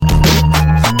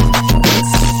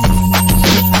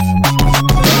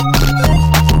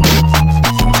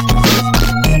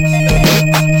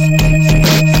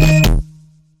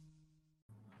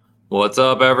What's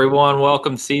up, everyone?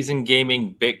 Welcome Season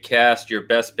Gaming Bitcast, your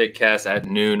best Bitcast at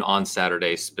noon on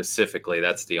Saturday specifically.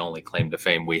 That's the only claim to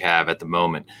fame we have at the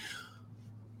moment.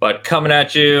 But coming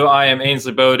at you, I am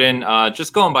Ainsley Bowden.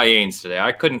 Just going by Ains today.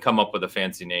 I couldn't come up with a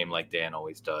fancy name like Dan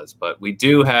always does. But we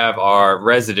do have our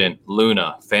resident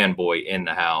Luna fanboy in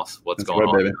the house. What's going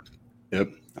on? Baby. Yep.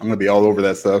 I'm going to be all over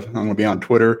that stuff. I'm going to be on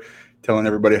Twitter telling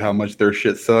everybody how much their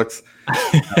shit sucks.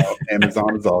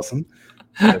 Amazon is awesome.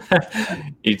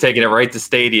 You taking it right to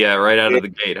Stadia, right out of the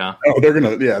gate, huh? Oh, they're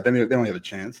going to, yeah, they don't have a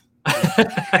chance.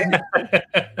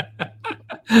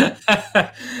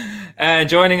 And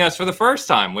joining us for the first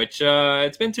time, which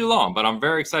it's been too long, but I'm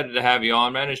very excited to have you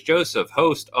on, man, is Joseph,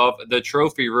 host of the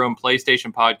Trophy Room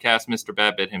PlayStation podcast, Mr.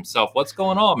 Badbit himself. What's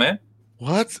going on, man?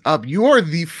 What's up? You are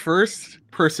the first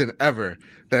person ever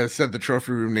that has said the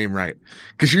Trophy Room name right.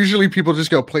 Because usually people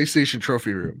just go PlayStation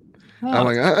Trophy Room. Oh, I'm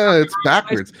like, it's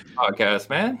backwards. Podcast,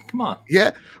 man. Come on. Yeah.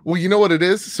 Well, you know what it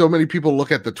is? So many people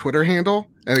look at the Twitter handle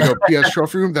and they go PS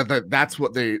Trophy Room. That's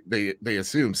what they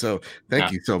assume. So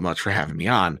thank you so much for having me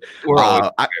on.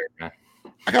 I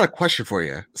got a question for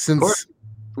you. Since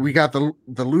we got the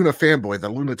Luna fanboy, the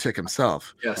lunatic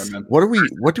himself. Yes.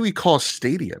 What do we call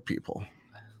Stadia people?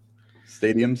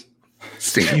 Stadiums.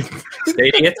 Stadiums.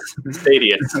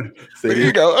 There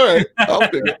you go. All right. I'll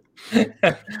pick it.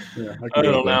 Yeah, I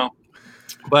don't know.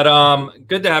 But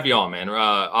good to have you on, man.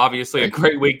 Obviously, a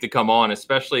great week to come on,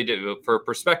 especially for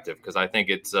perspective, because I think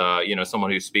it's someone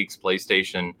who speaks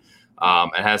PlayStation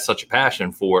and has such a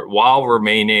passion for it while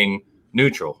remaining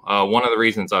neutral. One of the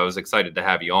reasons I was excited to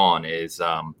have you on is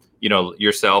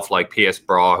yourself, like PS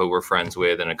Bra, who we're friends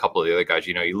with, and a couple of the other guys.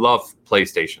 You love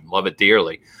PlayStation, love it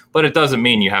dearly, but it doesn't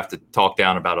mean you have to talk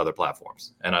down about other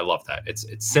platforms. And I love that. It's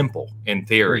simple in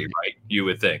theory, right? You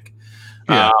would think.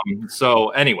 Yeah.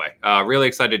 So anyway, really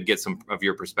excited to get some of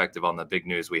your perspective on the big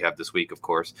news we have this week, of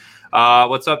course.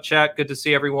 What's up, chat? Good to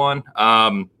see everyone.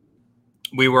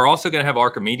 We were also going to have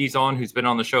Archimedes on, who's been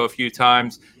on the show a few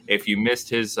times. If you missed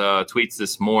his tweets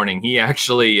this morning, he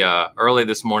actually early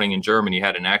this morning in Germany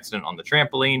had an accident on the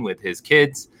trampoline with his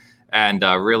kids and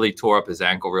really tore up his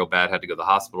ankle real bad, had to go to the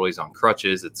hospital. He's on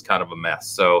crutches. It's kind of a mess.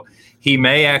 So he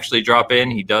may actually drop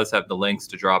in. He does have the links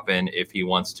to drop in if he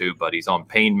wants to, but he's on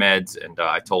pain meds. And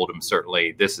I told him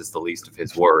certainly this is the least of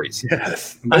his worries.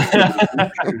 Yes.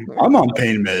 I'm on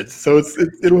pain meds, so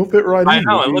it'll fit right in. I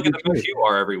know. And look at the mess you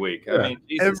are every week. Yeah, I mean,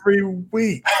 every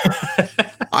week.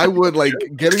 I would like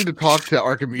getting to talk to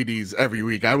Archimedes every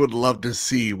week. I would love to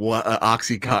see what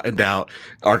Oxycontin out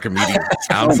Archimedes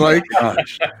sounds like.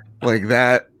 Gosh. Like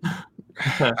that.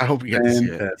 I hope you get to see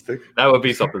it. That would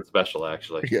be something special,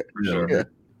 actually. Yeah, for sure. Yeah.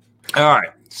 All right.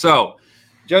 So,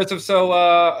 Joseph,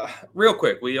 real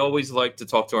quick, we always like to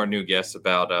talk to our new guests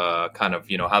about kind of,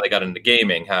 how they got into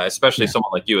gaming, especially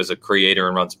someone like you as a creator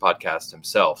and runs a podcast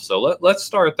himself. So let's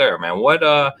start there, man.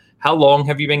 How long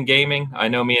have you been gaming? I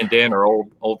know me and Dan are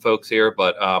old folks here,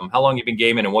 but how long have you been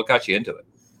gaming and what got you into it?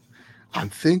 I'm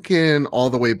thinking all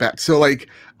the way back. So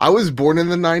I was born in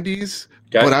the 90s.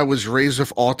 Okay. But I was raised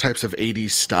with all types of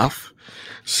 80s stuff.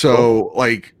 So,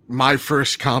 my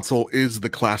first console is the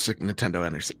classic Nintendo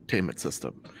Entertainment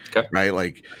System. Okay.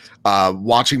 Right?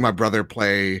 Watching my brother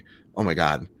play, oh my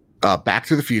God, Back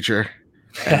to the Future.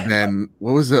 And then,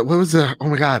 what was the, oh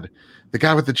my God, the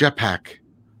guy with the jetpack.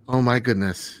 Oh my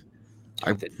goodness.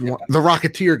 The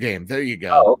Rocketeer game. There you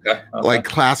go. Oh, okay.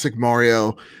 Classic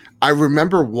Mario. I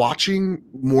remember watching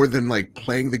more than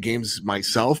playing the games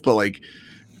myself, but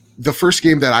the first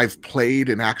game that I've played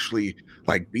and actually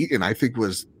beaten, I think,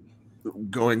 was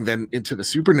going then into the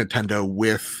Super Nintendo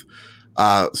with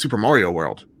Super Mario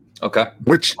World. Okay.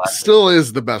 Which still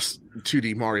is the best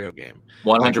 2D Mario game.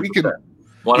 100%.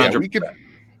 100%.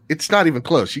 It's not even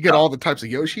close. You get all the types of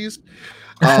Yoshis.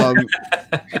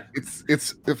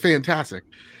 It's fantastic.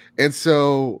 And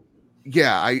so,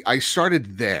 I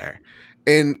started there.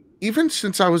 And even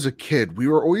since I was a kid, we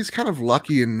were always kind of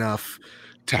lucky enough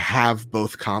to have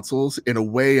both consoles in a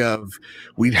way of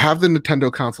we'd have the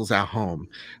Nintendo consoles at home.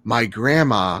 My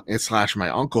grandma / my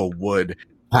uncle would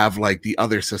have the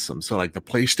other systems. So the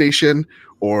PlayStation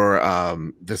or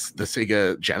the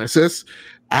Sega Genesis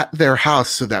at their house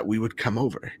so that we would come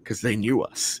over because they knew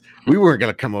us. We weren't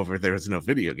going to come over. There was no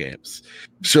video games.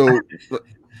 So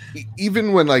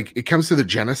even when it comes to the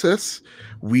Genesis,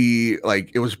 we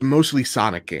it was mostly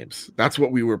Sonic games. That's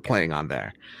what we were playing on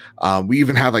there. We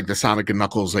even had the Sonic and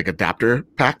Knuckles adapter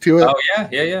pack to it. Oh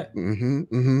yeah.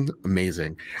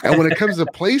 Amazing. And when it comes to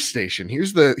PlayStation,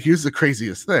 here's the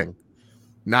craziest thing.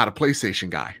 Not a PlayStation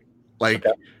guy.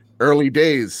 Early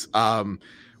days,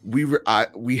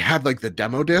 we had the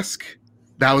demo disc.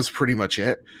 That was pretty much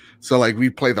it. So like we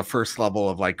play the first level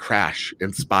of like Crash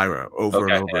and Spyro over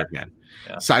and over again.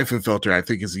 Yeah. Siphon Filter, I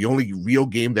think, is the only real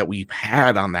game that we've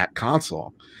had on that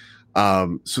console.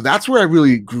 So that's where I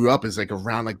really grew up, is like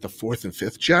around like the 4th and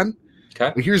 5th gen.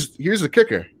 Okay. But here's the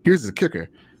kicker. Here's the kicker.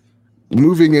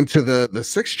 Moving into the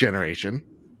 6th generation,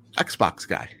 Xbox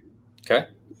guy. Okay.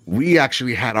 We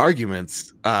actually had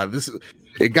arguments.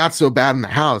 It got so bad in the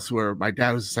house where my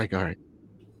dad was just like, all right,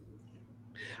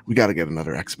 we got to get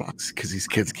another Xbox because these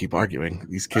kids keep arguing.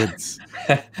 These kids,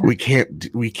 we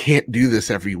can't do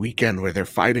this every weekend where they're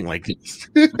fighting like this.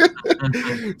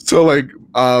 So like,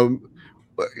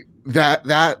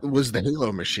 that was the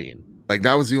Halo machine. Like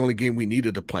that was the only game we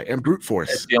needed to play, and Brute Force.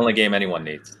 It's the only game anyone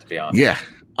needs, to be honest. Yeah,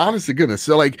 honest to goodness.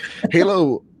 So like,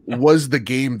 Halo was the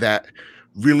game that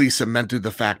really cemented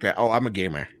the fact that, oh, I'm a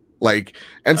gamer. Like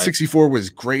N64 was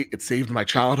great. It saved my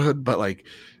childhood, but like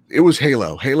it was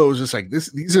Halo. Halo was just like this.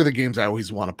 These are the games I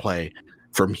always want to play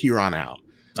from here on out.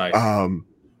 Nice.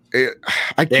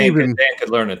 Dan could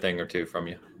learn a thing or two from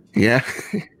you. Yeah.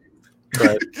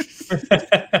 But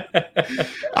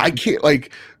I can't,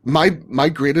 like, my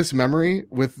greatest memory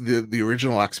with the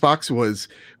original Xbox was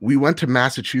we went to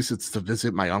Massachusetts to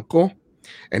visit my uncle,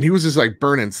 and he was just like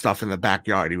burning stuff in the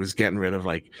backyard. He was getting rid of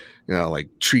like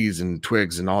trees and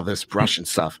twigs and all this brush and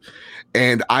stuff.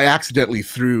 And I accidentally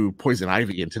threw poison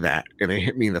ivy into that, and it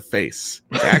hit me in the face.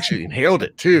 I actually inhaled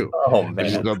it too. Oh man,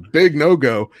 it was a big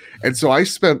no-go. And so I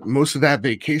spent most of that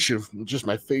vacation with just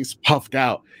my face puffed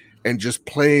out and just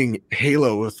playing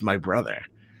Halo with my brother.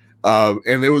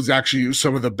 And it was actually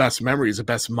some of the best memories, the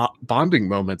best bonding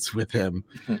moments with him,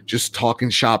 just talking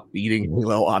shop, eating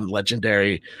Halo on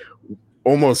Legendary,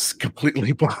 almost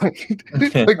completely blind.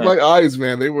 Like my eyes,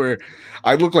 man,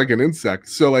 I looked like an insect.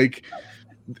 So like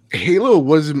Halo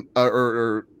was,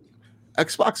 or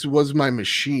Xbox was my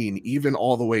machine, even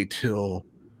all the way till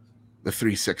the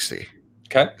 360.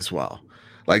 Okay. As well.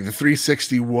 Like the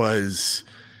 360 was,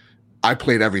 I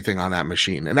played everything on that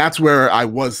machine, and that's where I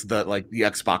was the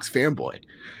Xbox fanboy.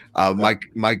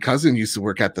 My cousin used to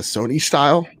work at the Sony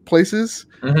style places,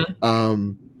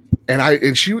 and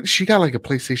she got like a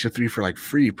PlayStation 3 for like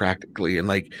free practically, and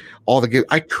like all the games.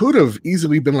 I could have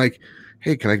easily been like,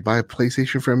 "Hey, can I buy a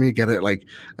PlayStation from you? Get it like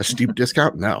a steep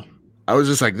discount?" No, I was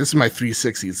just like, "This is my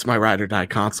 360. It's my ride or die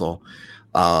console."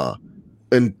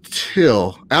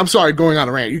 Until, I'm sorry, going on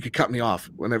a rant. You could cut me off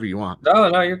whenever you want.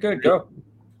 No, you're good. Go.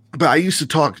 But I used to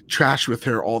talk trash with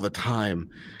her all the time,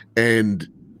 and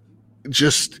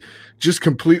just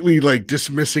completely like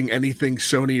dismissing anything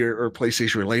Sony or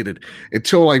PlayStation related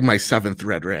until like my 7th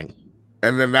red ring.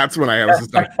 And then that's when I was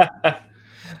just like,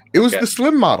 it was the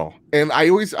slim model. And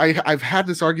I've had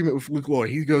this argument with Luke Lloyd.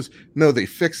 He goes, no, they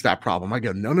fixed that problem. I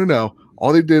go, no.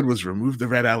 All they did was remove the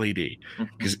red LED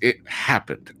because it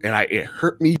happened, and it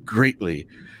hurt me greatly.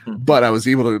 But I was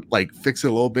able to like fix it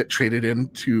a little bit, trade it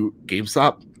into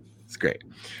GameStop. It's great.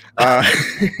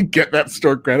 Get that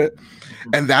store credit.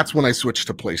 And that's when I switched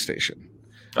to PlayStation.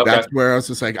 Okay. That's where I was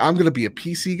just like, I'm going to be a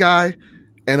PC guy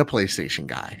and a PlayStation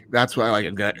guy. That's why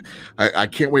I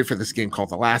can't wait for this game called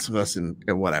The Last of Us and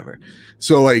whatever.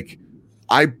 So like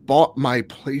I bought my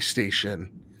PlayStation.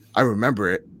 I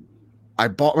remember it. I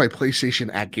bought my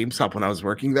PlayStation at GameStop when I was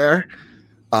working there.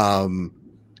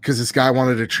 Because this guy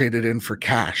wanted to trade it in for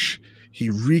cash. He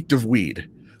reeked of weed.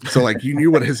 So like you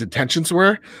knew what his intentions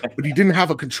were, but he didn't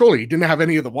have a controller. He didn't have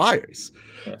any of the wires.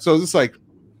 So it's like,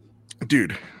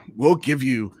 dude, we'll give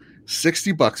you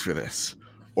 $60 for this,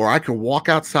 or I can walk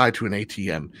outside to an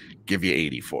ATM, give you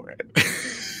 80 for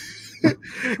it.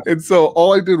 And so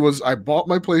all I did was I bought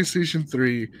my PlayStation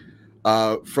 3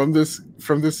 from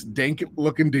this dank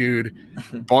looking dude,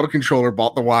 bought a controller,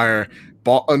 bought the wire,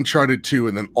 bought Uncharted 2,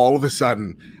 and then all of a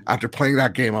sudden, after playing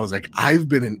that game, I was like, I've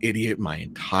been an idiot my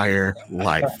entire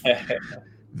life.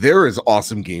 There is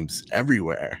awesome games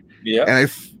everywhere. Yeah.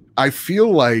 And I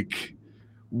feel like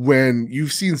when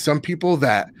you've seen some people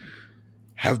that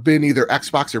have been either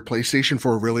Xbox or PlayStation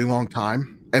for a really long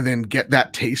time and then get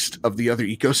that taste of the other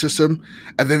ecosystem,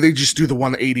 and then they just do the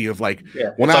 180 of like,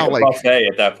 well, now like a buffet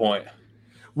at that point.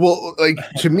 Well, like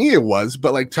to me it was,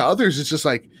 but like to others, it's just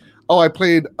like, oh, I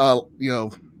played,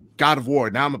 God of War.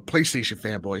 Now I'm a PlayStation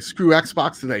fanboy. Screw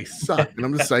Xbox today. Suck. And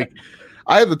I'm just like,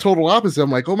 I have the total opposite.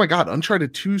 I'm like, oh my God,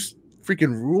 Uncharted 2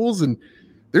 freaking rules. And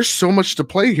there's so much to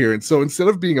play here. And so instead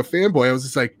of being a fanboy, I was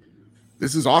just like,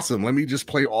 this is awesome. Let me just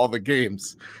play all the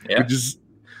games. Yeah. Which is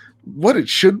what it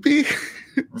should be.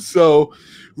 So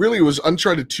really it was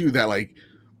Uncharted 2 that like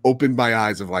opened my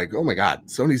eyes of like, oh my God,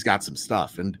 Sony's got some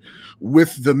stuff. And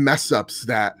with the mess ups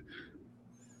that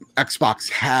Xbox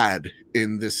had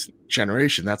in this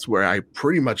generation, that's where I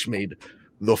pretty much made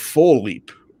the full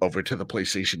leap over to the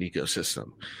PlayStation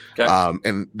ecosystem. Okay.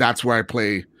 And that's where I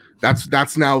play.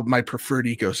 That's now my preferred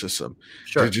ecosystem.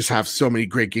 Sure. To just have so many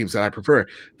great games that I prefer.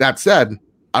 That said,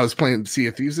 I was playing Sea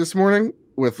of Thieves this morning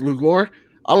with Luke Lore.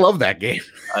 I love that game.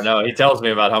 I know. He tells me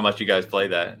about how much you guys play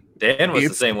that. Dan was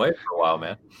the same way for a while,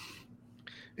 man.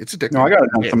 It's addictive. No, I got it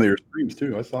on some of your streams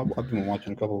too. I've been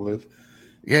watching a couple of those.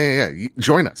 Yeah.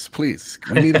 Join us, please.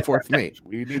 We need a fourth mate.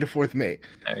 We need a fourth mate.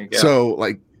 There you go. So,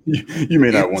 like, you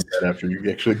may not want that after you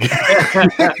actually get.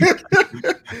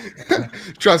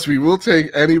 Trust me, we'll take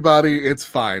anybody. It's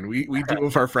fine. We do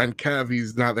with our friend Kev.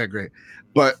 He's not that great,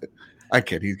 but I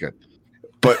kid. He's good.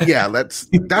 But yeah,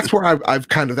 that's where I've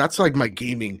kind of, that's like my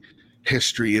gaming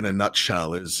history in a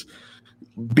nutshell, is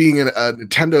being a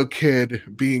Nintendo kid,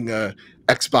 being a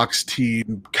Xbox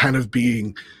teen, kind of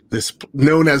being this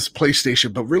known as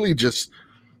PlayStation, but really just,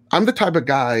 I'm the type of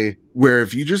guy where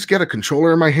if you just get a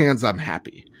controller in my hands, I'm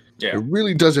happy. Yeah. It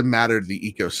really doesn't matter the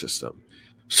ecosystem.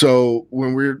 So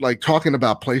when we're like talking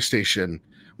about PlayStation,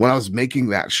 when I was making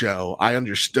that show, I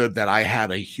understood that I had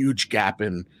a huge gap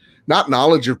in not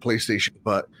knowledge of PlayStation,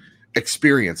 but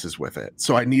experiences with it.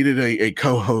 So I needed a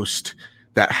co-host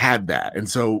that had that. And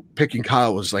so picking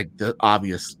Kyle was like the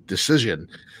obvious decision.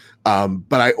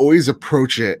 But I always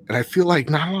approach it, and I feel like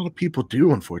not a lot of people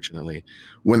do, unfortunately,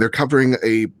 when they're covering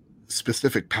a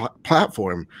specific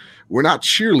platform. We're not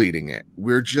cheerleading it.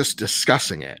 We're just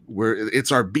discussing it. It's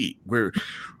our beat. We're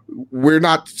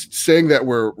not saying that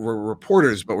we're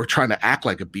reporters, but we're trying to act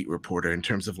like a beat reporter in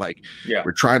terms of like,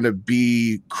 we're trying to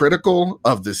be critical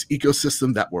of this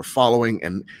ecosystem that we're following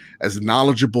and as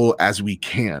knowledgeable as we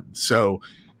can. So,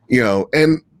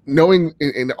 and knowing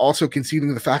and also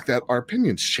conceding the fact that our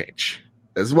opinions change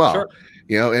as well,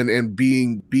 and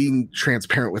being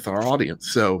transparent with our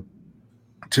audience. So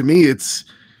to me, it's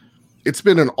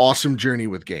been an awesome journey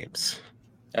with games.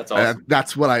 That's awesome.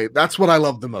 That's what I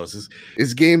love the most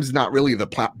is games, not really the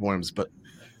platforms, but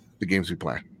the games we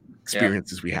play,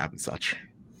 experiences we have and such.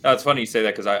 No, it's funny you say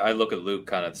that, because I look at Luke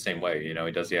kind of the same way. He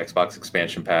does the Xbox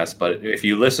expansion pass, but if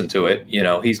you listen to it,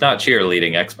 he's not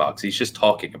cheerleading Xbox. He's just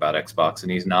talking about Xbox,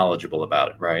 and he's knowledgeable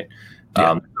about it, right?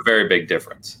 A very big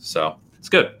difference. So it's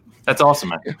good. That's awesome,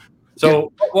 man. Yeah.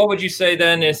 So what would you say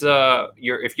then is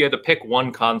if you had to pick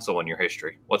one console in your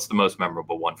history, what's the most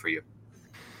memorable one for you?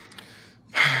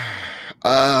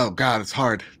 Oh God, it's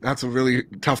hard. That's a really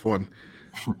tough one.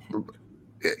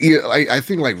 I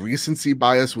think like recency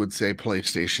bias would say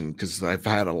PlayStation, because I've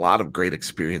had a lot of great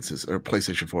experiences, or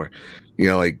PlayStation 4,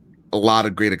 like a lot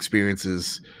of great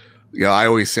experiences. I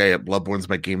always say it, Bloodborne's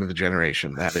my game of the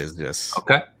generation. That is just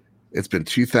okay. It's been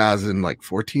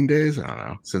 14 days, I don't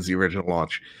know, since the original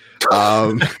launch.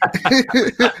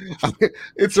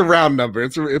 It's a round number.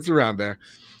 It's around there.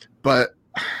 But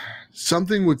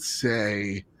something would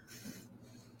say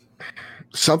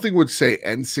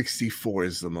N64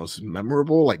 is the most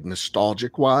memorable, like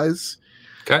nostalgic wise.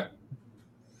 Okay.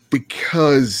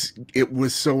 Because it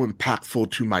was so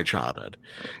impactful to my childhood.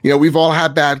 We've all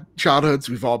had bad childhoods.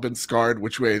 We've all been scarred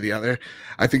which way or the other.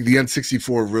 I think the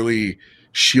N64 really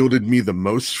shielded me the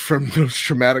most from those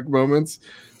traumatic moments.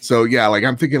 So yeah, like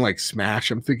I'm thinking like Smash.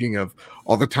 I'm thinking of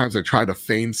all the times I tried to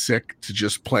feign sick to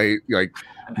just play like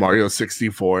Mario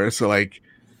 64. So like,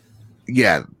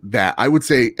 yeah, that I would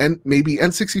say, and maybe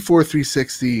N64,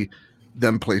 360,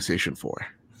 then PlayStation 4.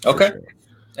 Okay. Sure.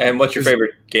 And what's your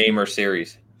favorite game or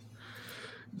series?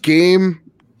 Game,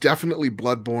 definitely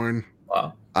Bloodborne.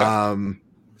 Wow. Okay.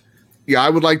 Yeah,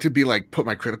 I would like to be like, put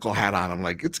my critical hat on. I'm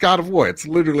like, it's God of War. It's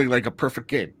literally like a perfect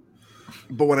game.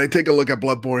 But when I take a look at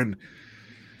Bloodborne,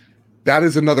 that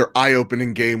is another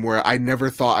eye-opening game where I never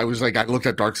thought, I looked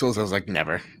at Dark Souls, I was like,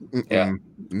 never. Yeah.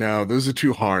 No, those are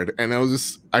too hard. And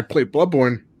I played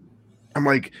Bloodborne. I'm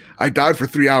like, I died for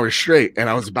 3 hours straight and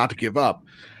I was about to give up.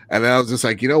 And then I was just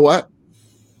like, you know what?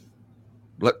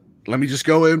 Let me just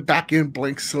go back in,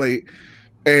 blank slate.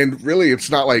 And really,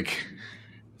 it's not like,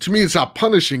 to me, it's not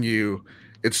punishing you.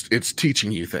 It's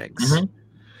teaching you things. Mm-hmm.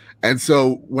 And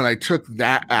so when I took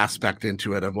that aspect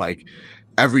into it of like,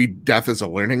 every death is a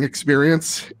learning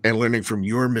experience and learning from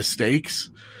your mistakes,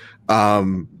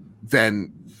 then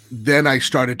I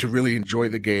started to really enjoy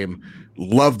the game,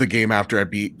 love the game after I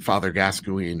beat Father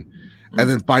Gascoigne. And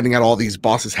then finding out all these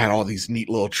bosses had all these neat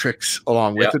little tricks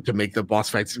along with it to make the boss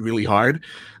fights really hard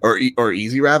or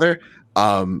easy rather.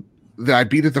 That I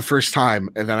beat it the first time.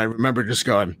 And then I remember just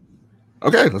going,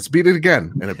 okay, let's beat it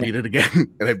again. And I beat it again.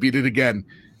 And I beat it again.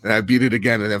 And I beat it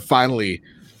again. And then finally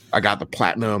I got the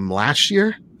platinum last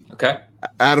year. Okay.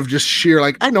 Out of just sheer,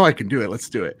 like, I know I can do it. Let's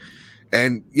do it.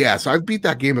 And yeah, so I've beat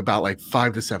that game about like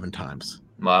 5 to 7 times.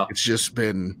 Wow. It's just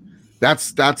been,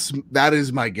 that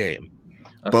is my game.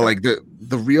 But like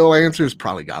the real answer is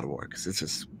probably God of War because it's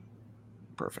just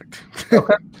perfect.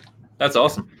 Okay, that's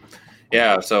awesome.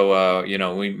 Yeah, so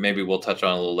we'll touch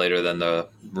on a little later than the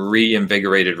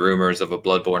reinvigorated rumors of a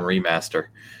Bloodborne remaster.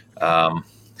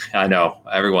 I know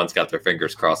everyone's got their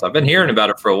fingers crossed. I've been hearing about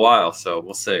it for a while, so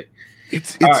we'll see.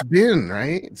 It's been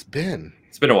right. It's been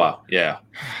a while, yeah.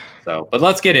 So, but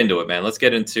let's get into it, man. Let's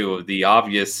get into the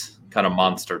obvious kind of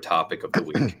monster topic of the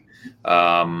week.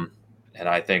 And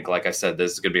I think, like I said,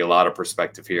 this is going to be a lot of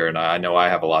perspective here, and I know I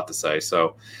have a lot to say,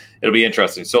 so it'll be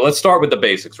interesting. So let's start with the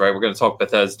basics, right? We're going to talk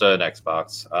Bethesda and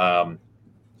Xbox.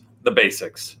 The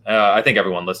basics. I think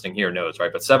everyone listening here knows,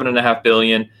 right? But $7.5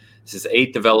 billion. This is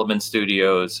 8 development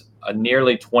studios,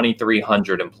 nearly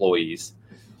 2,300 employees.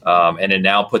 And it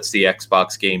now puts the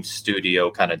Xbox Game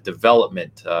Studio kind of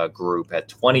development group at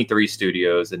 23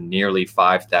 studios and nearly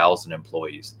 5,000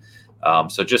 employees.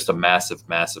 So just a massive,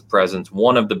 massive presence.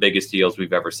 One of the biggest deals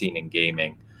we've ever seen in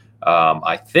gaming.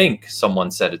 I think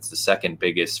someone said it's the second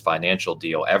biggest financial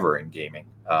deal ever in gaming.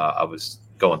 I was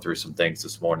going through some things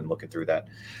this morning, looking through that.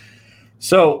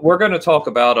 So we're going to talk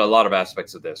about a lot of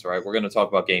aspects of this, right? We're going to talk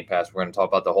about Game Pass. We're going to talk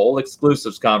about the whole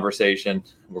exclusives conversation.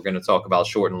 We're going to talk about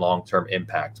short and long-term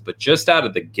impact. But just out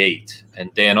of the gate,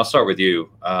 and Dan, I'll start with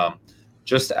you.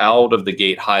 Just out of the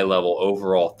gate, high-level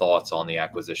overall thoughts on the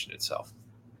acquisition itself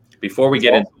before we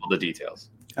get into all the details.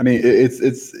 I mean,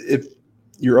 it's if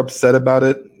you're upset about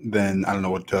it, then I don't know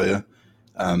what to tell you.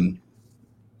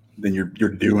 Then you're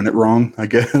doing it wrong, I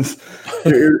guess.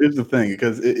 Here's the thing,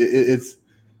 because it's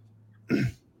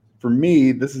for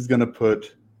me, this is going to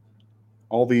put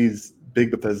all these big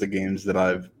Bethesda games that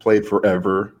I've played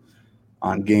forever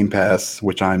on Game Pass,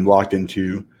 which I'm locked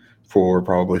into for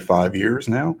probably 5 years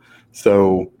now.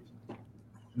 So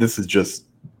this is just,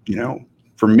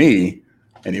 for me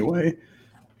anyway,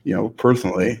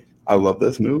 personally, I love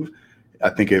this move. I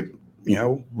think it,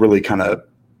 really kind of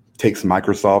takes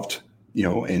Microsoft,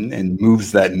 and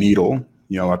moves that needle.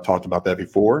 I've talked about that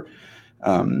before.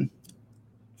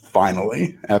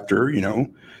 Finally, after,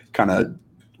 kind of,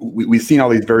 we've seen all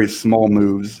these very small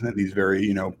moves and these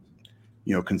very,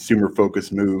 consumer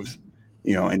focused moves,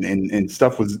 and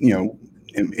stuff was,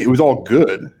 it was all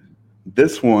good.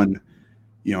 This one,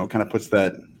 kind of puts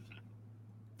that,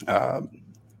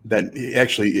 that it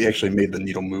actually made the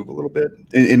needle move a little bit,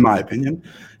 in my opinion.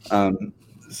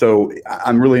 So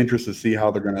I'm really interested to see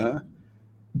how they're gonna,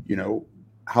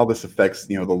 how this affects,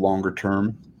 the longer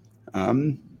term.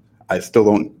 I'm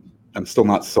still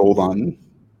not sold on,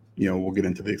 we'll get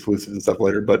into the exclusives and stuff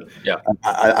later, but yeah,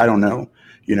 I don't know.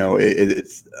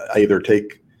 It's I either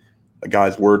take a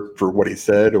guy's word for what he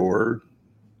said, or,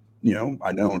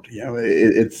 I don't.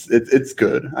 It's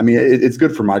good. I mean, it's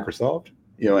good for Microsoft,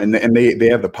 and they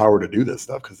have the power to do this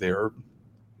stuff because they are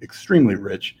extremely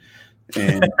rich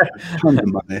and tons of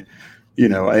money,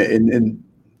 and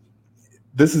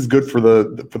this is good for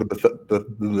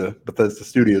the Bethesda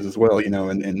studios as well,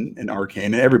 and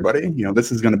Arcane and everybody.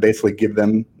 This is going to basically give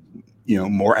them,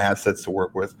 more assets to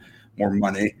work with, more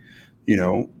money,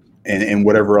 and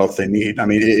whatever else they need. I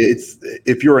mean, it's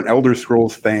if you're an Elder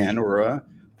Scrolls fan or a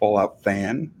Fallout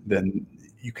fan, then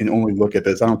you can only look at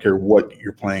this. I don't care what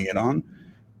you're playing it on.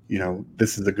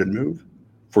 This is a good move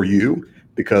for you,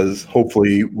 because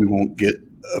hopefully we won't get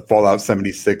a Fallout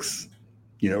 76,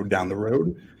 down the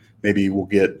road. Maybe we'll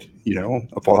get,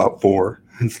 a Fallout 4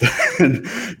 instead.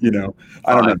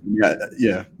 I don't know.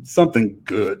 Yeah, something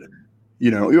good. I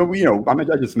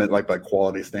mean, I just meant like by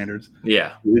quality standards.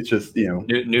 Yeah, it's just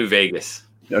New Vegas.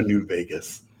 New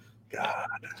Vegas. God,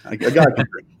 I got to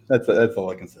agree. That's all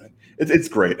I can say. It's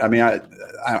great. I mean, I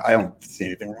don't see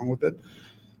anything wrong with it.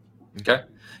 Okay,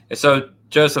 so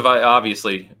Joseph, I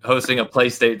obviously hosting a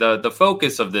PlayStation. The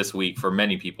focus of this week for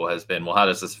many people has been, well, how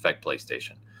does this affect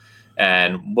PlayStation?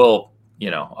 And we'll,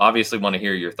 obviously want to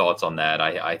hear your thoughts on that.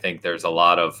 I think there's a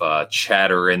lot of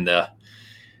chatter in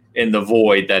the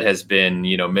void that has been,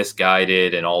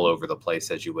 misguided and all over the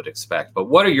place, as you would expect. But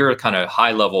what are your kind of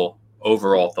high level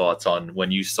overall thoughts on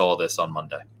when you saw this on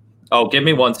Monday? Oh, give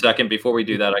me 1 second. Before we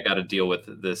do that, I got to deal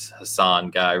with this Hassan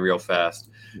guy real fast,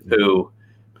 who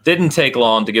didn't take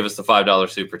long to give us the $5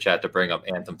 super chat to bring up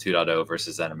Anthem 2.0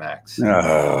 versus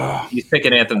ZeniMax. He's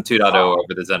picking Anthem 2.0 over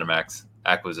the ZeniMax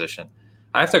acquisition.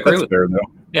 I have to agree with him.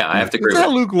 Yeah, I have to agree with that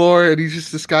Luke Lord, and he's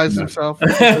just disguised himself.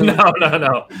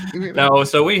 No.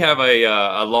 So we have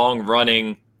a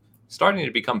long-running, starting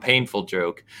to become painful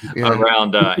joke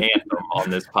around Anthem on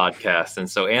this podcast. And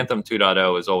so Anthem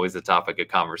 2.0 is always the topic of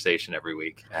conversation every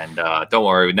week. And don't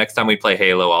worry, next time we play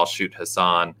Halo, I'll shoot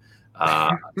Hassan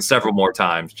several more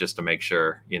times just to make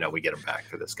sure, we get him back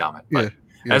for this comment. But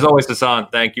As always, Hassan,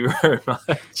 thank you very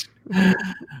much.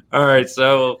 All right,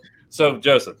 so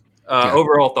Joseph,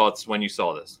 overall thoughts when you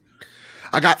saw this?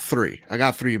 I got three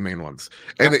main ones,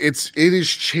 and it has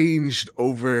changed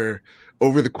over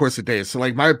the course of days. So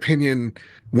like my opinion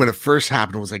when it first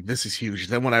happened was like, this is huge.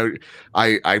 Then when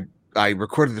I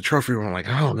recorded the trophy room, I'm like,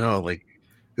 oh no, like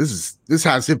this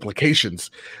has implications.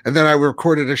 And then I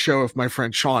recorded a show with my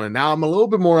friend Sean, and now I'm a little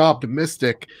bit more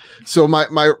optimistic. So my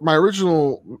big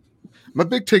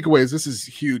takeaway is this is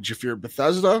huge. If you're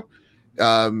Bethesda,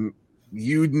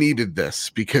 you needed this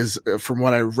because from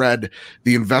what I read,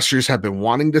 the investors have been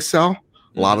wanting to sell.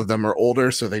 A lot of them are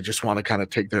older, so they just want to kind of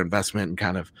take their investment and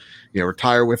kind of,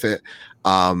 retire with it.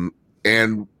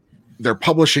 And their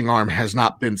publishing arm has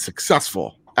not been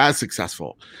successful as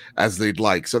they'd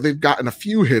like. So they've gotten a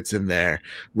few hits in there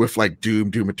with like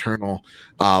Doom Eternal,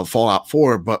 Fallout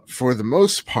 4, but for the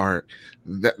most part,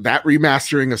 that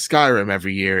remastering of Skyrim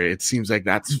every year, it seems like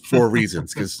that's for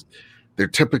reasons, because they're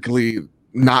typically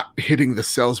not hitting the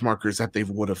sales markers that they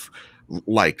would have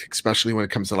liked, especially when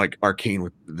it comes to like Arcane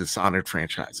with the Dishonored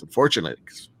franchise. Unfortunately,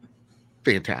 it's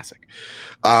fantastic.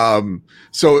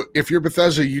 So if you're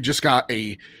Bethesda, you just got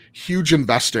a huge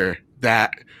investor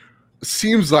that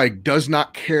seems like does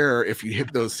not care if you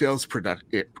hit those sales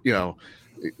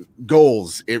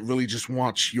goals. It really just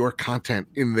wants your content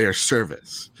in their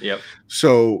service. Yep.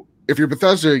 So if you're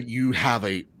Bethesda, you have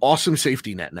a awesome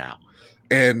safety net now.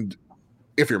 And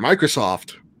if you're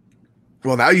Microsoft,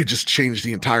 well, now you just changed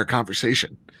the entire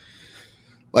conversation.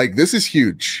 Like, this is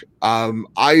huge. I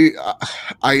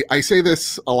say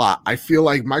this a lot. I feel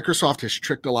like Microsoft has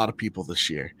tricked a lot of people this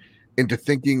year into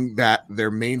thinking that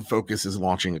their main focus is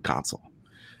launching a console,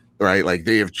 right? Like,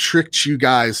 they have tricked you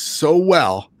guys so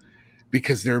well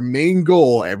because their main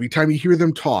goal, every time you hear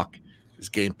them talk, is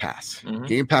Game Pass. Mm-hmm.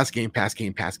 Game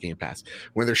Pass.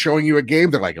 When they're showing you a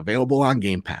game, they're like, available on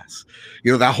Game Pass.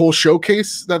 That whole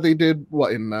showcase that they did,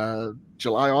 in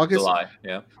July, August?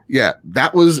 Yeah,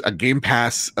 that was a Game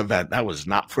Pass event. That was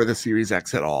not for the Series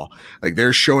X at all. Like,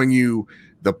 they're showing you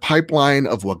the pipeline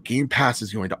of what Game Pass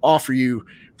is going to offer you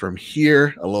from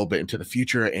here a little bit into the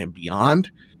future and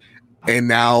beyond. And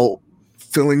now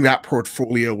filling that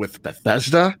portfolio with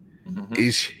Bethesda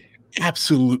is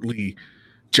absolutely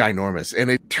ginormous.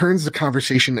 And it turns the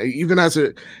conversation, even as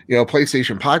a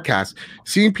PlayStation podcast,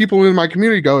 seeing people in my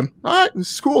community going, all right,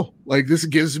 this is cool. Like, this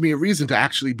gives me a reason to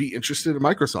actually be interested in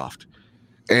Microsoft.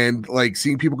 And like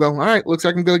seeing people go, all right, looks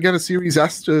like I'm going to get a Series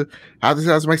S to have this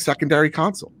as my secondary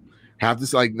console. Have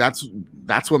this, like, that's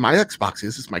what my Xbox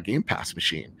is. It's my Game Pass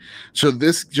machine. So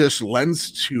this just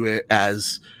lends to it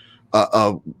as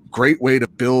a great way to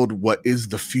build what is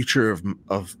the future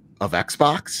of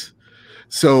Xbox.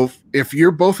 So if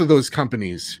you're both of those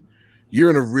companies, you're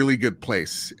in a really good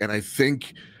place. And I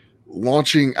think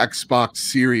launching Xbox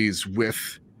Series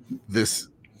with this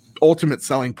ultimate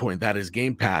selling point that is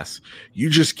Game Pass, you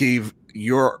just gave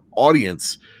your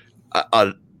audience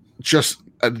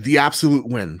the absolute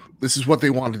win. This is what they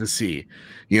wanted to see.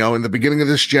 In the beginning of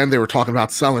this gen, they were talking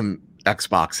about selling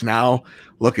Xbox. Now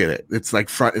look at it. It's like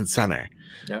front and center.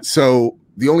 Yeah. So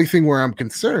the only thing where I'm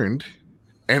concerned,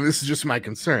 and this is just my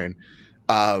concern,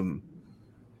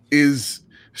 is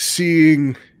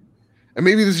seeing, and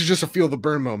maybe this is just a feel the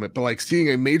burn moment, but like seeing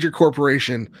a major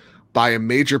corporation buy a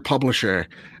major publisher,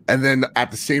 and then at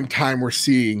the same time we're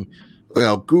seeing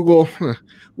Google,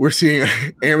 we're seeing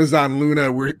Amazon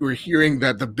Luna, we're hearing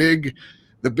that the big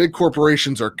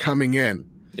corporations are coming in.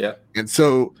 Yeah. And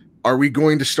so are we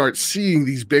going to start seeing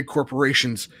these big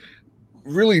corporations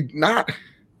really not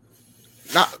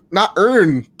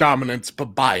earn dominance but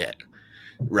buy it?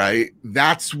 Right?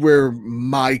 That's where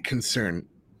my concern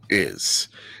is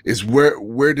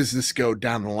where does this go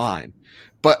down the line?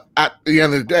 But at the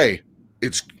end of the day,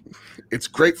 it's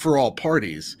great for all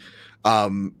parties.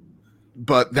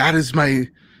 But that's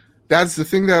the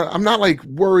thing that I'm not like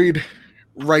worried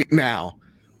right now,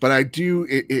 but I do,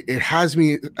 it has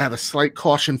me at a slight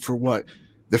caution for what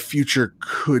the future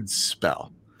could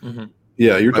spell. Mm-hmm.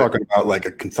 Yeah. You're talking about like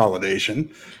a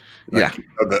consolidation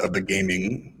of the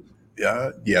gaming.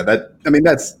 Yeah.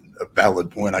 That's a valid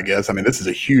point, I guess. I mean, this is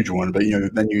a huge one, but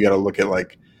then you got to look at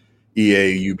like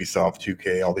EA, Ubisoft,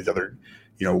 2K, all these other,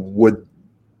 would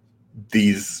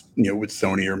these, would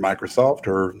Sony or Microsoft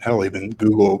or hell, even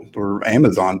Google or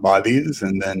Amazon buy these?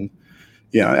 And then,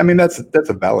 that's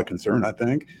a valid concern, I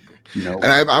think. And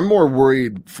I'm more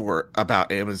worried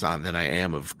about Amazon than I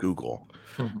am of Google,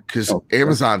 because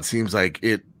Amazon seems like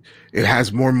it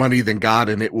has more money than God,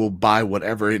 and it will buy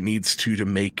whatever it needs to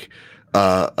make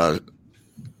to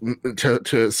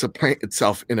supplant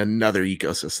itself in another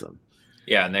ecosystem.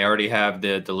 Yeah, and they already have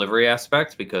the delivery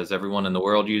aspect because everyone in the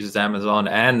world uses Amazon,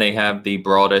 and they have the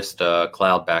broadest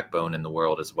cloud backbone in the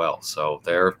world as well. So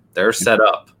they're set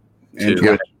up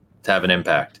to have an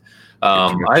impact.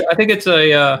 I think it's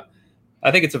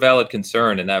a valid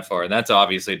concern in that far, and that's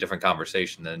obviously a different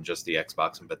conversation than just the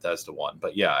Xbox and Bethesda one.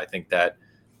 But yeah, I think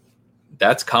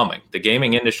that's coming. The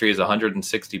gaming industry is a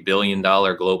 $160 billion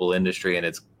global industry, and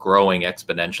it's growing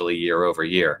exponentially year over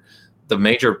year. The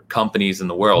major companies in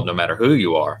the world, no matter who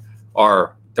you are,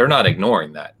 they're not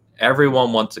ignoring that.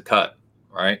 Everyone wants a cut,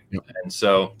 right?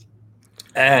 Yep.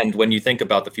 And when you think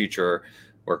about the future,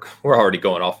 we're already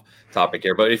going off topic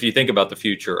here, but if you think about the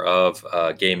future of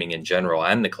gaming in general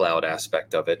and the cloud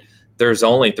aspect of it, there's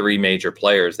only 3 major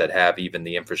players that have even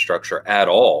the infrastructure at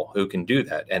all who can do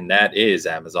that, and that is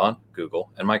Amazon,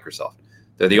 Google, and Microsoft.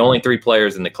 They're the only 3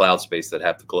 players in the cloud space that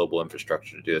have the global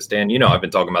infrastructure to do this. Dan, I've been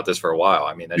talking about this for a while.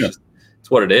 I mean, that's just it's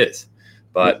what it is.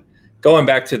 But going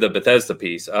back to the Bethesda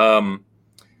piece, so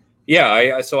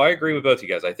I agree with both you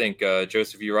guys. I think,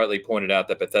 Joseph, you rightly pointed out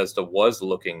that Bethesda was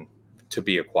looking to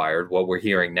be acquired. What we're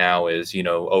hearing now is,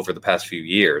 over the past few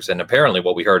years, and apparently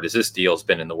what we heard is this deal's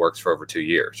been in the works for over 2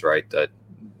 years, right? That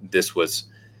this was,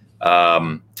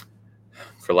 for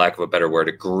lack of a better word,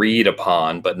 agreed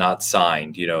upon, but not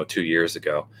signed, 2 years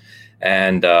ago.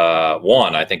 And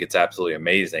I think it's absolutely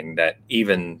amazing that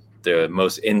even the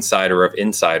most insider of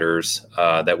insiders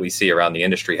that we see around the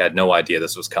industry had no idea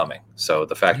this was coming. So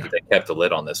the fact that they kept the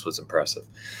lid on this was impressive.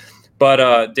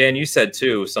 But Dan, you said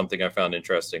too something I found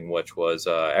interesting, which was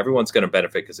everyone's going to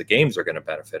benefit because the games are going to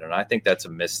benefit. And I think that's a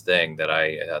missed thing that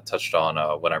I touched on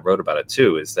when I wrote about it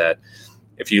too, is that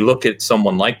if you look at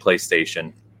someone like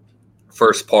PlayStation,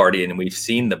 first party, and we've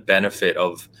seen the benefit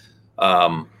of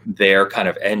their kind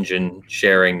of engine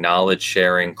sharing, knowledge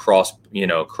sharing, cross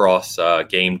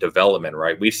game development,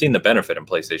 right? We've seen the benefit in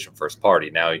PlayStation first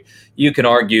party. Now you can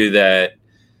argue that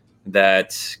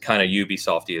kind of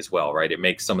Ubisofty as well, right? It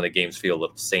makes some of the games feel a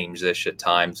little sameish at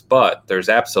times, but there's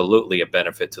absolutely a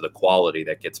benefit to the quality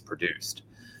that gets produced.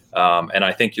 And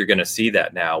I think you're going to see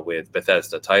that now with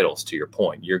Bethesda titles, to your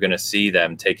point. You're going to see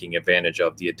them taking advantage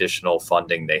of the additional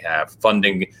funding they have.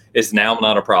 Funding is now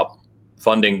not a problem.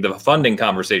 The funding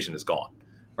conversation is gone,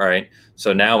 right?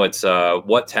 So now it's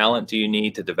what talent do you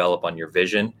need to develop on your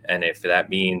vision? And if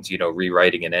that means,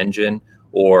 rewriting an engine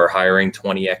or hiring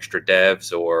 20 extra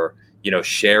devs or,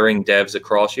 sharing devs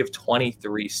across, you have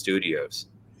 23 studios,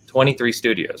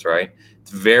 right?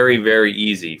 It's very, very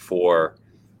easy for,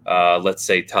 let's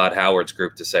say, Todd Howard's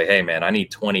group to say, hey, man, I need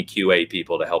 20 QA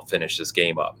people to help finish this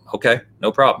game up. Okay,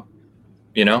 no problem.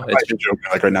 It's just joking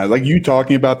like right now. Like you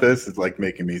talking about this is like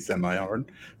making me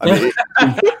semi-hard. I mean,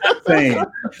 it's insane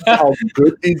how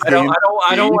good these games.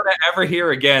 I don't want to ever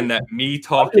hear again that me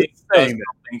talking something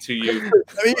to you.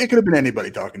 I mean, it could have been anybody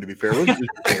talking. To be fair, I'm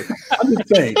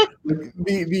just saying.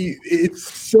 It's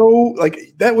so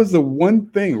like that was the one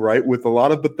thing, right? With a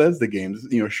lot of Bethesda games,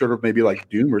 short of maybe like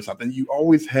Doom or something, you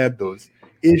always had those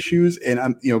issues, and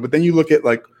but then you look at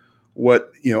like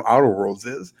what Outer Worlds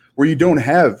is, where you don't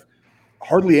have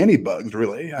hardly any bugs,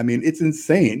 really. I mean, it's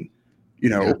insane.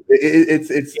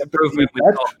 It's improvement.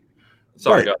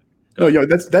 Sorry, right. No,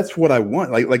 that's what I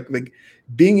want. Like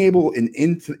being able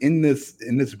in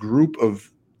this group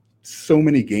of so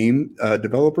many game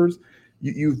developers,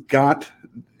 you've got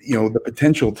the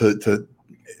potential to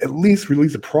at least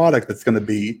release a product that's going to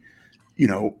be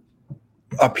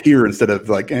up here instead of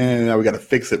like now we got to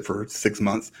fix it for 6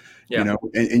 months.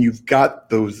 And you've got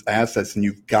those assets and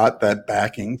you've got that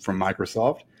backing from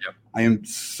Microsoft. Yep. I am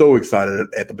so excited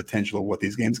at the potential of what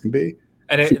these games can be.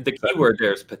 And the key word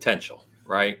there is potential,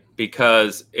 right?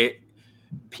 Because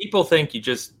people think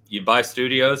you buy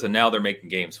studios and now they're making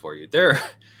games for you.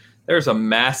 There's a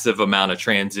massive amount of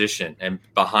transition and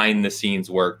behind the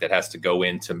scenes work that has to go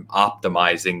into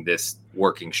optimizing this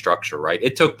working structure, right?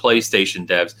 It took PlayStation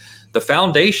devs. The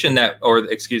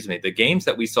games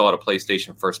that we saw at a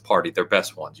PlayStation first party, their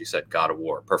best ones. You said God of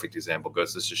War, perfect example.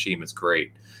 Ghost of Tsushima is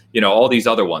great. All these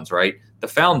other ones, right? The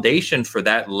foundation for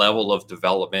that level of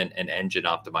development and engine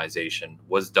optimization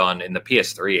was done in the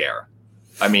PS3 era.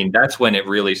 I mean, that's when it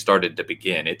really started to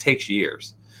begin. It takes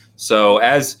years. So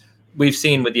as we've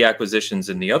seen with the acquisitions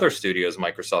in the other studios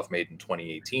Microsoft made in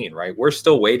 2018, right? We're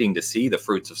still waiting to see the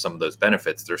fruits of some of those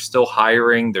benefits. They're still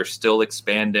hiring. They're still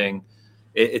expanding.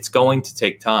 It's going to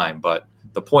take time, but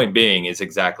the point being is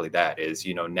exactly that is,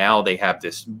 now they have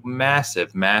this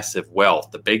massive, massive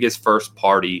wealth, the biggest first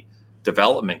party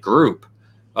development group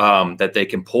that they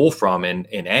can pull from in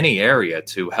any area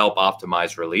to help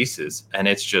optimize releases. And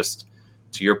it's just,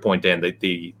 to your point, Dan,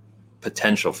 the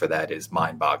potential for that is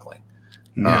mind boggling.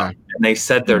 Yeah. And they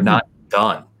said they're not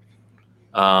done.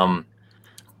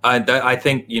 I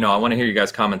think, I want to hear you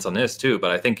guys' comments on this too,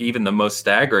 but I think even the most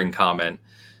staggering comment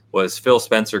was Phil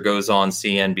Spencer goes on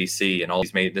CNBC and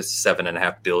he's made this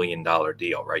 $7.5 billion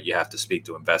deal, right? You have to speak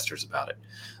to investors about it.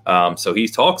 So he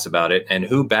talks about it, and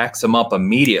who backs him up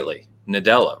immediately?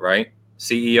 Nadella, right?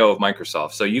 CEO of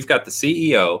Microsoft. So you've got the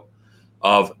CEO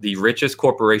of the richest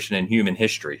corporation in human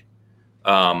history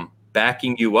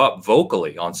backing you up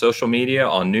vocally on social media,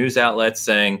 on news outlets,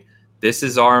 saying, this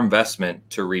is our investment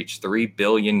to reach 3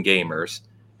 billion gamers,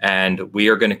 and we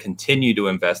are going to continue to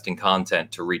invest in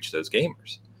content to reach those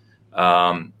gamers.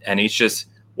 And he's just,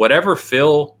 whatever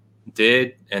Phil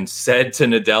did and said to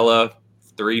Nadella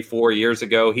 3-4 years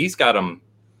ago, he's got him.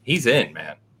 He's in,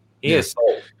 man. He is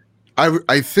sold.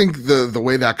 I think the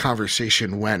way that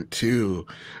conversation went too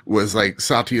was like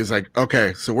Satya is like,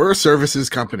 okay, so we're a services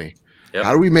company. Yep.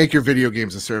 How do we make your video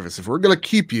games a service? If we're going to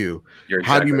keep you,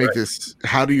 how do you make this?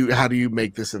 How do you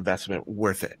make this investment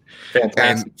worth it?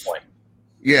 Fantastic point.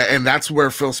 Yeah, and that's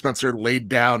where Phil Spencer laid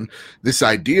down this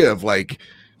idea of like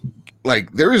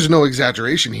there is no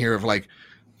exaggeration here of like,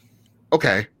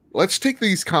 okay, let's take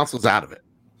these consoles out of it,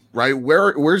 right?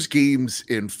 Where's games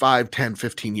in 5, 10,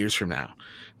 15 years from now?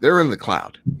 They're in the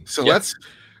cloud. So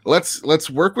let's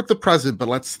work with the present, but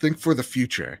let's think for the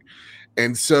future.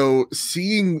 And so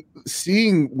seeing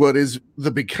what is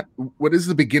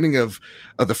the beginning of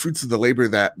the fruits of the labor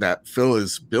that Phil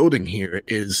is building here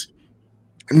is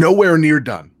nowhere near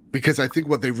done, because I think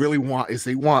what they really want is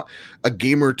they want a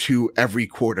game or two every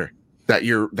quarter that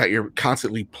you're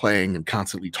constantly playing and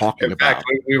constantly talking about. In fact,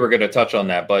 we were going to touch on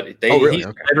that, but he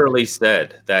literally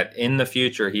said that in the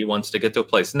future he wants to get to a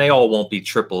place, and they all won't be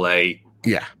AAA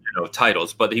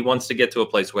titles, but he wants to get to a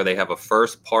place where they have a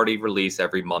first party release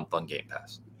every month on Game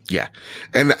Pass. Yeah,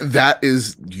 and that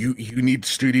is you need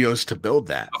studios to build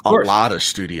that. A lot of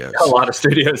studios,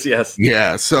 yes.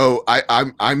 Yeah, so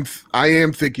I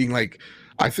am thinking like,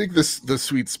 I think the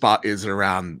sweet spot is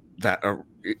around that,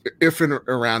 if and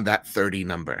around that 30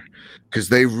 number, because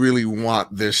they really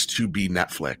want this to be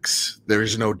Netflix.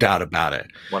 There's no doubt about it.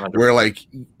 100%. Where like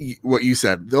what you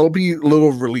said, there'll be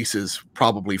little releases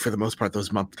probably for the most part,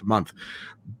 those month to month,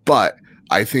 but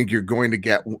I think you're going to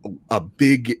get a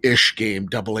big-ish game,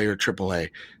 AA or AAA,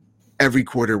 every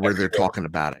quarter where they're talking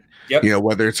about it. Yep.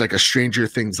 Whether it's like a Stranger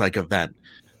Things like event,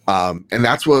 and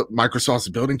that's what Microsoft's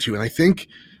building to. And I think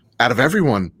out of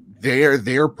everyone,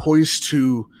 they're poised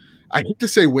to, I hate to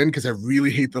say win, because I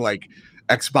really hate the like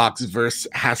Xbox versus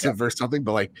something,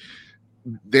 but like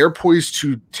they're poised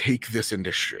to take this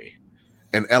industry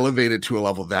and elevate it to a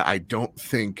level that I don't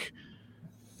think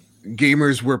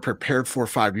gamers were prepared for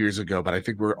 5 years ago, but I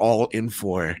think we're all in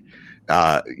for,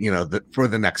 for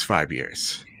the next 5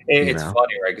 years. It's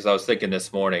funny, right? Because I was thinking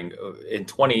this morning, in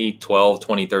 2012,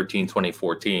 2013,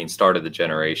 2014, start of the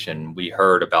generation, we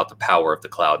heard about the power of the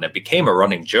cloud, and it became a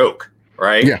running joke,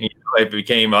 right? Yeah. It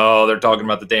became, they're talking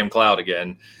about the damn cloud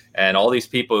again. And all these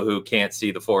people who can't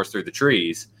see the forest through the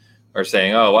trees are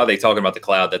saying, why are they talking about the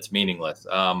cloud? That's meaningless.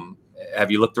 Have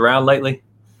you looked around lately?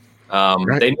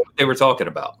 Right. They knew what they were talking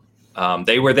about.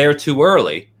 They were there too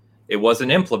early. It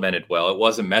wasn't implemented well. It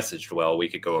wasn't messaged well. We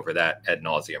could go over that ad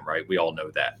nauseum, right? We all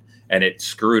know that. And it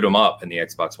screwed them up in the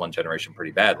Xbox One generation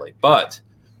pretty badly. But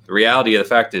the reality of the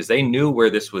fact is they knew where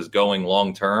this was going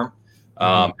long term.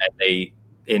 And they,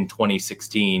 in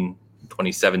 2016,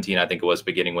 2017, I think it was,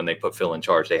 beginning when they put Phil in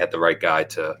charge, they had the right guy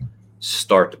to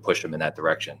start to push them in that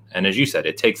direction. And as you said,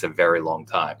 it takes a very long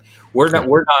time. We're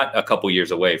not a couple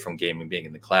years away from gaming being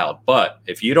in the cloud. But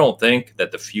if you don't think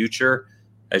that the future,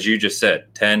 as you just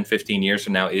said, 10, 15 years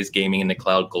from now is gaming in the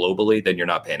cloud globally, then you're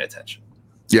not paying attention.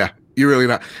 Yeah, you're really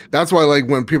not. That's why, like,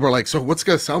 when people are like, so what's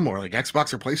going to sell more, like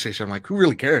Xbox or PlayStation? I'm like, who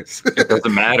really cares? It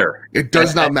doesn't matter. It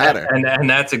does not matter. And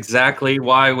that's exactly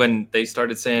why when they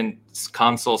started saying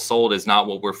console sold is not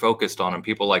what we're focused on, and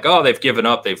people are like, they've given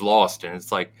up, they've lost. And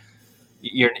it's like,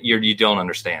 you don't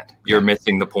understand. You're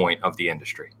missing the point of the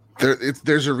industry.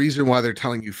 There's a reason why they're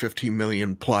telling you 15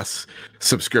 million plus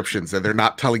subscriptions, and they're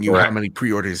not telling you how many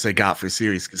pre-orders they got for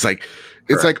Series. It's like,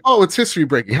 it's history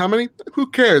breaking. How many?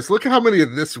 Who cares? Look at how many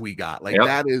of this we got. Like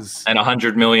that is, and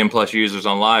 100 million plus users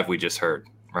on live. We just heard,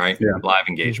 right? Yeah. Live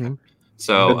engagement. Mm-hmm.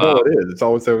 So that's all it is. It's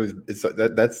always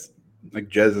that's like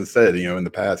Jez has said. In the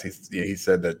past, he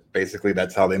said that basically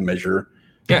that's how they measure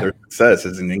their success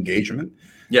is in engagement.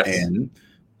 Yes. And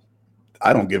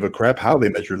I don't give a crap how they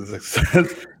measure the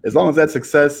success, as long as that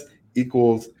success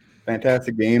equals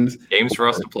fantastic games for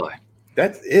us to play.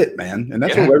 That's it, man, and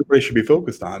that's what everybody should be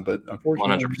focused on. But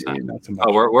unfortunately, 100%. Not so much.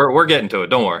 We're getting to it.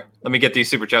 Don't worry. Let me get these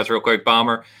super chats real quick.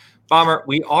 Bomber, Bomber,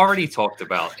 we already talked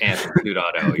about Anthem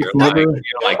 2.0.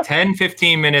 You're like 10,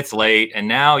 15 minutes late, and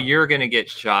now you're going to get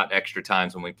shot extra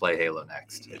times when we play Halo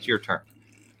next. It's your turn.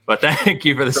 But thank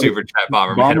you for the super chat,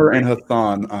 Bomber. Bomber and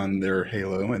Hassan on their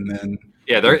Halo, and then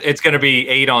it's going to be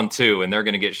 8-on-2, and they're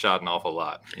going to get shot an awful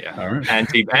lot. Yeah, all right. and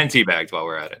teabagged while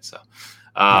we're at it. So,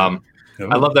 I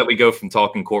love that we go from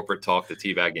talking corporate talk to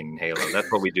teabagging Halo.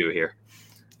 That's what we do here.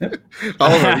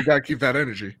 Oliver, you gotta keep that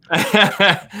energy.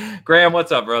 Graham,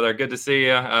 what's up, brother? Good to see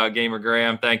you, Gamer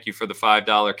Graham. Thank you for the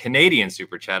 $5 Canadian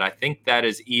super chat. I think that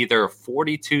is either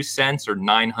 42 cents or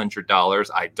 $900.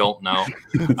 I don't know,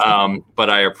 but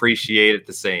I appreciate it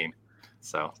the same.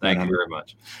 So thank you very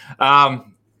much.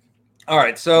 All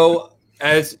right, so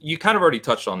as you kind of already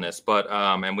touched on this, but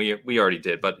and we already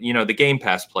did, but the Game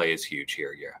Pass play is huge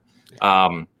here. Yeah.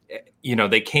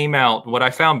 They came out. What I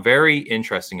found very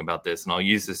interesting about this, and I'll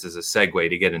use this as a segue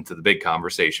to get into the big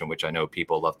conversation, which I know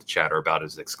people love to chatter about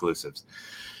as exclusives.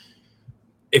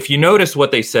 If you notice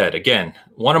what they said, again,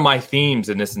 one of my themes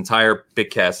in this entire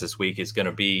Bitcast this week is going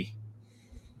to be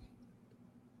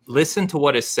listen to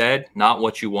what is said, not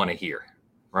what you want to hear,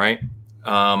 right?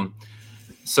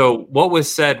 So what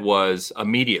was said was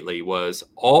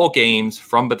all games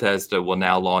from Bethesda will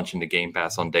now launch into Game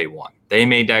Pass on day one. They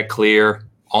made that clear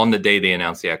on the day they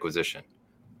announced the acquisition.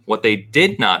 What they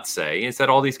did not say is that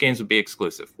all these games would be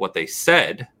exclusive. What they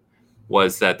said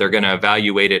was that they're going to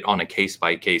evaluate it on a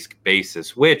case-by-case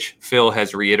basis, which Phil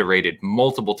has reiterated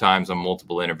multiple times on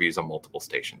multiple interviews on multiple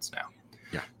stations now.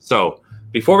 Yeah. So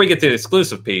before we get to the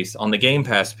exclusive piece, on the Game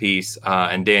Pass piece,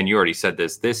 and Dan, you already said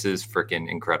this is freaking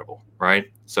incredible, right?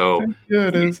 So yeah,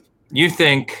 it is. You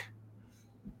think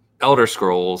Elder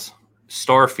Scrolls,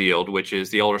 Starfield, which is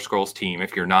the Elder Scrolls team.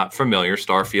 If you're not familiar,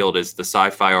 Starfield is the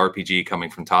sci-fi RPG coming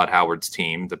from Todd Howard's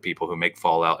team, the people who make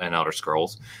Fallout and Elder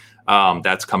Scrolls.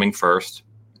 That's coming first.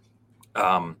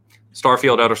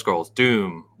 Starfield, Elder Scrolls,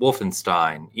 Doom,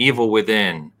 Wolfenstein, Evil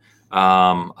Within.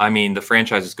 The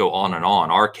franchises go on and on.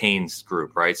 Arcane's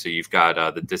group, right? So you've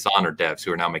got the Dishonored devs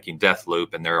who are now making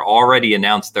Deathloop, and they're already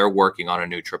announced they're working on a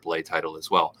new AAA title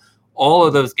as well. All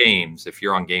of those games, if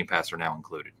you're on Game Pass, are now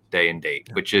included, day and date,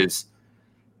 which is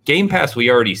Game Pass,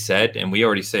 we already said, and we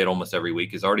already say it almost every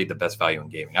week, is already the best value in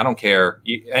gaming. I don't care.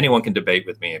 Anyone can debate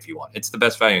with me if you want. It's the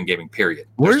best value in gaming, period.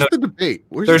 Where's the debate?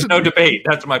 There's no debate.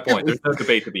 That's my point. There's no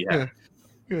debate to be had.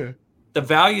 Yeah. The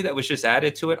value that was just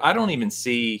added to it, I don't even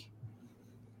see.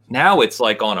 Now it's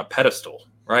like on a pedestal,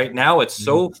 right? Now it's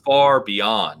so far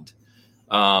beyond.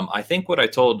 I think what I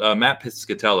told Matt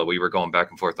Piscatella, we were going back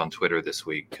and forth on Twitter this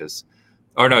week it was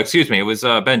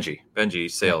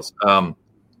Benji Sales.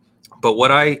 But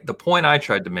the point I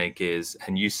tried to make is,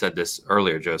 and you said this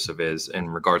earlier, Joseph, is in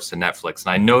regards to Netflix.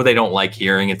 And I know they don't like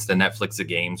hearing it's the Netflix of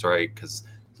games, right? Because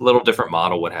it's a little different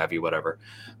model, what have you, whatever.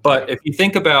 But if you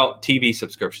think about TV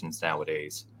subscriptions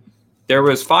nowadays, there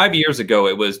was 5 years ago,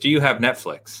 it was, do you have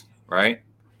Netflix, right?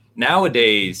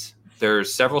 Nowadays,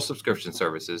 there's several subscription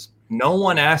services. No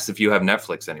one asks if you have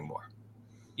Netflix anymore.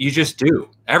 You just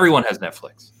do. Everyone has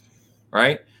Netflix,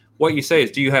 right? What you say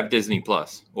is, do you have Disney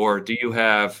Plus, or do you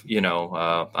have, I don't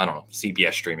know,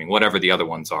 CBS streaming, whatever the other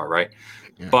ones are, right?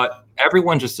 Yeah. But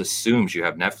everyone just assumes you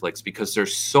have Netflix because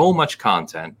there's so much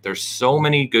content. There's so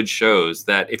many good shows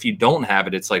that if you don't have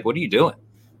it, it's like, what are you doing?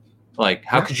 Like,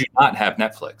 how could you not have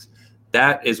Netflix?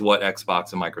 That is what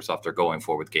Xbox and Microsoft are going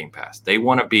for with Game Pass. They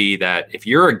want to be that if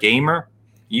you're a gamer,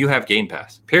 you have Game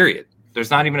Pass, period.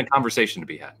 There's not even a conversation to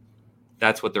be had.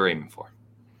 That's what they're aiming for.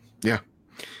 Yeah.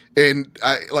 And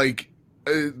I like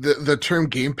the term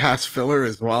Game Pass filler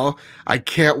as well. I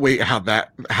can't wait how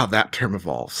that term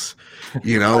evolves.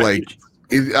 Right.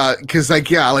 Because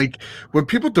when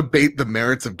people debate the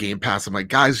merits of Game Pass, I'm like,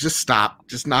 guys, just stop,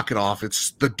 just knock it off.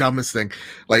 It's the dumbest thing.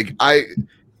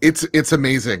 It's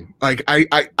amazing. Like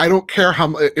I don't care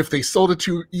if they sold it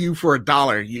to you for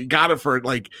 $1, you got it for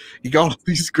you got all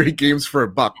these great games for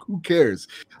 $1. Who cares?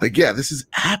 This is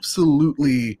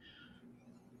absolutely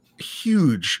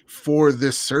huge for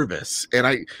this service, and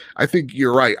I think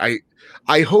you're right.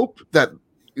 I hope that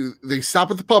they stop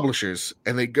at the publishers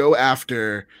and they go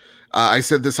after. I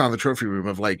said this on the trophy room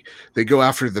of they go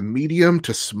after the medium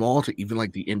to small to even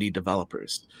the indie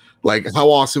developers. How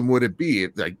awesome would it be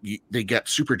if they get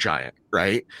Supergiant,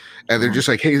 right? And they're just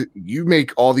like, hey, you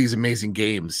make all these amazing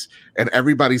games and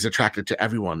everybody's attracted to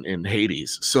everyone in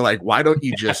Hades. So why don't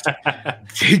you just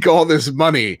take all this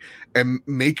money and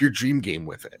make your dream game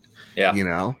with it? Yeah.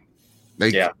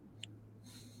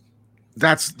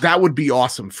 That would be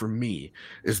awesome for me,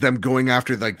 is them going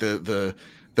after the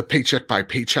paycheck by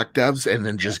paycheck devs and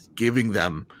then just giving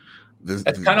them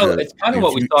it's kind of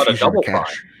what we thought of Double Fine.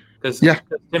 Because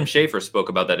Tim Schafer spoke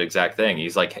about that exact thing.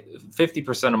 He's like,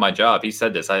 50% of my job, he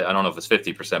said this, I don't know if it's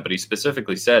 50%, but he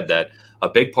specifically said that a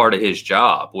big part of his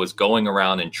job was going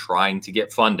around and trying to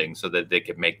get funding so that they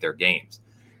could make their games.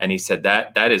 And he said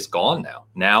that is gone now.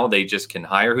 Now they just can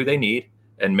hire who they need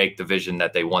and make the vision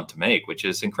that they want to make, which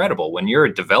is incredible. When you're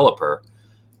a developer,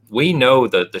 we know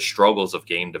the struggles of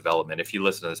game development. If you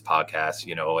listen to this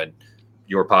podcast, and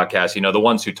your podcast, the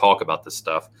ones who talk about this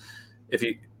stuff, if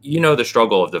you know the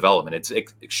struggle of development, it's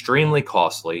extremely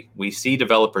costly. We see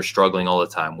developers struggling all the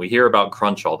time. We hear about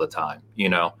crunch all the time.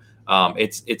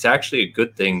 It's actually a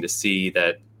good thing to see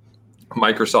that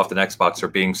Microsoft and Xbox are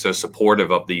being so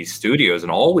supportive of these studios,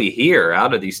 and all we hear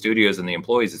out of these studios and the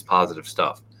employees is positive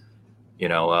stuff.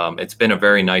 It's been a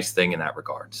very nice thing in that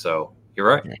regard. So you're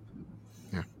right.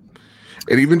 Yeah.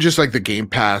 And even just like the Game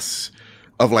Pass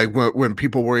of like when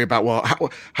people worry about, well,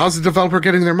 how's the developer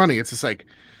getting their money? It's just like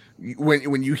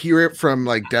when you hear it from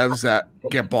like devs that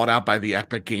get bought out by the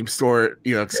Epic Game Store,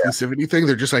 exclusivity thing,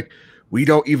 they're just like, we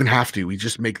don't even have to. We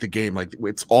just make the game, like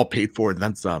it's all paid for and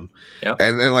then some. Yeah.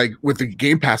 And then like with the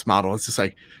Game Pass model, it's just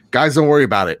like, guys, don't worry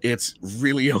about it. It's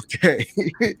really okay.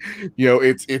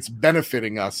 It's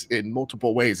benefiting us in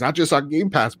multiple ways, not just on Game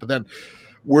Pass, but then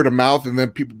word of mouth, and then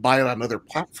people buy it on other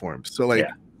platforms. So like,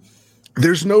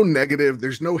 there's no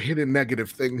hidden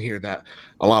negative thing here that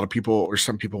a lot of people or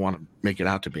some people want to make it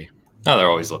out to be. No, they're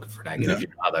always looking for negative. You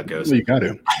know how that goes. Well, you got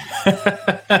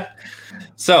to.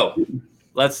 So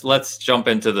let's jump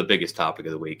into the biggest topic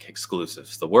of the week: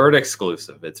 exclusives. The word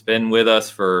exclusive. It's been with us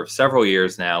for several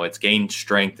years now. It's gained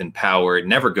strength and power. It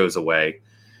never goes away.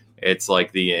 It's like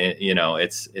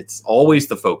it's always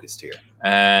the focus here.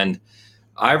 And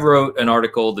I wrote an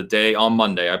article on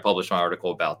Monday. I published my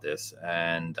article about this,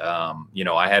 and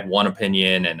I had one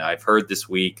opinion, and I've heard this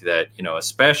week that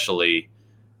especially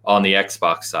on the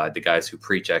Xbox side, the guys who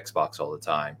preach Xbox all the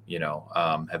time,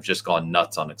 have just gone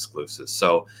nuts on exclusives.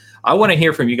 So I want to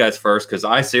hear from you guys first, because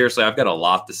I've got a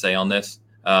lot to say on this.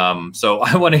 So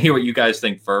I want to hear what you guys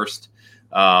think first.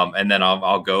 And then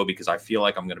I'll go, because I feel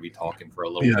like I'm going to be talking for a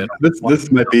little bit.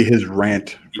 This might be his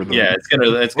rant. For the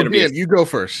it's gonna be. You go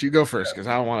first. Because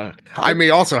I want to. I may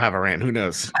also have a rant. Who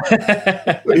knows?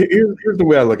 Here's the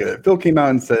way I look at it. Phil came out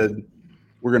and said,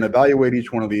 we're going to evaluate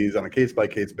each one of these on a case by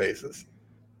case basis.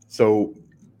 So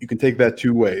you can take that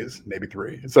two ways, maybe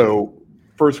three. So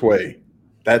first way,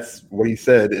 that's what he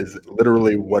said is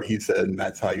literally what he said, and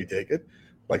that's how you take it.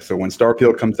 Like, so when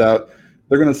Starfield comes out,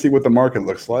 they're going to see what the market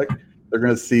looks like. They're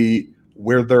going to see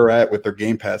where they're at with their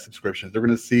Game Pass subscriptions. They're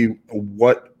going to see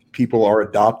what people are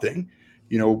adopting.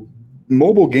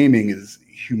 Mobile gaming is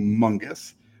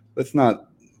humongous. Let's not,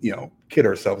 kid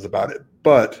ourselves about it.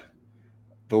 But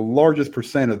the largest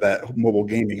percent of that mobile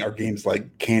gaming are games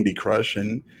like Candy Crush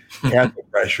and Castle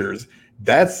Crashers.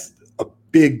 That's a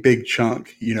big, big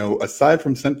chunk. Aside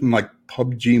from something like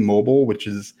PUBG Mobile, which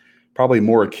is probably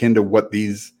more akin to what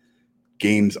these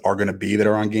games are going to be that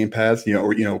are on Game Pass,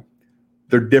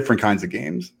 they're different kinds of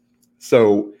games.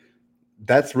 So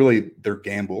that's really their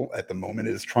gamble at the moment,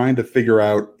 is trying to figure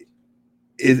out,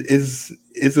 is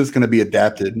this going to be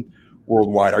adapted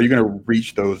worldwide? Are you going to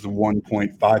reach those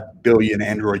 1.5 billion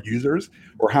Android users,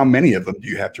 or how many of them do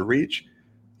you have to reach,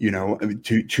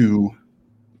 to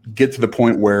get to the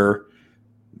point where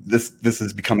this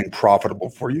is becoming profitable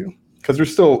for you? Because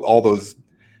there's still all those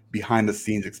behind the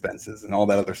scenes expenses and all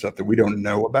that other stuff that we don't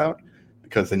know about,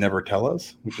 because they never tell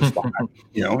us, which is fine,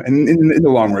 and in the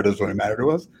long run, it doesn't really matter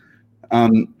to us.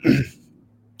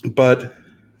 But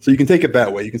so you can take it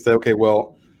that way. You can say, okay,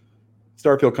 well,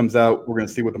 Starfield comes out, we're going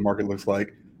to see what the market looks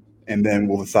like, and then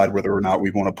we'll decide whether or not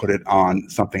we want to put it on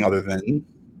something other than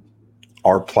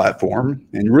our platform.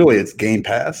 And really, it's Game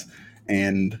Pass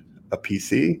and a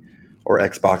PC, or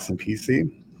Xbox and PC.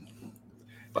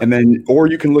 And then, or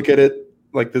you can look at it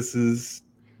like this is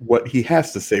what he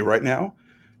has to say right now.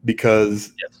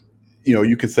 Because,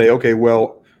 you could say, okay,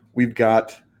 well, we've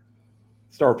got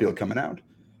Starfield coming out,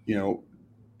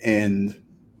 and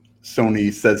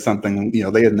Sony says something,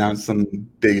 they announced some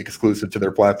big exclusive to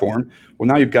their platform. Well,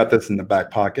 now you've got this in the back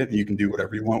pocket, and you can do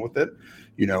whatever you want with it,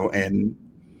 and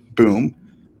boom,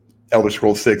 Elder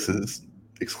Scrolls 6 is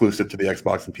exclusive to the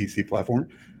Xbox and PC platform.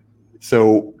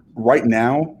 So right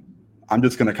now, I'm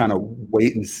just going to kind of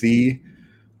wait and see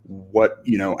what,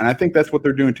 and I think that's what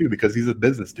they're doing too, because he's a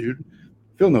business dude.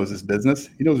 Phil knows his business.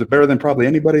 He knows it better than probably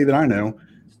anybody that I know.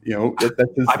 You know,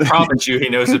 that's his I promise you, he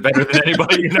knows it better than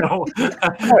anybody you know.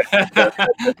 That's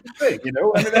the thing, you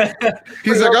know. I mean,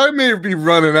 he's like, I may be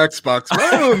running Xbox, but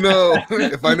I don't know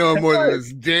if I know him more than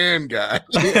this Dan guy.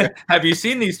 Have you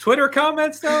seen these Twitter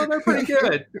comments? Though they're pretty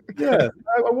good. Yeah,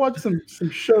 I watched some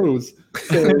shows.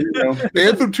 So, you know,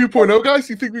 Anthem 2.0 guys,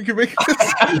 you think we can make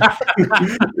this?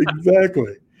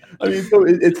 Exactly. I mean, so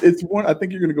it's one. I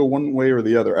think you're going to go one way or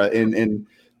the other, and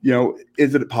you know,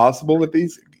 is it possible that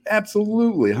these?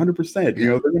 Absolutely, 100%.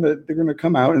 You know, they're gonna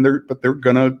come out and they're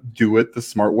gonna do it the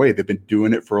smart way. They've been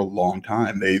doing it for a long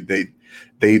time.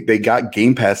 They got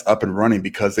Game Pass up and running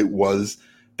because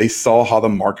they saw how the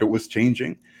market was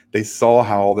changing. They saw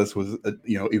how all this was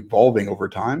you know, evolving over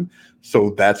time.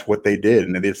 So that's what they did,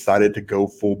 and they decided to go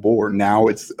full bore. Now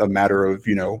it's a matter of,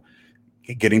 you know,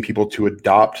 getting people to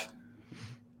adopt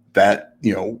that.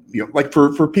 You know, like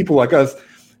for people like us,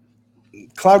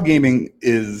 cloud gaming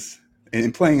is.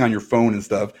 And playing on your phone and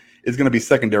stuff is going to be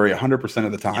secondary 100%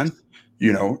 of the time. Yes.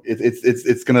 You know,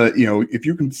 it's going to, you know, if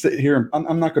you can sit here,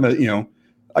 I'm not going to, you know,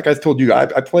 like I told you, I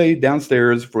play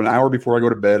downstairs for an hour before I go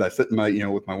to bed. I sit in my, you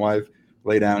know, with my wife,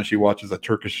 lay down, and she watches a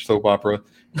Turkish soap opera,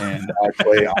 and I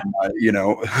play on my, you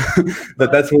know,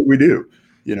 that's what we do.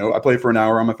 You know, I play for an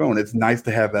hour on my phone. It's nice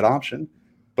to have that option,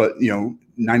 but, you know,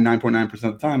 99.9% of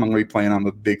the time I'm going to be playing on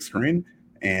the big screen,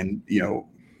 and, you know,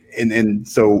 and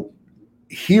so.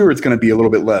 Here it's going to be a little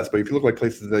bit less, but if you look like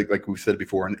places like we said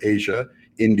before in Asia,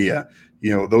 India,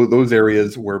 you know, those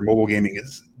areas where mobile gaming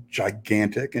is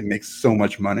gigantic and makes so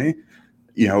much money,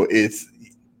 you know,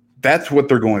 that's what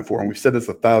they're going for. And we've said this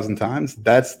 1,000 times.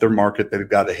 That's their market they've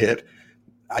got to hit,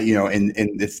 you know, and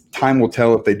it's time will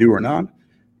tell if they do or not.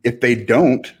 If they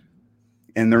don't,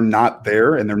 and they're not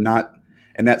there, and they're not,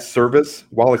 and that service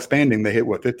while expanding, they hit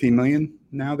what, 15 million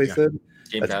now? They said.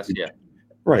 Game Pass, yeah.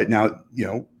 Right now, you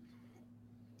know.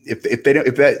 If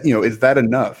that, you know, is that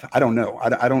enough? I don't know.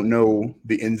 I don't know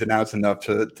the ins and outs enough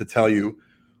to tell you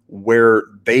where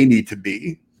they need to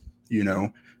be, you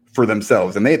know, for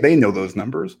themselves, and they know those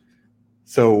numbers.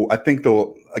 So I think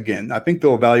they'll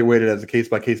evaluate it as a case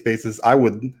by case basis. I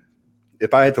would,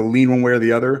 if I had to lean one way or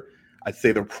the other, I'd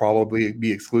say they'll probably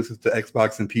be exclusive to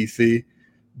Xbox and PC,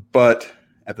 but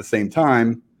at the same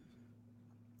time,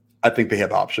 I think they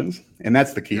have options, and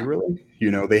that's the key, really. You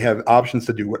know, they have options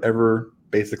to do whatever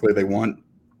basically they want.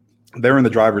 They're in the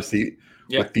driver's seat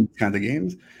with these kinds of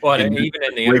games. Well, and even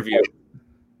in the interview,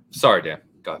 sorry, Dan.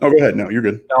 Go ahead. Oh, go ahead. No, you're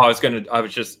good. No, I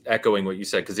was just echoing what you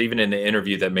said, because even in the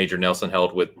interview that Major Nelson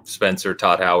held with Spencer,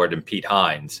 Todd Howard, and Pete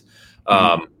Hines,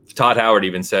 Todd Howard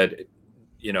even said,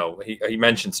 you know, he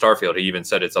mentioned Starfield. He even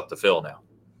said it's up to Phil now.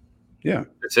 Yeah,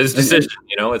 it's his decision.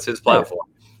 You know, it's his platform.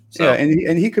 So. Yeah,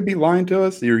 and he could be lying to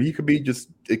us, or he could be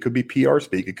it could be PR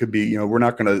speak. It could be, you know, we're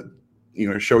not going to, you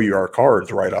know, show you our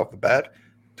cards right off the bat.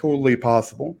 Totally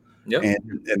possible. Yep.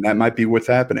 And that might be what's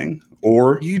happening.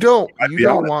 Or you don't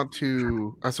want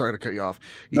to. I'm sorry to cut you off.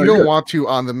 You don't want to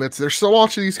on the midst. They're still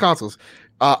launching these consoles.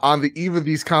 On the eve of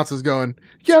these consoles, going,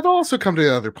 they'll also come to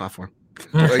the other platform.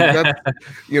 Like that,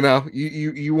 you know,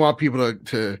 you want people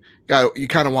to you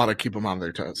kind of want to keep them on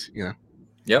their toes. You know.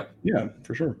 Yep. Yeah,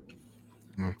 for sure.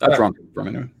 That's wrong from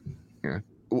anyway. Yeah.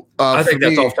 I think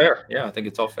that's all fair. Yeah, I think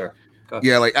it's all fair.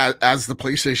 Yeah, like as the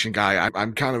PlayStation guy,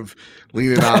 I'm kind of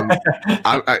leaning on.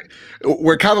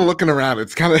 We're kind of looking around.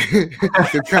 It's kind of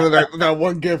that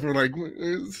one gift. We're like,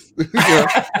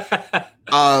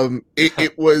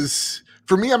 it was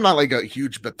for me. I'm not like a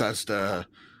huge Bethesda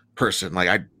person. Like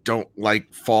I don't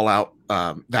like Fallout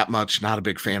that much. Not a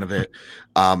big fan of it.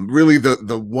 Really,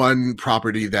 the one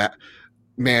property that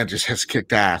just has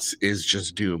kicked ass is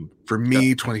just Doom. For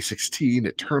me, 2016,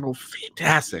 Eternal,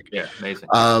 fantastic. Yeah, amazing.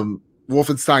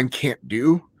 Wolfenstein can't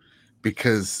do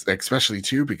because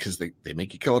they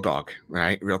make you kill a dog,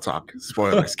 right? Real talk.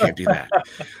 Spoilers, can't do that.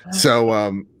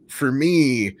 So for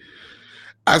me,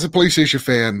 as a PlayStation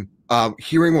fan,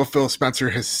 hearing what Phil Spencer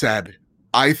has said,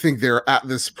 I think they're at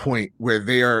this point where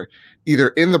they are either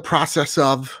in the process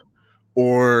of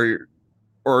or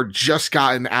just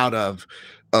gotten out of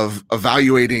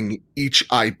evaluating each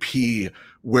IP,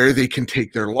 where they can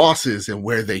take their losses and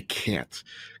where they can't.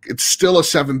 It's still a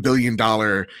 $7 billion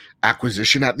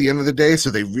acquisition at the end of the day. So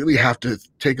they really have to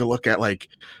take a look at, like,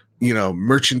 you know,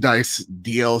 merchandise,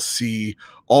 DLC,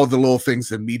 all the little things,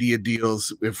 the media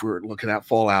deals, if we're looking at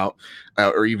Fallout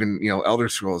or even, you know, Elder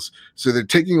Scrolls. So they're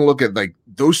taking a look at like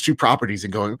those two properties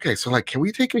and going, okay, so like, can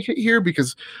we take a hit here?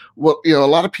 Because, well, you know, a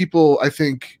lot of people, I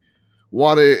think,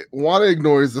 want to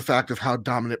ignore is the fact of how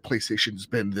dominant PlayStation's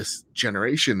been this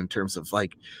generation in terms of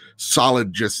like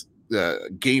solid just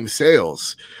game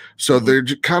sales. So they're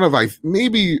kind of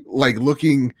maybe like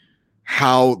looking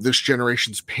how this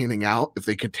generation's panning out if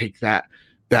they could take that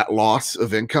loss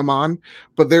of income on.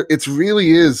 But it's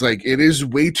really is like, it is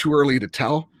way too early to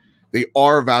tell. They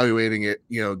are evaluating it,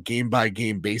 game by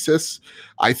game basis.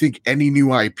 I think any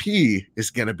new IP is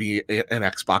going to be an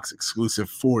Xbox exclusive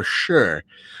for sure.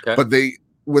 Okay. But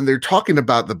when they're talking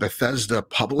about the Bethesda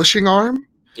publishing arm,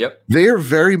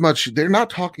 they're not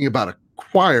talking about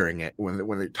acquiring it.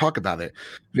 When they talk about it,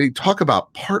 they talk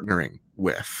about partnering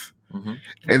with. Mm-hmm.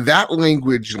 And that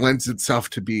language lends itself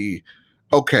to be,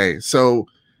 okay, so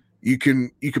you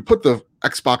can put the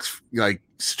Xbox like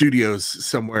Studios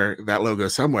somewhere, that logo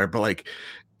somewhere, but like,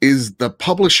 is the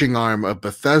publishing arm of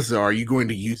Bethesda, are you going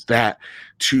to use that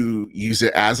to use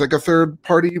it as like a third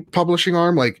party publishing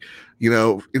arm? Like,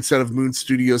 instead of Moon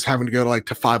Studios having to go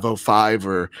to 505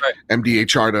 or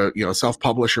MDHR to,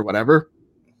 self-publish or whatever,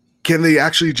 can they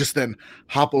actually just then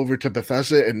hop over to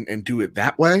Bethesda and do it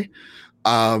that way?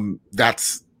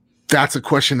 That's a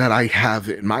question that I have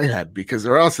in my head, because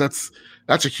or else that's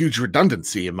a huge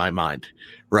redundancy in my mind,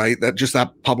 right?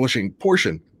 That publishing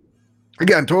portion.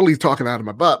 Again, totally talking out of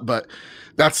my butt, but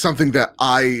that's something that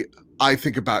I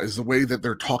think about, is the way that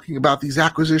they're talking about these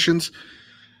acquisitions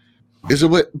is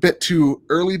a bit too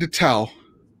early to tell.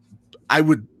 I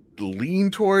would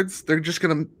lean towards they're just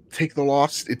going to take the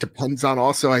loss. It depends on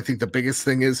also, I think the biggest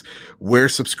thing is where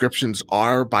subscriptions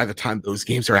are by the time those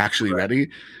games are actually ready.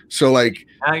 So like,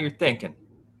 how you're thinking.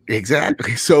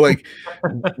 Exactly. So like,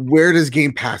 where does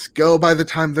Game Pass go by the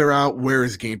time they're out? Where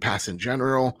is Game Pass in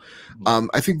general?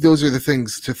 I think those are the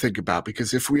things to think about,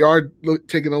 because if we are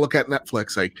taking a look at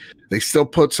Netflix, like they still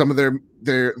put some of their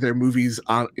movies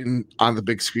on the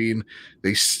big screen.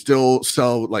 They still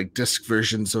sell like disc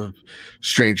versions of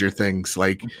Stranger Things.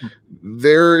 Like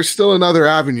they're still in other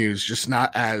avenues, just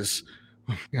not as,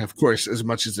 of course, as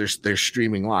much as their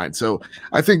streaming line. So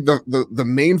I think the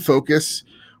main focus,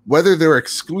 whether they're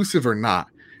exclusive or not,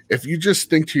 if you just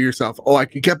think to yourself, oh, I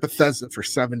could get Bethesda for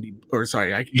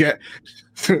I could get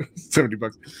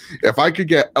 $70. If I could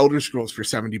get Elder Scrolls for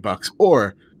 $70,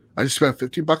 or I just spent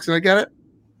 $15 and I get it.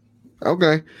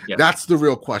 Okay. Yeah. That's the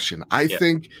real question. I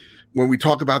think when we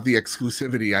talk about the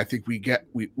exclusivity, I think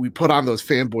we put on those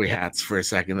fanboy hats for a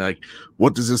second. Like,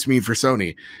 what does this mean for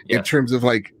Sony in terms of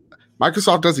like,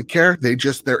 Microsoft doesn't care.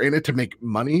 They're in it to make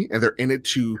money, and they're in it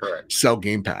to sell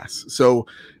Game Pass. So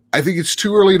I think it's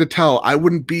too early to tell. I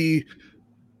wouldn't be,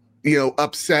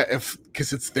 upset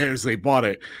because it's theirs, they bought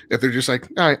it, if they're just like,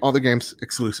 all right, all the games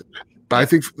exclusive. But I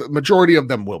think the majority of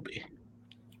them will be.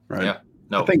 Right. Yeah.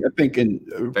 No. I think in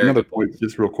another point,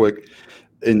 just real quick,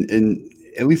 in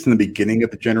at least in the beginning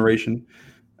of the generation,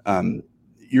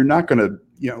 you're not going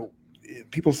to,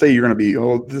 people say you're going to be,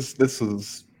 this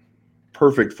is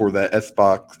perfect for the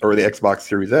Xbox or the Xbox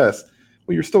Series S.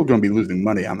 Well, you're still going to be losing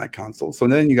money on that console. So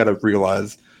then you got to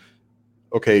realize,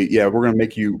 okay, yeah, we're going to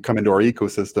make you come into our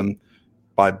ecosystem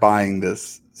by buying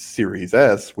this Series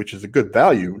S, which is a good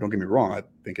value. Don't get me wrong. I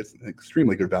think it's an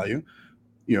extremely good value,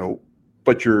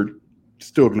 but you're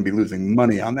still going to be losing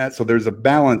money on that. So there's a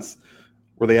balance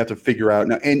where they have to figure out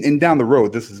now, and down the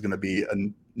road, this is going to be a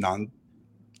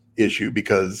non-issue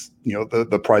because,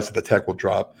 the price of the tech will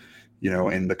drop,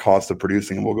 and the cost of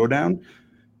producing it will go down.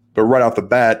 But right off the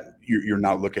bat, you're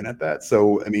not looking at that.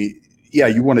 So, I mean, yeah,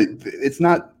 you want to,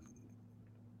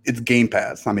 it's Game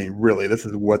Pass. I mean, really, this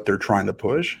is what they're trying to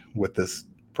push with this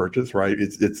purchase, right?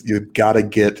 You've got to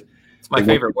get. It's my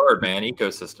favorite word, man.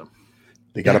 Ecosystem.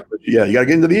 They got to, you got to get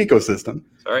into the ecosystem.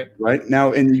 Sorry. Right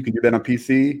now, and you can do that on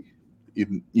PC,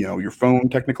 your phone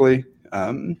technically.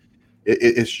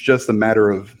 It's just a matter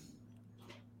of,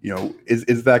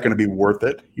 is that going to be worth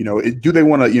it? Do they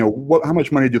want to, how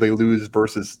much money do they lose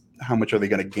versus how much are they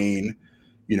going to gain?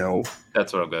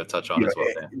 That's what I'm going to touch on as well.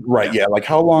 Dan. Right. Yeah. Like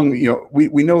how long,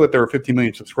 we know that there are 50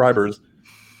 million subscribers.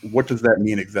 What does that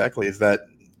mean exactly? Is that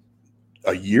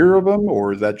a year of them,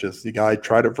 or is that just the guy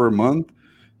tried it for a month,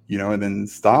 and then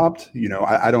stopped?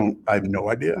 I have no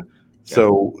idea. Yeah.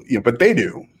 So, but they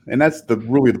do. And that's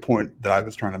really the point that I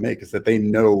was trying to make, is that they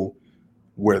know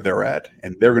where they're at,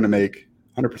 and they're going to make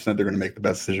 100%. They're going to make the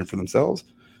best decision for themselves.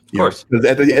 Of course. Because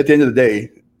at the end of the day,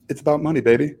 it's about money,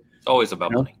 baby. It's always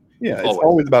about money. Yeah, it's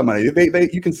always about money.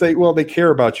 You can say, well, they care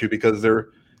about you because they're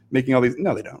making all these.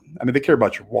 No, they don't. I mean, they care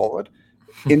about your wallet.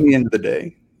 In the end of the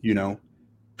day,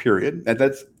 period. And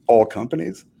that's all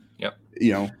companies. Yep.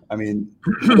 I mean,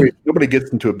 nobody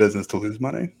gets into a business to lose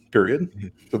money, period.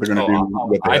 So they're going to do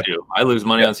what they I do. I lose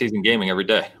money on season gaming every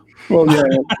day. Well, yeah,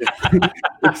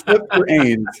 except for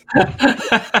Ains.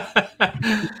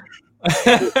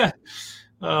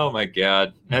 Oh my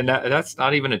God. And that's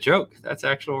not even a joke. That's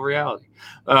actual reality.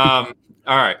 All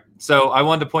right. So I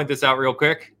wanted to point this out real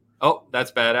quick. Oh,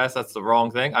 that's badass. That's the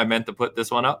wrong thing. I meant to put this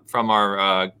one up from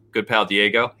our good pal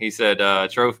Diego. He said,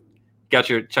 Trove,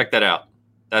 check that out.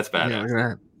 That's badass.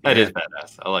 Yeah, that is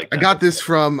badass. I like that. I got this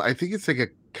from, I think it's like a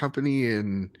company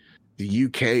in the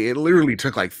UK. It literally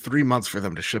took like 3 months for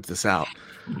them to ship this out.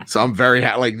 So I'm very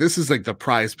happy. Like, this is like the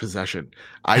prized possession.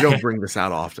 I don't bring this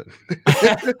out often.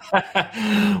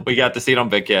 We got to see it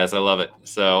on Bigcast. I love it.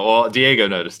 So, well, Diego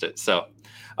noticed it. So,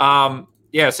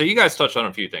 yeah, so you guys touched on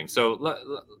a few things. So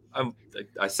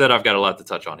I said I've got a lot to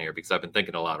touch on here because I've been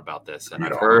thinking a lot about this. And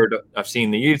I've seen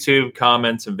the YouTube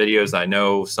comments and videos. I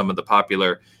know some of the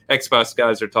popular Xbox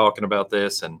guys are talking about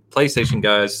this, and PlayStation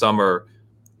guys, some are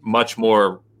much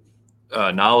more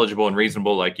knowledgeable and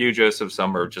reasonable like you, Joseph.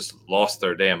 Some are just lost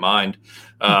their damn mind.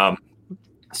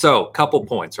 So couple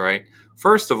points, right?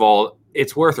 First of all,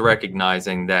 it's worth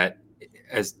recognizing that,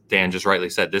 as Dan just rightly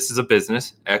said, this is a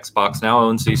business. Xbox now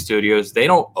owns these studios. They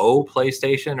don't owe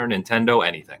PlayStation or Nintendo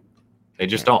anything. They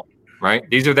just don't, right?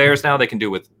 These are theirs now. They can do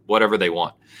with whatever they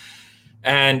want.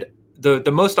 And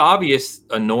the most obvious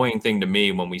annoying thing to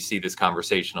me when we see this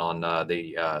conversation on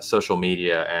the social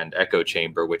media and echo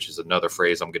chamber, which is another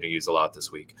phrase I'm going to use a lot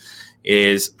this week,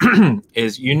 is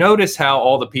you notice how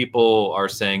all the people are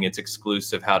saying it's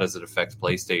exclusive. How does it affect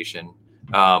PlayStation?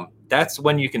 That's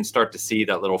when you can start to see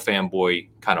that little fanboy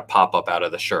kind of pop up out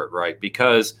of the shirt, right?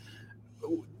 Because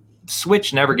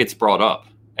Switch never gets brought up.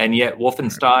 And yet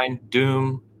Wolfenstein,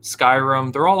 Doom,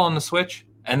 Skyrim, they're all on the Switch,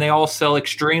 and they all sell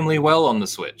extremely well on the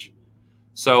Switch.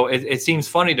 So it seems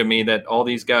funny to me that all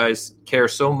these guys care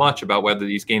so much about whether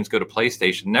these games go to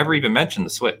PlayStation, never even mention the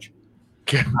Switch.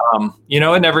 It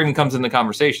never even comes in the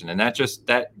conversation. And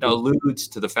that alludes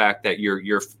to the fact that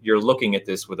you're looking at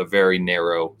this with a very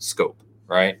narrow scope,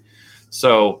 right?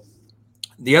 So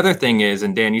the other thing is,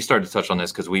 and Dan, you started to touch on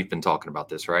this because we've been talking about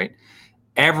this, right?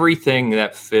 Everything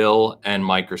that Phil and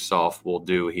Microsoft will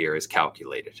do here is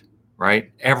calculated, right?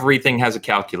 Everything has a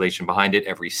calculation behind it.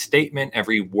 Every statement,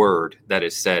 every word that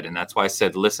is said. And that's why I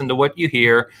said, listen to what you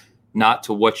hear, not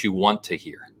to what you want to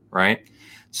hear, right?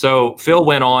 So Phil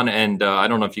went on, and I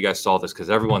don't know if you guys saw this because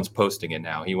everyone's posting it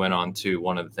now. He went on to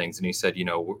one of the things and he said,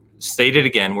 state it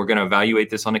again, we're going to evaluate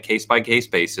this on a case-by-case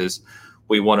basis.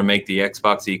 We want to make the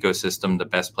Xbox ecosystem the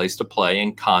best place to play,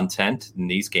 and content in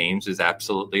these games is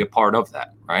absolutely a part of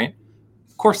that, right?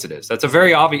 Of course it is. That's a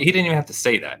very obvious. He didn't even have to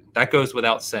say that. That goes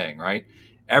without saying, right?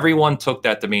 Everyone took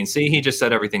that to mean, see, he just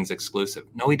said everything's exclusive.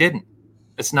 No, he didn't.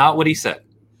 It's not what he said.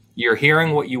 You're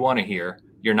hearing what you want to hear.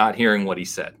 You're not hearing what he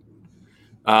said.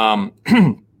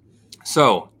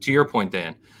 So to your point,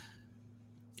 Dan,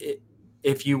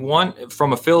 if you want,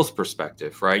 from a Phil's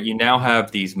perspective, right, you now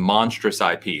have these monstrous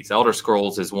IPs. Elder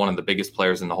Scrolls is one of the biggest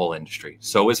players in the whole industry.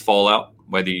 So is Fallout,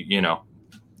 whether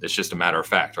it's just a matter of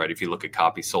fact, right? If you look at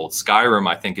copies sold, Skyrim,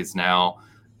 I think, is now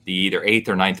the either 8th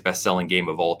or 9th best-selling game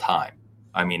of all time.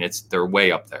 I mean, they're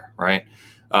way up there, right?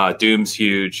 Doom's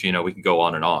huge. We can go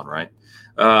on and on, right?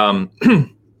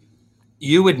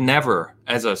 You would never,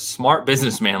 as a smart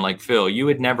businessman like Phil, you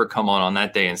would never come on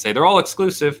that day and say they're all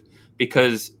exclusive,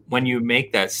 because when you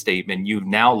make that statement, you've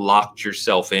now locked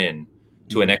yourself in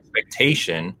to an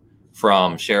expectation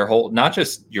from shareholders, not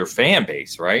just your fan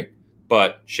base, right?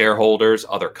 But shareholders,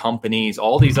 other companies,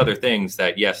 all these other things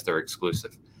that, yes, they're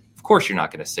exclusive. Of course, you're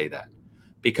not going to say that,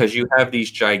 because you have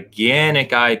these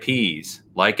gigantic IPs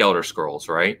like Elder Scrolls,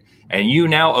 right? And you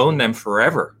now own them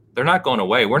forever. They're not going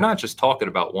away. We're not just talking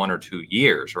about 1 or 2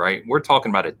 years, right? We're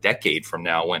talking about a decade from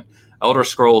now when Elder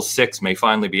Scrolls 6 may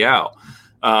finally be out.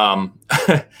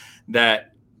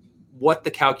 That what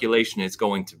the calculation is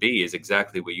going to be is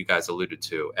exactly what you guys alluded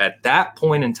to. At that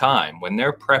point in time, when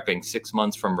they're prepping 6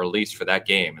 months from release for that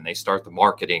game and they start the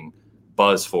marketing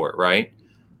buzz for it, right?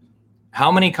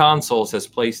 How many consoles has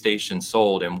PlayStation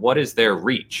sold, and what is their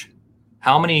reach?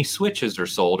 How many Switches are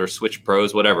sold, or Switch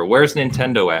Pros, whatever? Where's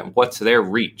Nintendo at? What's their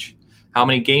reach? How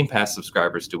many Game Pass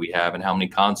subscribers do we have, and how many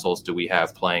consoles do we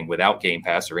have playing without Game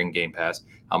Pass or in Game Pass?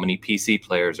 How many PC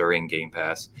players are in Game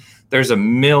Pass? There's a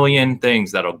million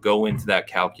things that'll go into that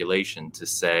calculation to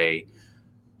say,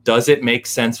 does it make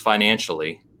sense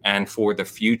financially and for the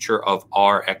future of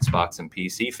our Xbox and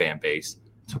PC fan base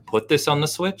to put this on the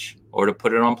Switch or to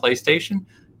put it on PlayStation?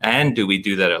 And do we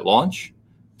do that at launch?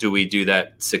 Do we do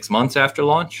that 6 months after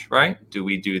launch, right? Do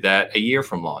we do that a year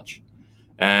from launch?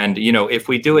 And, if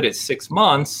we do it at 6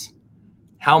 months,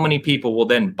 how many people will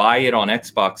then buy it on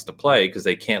Xbox to play because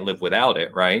they can't live without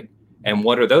it, right? And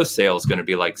what are those sales going to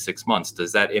be like 6 months?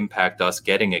 Does that impact us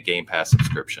getting a Game Pass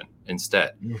subscription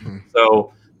instead? Mm-hmm.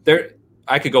 So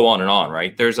I could go on and on,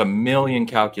 right? There's a million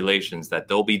calculations that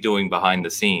they'll be doing behind the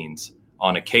scenes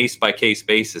on a case-by-case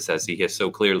basis, as he has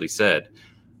so clearly said,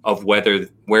 of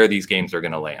where these games are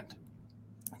going to land.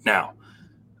 Now,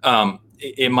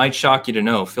 it might shock you to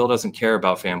know Phil doesn't care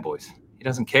about fanboys. He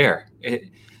doesn't care.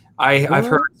 I've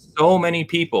heard so many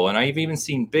people, and I've even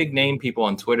seen big name people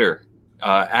on Twitter,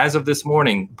 as of this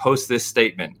morning, post this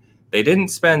statement. They didn't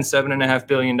spend $7.5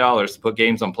 billion to put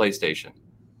games on PlayStation.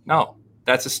 No,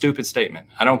 that's a stupid statement.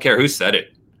 I don't care who said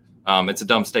it. It's a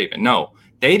dumb statement. No,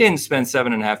 they didn't spend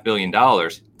 $7.5 billion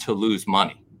to lose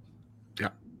money. Yeah,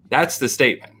 that's the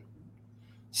statement.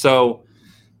 So,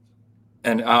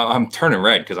 and I'm turning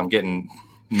red because I'm getting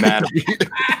mad.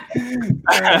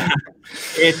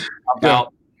 It's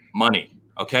about money.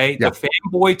 Okay. Yeah. The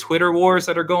fanboy Twitter wars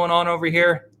that are going on over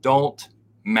here don't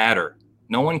matter.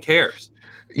 No one cares.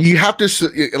 You have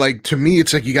to, like, to me,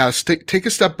 it's like you got to take a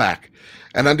step back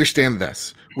and understand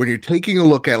this. When you're taking a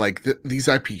look at like these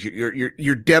IPs,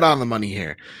 you're dead on the money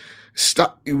here.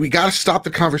 Stop. We got to stop the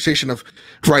conversation of,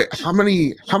 right, how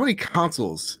many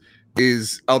consoles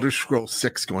is Elder Scrolls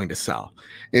 6 going to sell?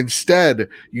 Instead,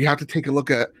 you have to take a look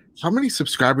at how many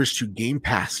subscribers to Game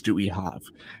Pass do we have?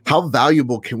 How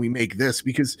valuable can we make this?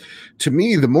 Because to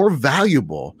me, the more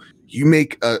valuable you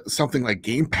make something like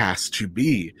Game Pass to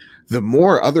be, the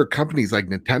more other companies like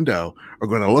Nintendo are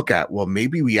going to look at, well,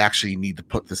 maybe we actually need to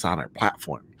put this on our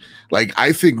platform. Like,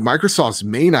 I think Microsoft's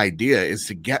main idea is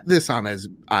to get this on as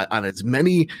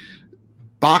many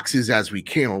boxes as we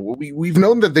can. We've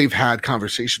known that they've had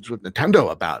conversations with Nintendo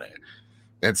about it,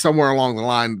 and somewhere along the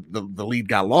line, the lead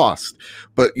got lost.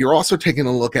 But you're also taking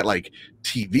a look at like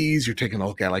TVs. You're taking a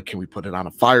look at like, can we put it on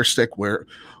a Fire Stick?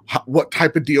 What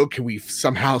type of deal can we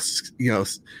somehow,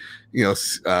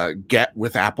 get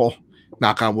with Apple?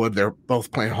 Knock on wood, they're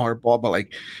both playing hardball, but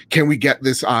like, can we get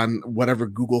this on whatever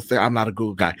Google thing? I'm not a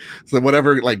Google guy, so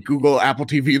whatever like Google, Apple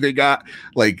TV they got,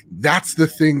 like that's the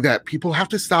thing that people have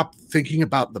to stop thinking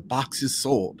about. The boxes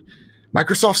sold.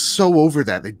 Microsoft's so over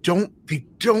that they don't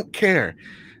care,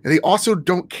 and they also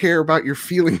don't care about your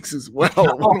feelings as well,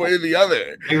 one way or the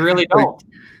other. They really don't. Like,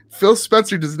 Phil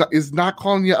Spencer is not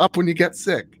calling you up when you get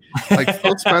sick. Like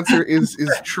Phil Spencer is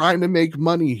trying to make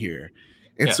money here.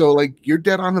 And so like you're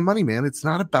dead on the money, man. It's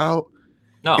not about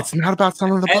selling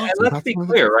the box. And let's be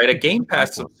clear, right? A Game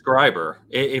Pass subscriber,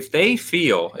 if they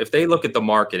look at the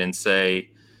market and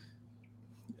say,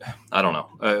 I don't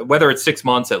know, whether it's 6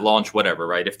 months at launch, whatever,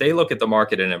 right? If they look at the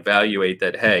market and evaluate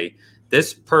that, hey,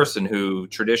 this person who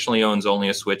traditionally owns only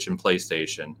a Switch and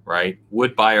PlayStation, right,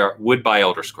 would buy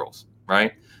Elder Scrolls,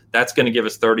 right? That's going to give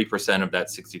us 30% of that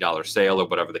 $60 sale or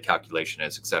whatever the calculation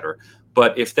is, et cetera.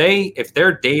 But if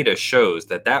their data shows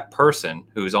that person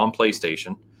who's on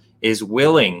PlayStation is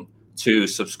willing to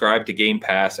subscribe to Game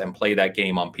Pass and play that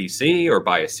game on PC or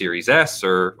buy a Series S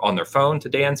or on their phone, to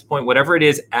Dan's point, whatever it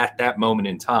is at that moment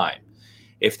in time,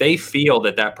 if they feel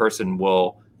that person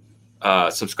will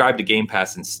subscribe to Game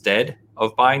Pass instead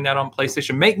of buying that on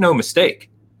PlayStation, make no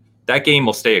mistake, that game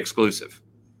will stay exclusive,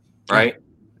 right?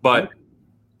 But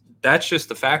that's just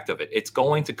the fact of it. It's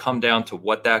going to come down to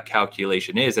what that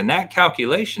calculation is. And that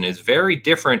calculation is very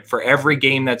different for every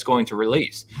game that's going to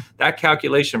release. That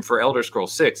calculation for Elder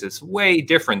Scrolls 6 is way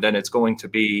different than it's going to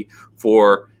be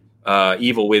for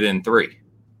Evil Within 3.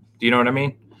 Do you know what I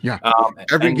mean? Yeah.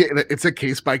 Every game, it's a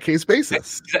case-by-case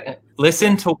basis.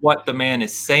 Listen to what the man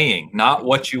is saying, not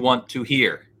what you want to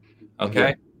hear.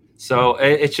 Okay? Mm-hmm. So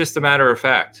it's just a matter of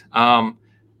fact.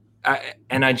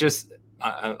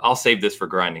 I'll save this for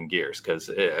grinding gears because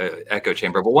echo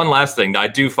chamber. But one last thing that I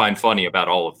do find funny about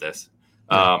all of this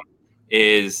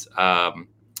is,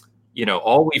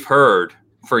 all we've heard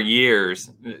for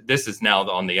years, this is now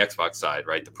on the Xbox side,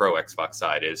 right? The pro Xbox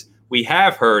side is we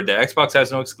have heard that Xbox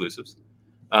has no exclusives.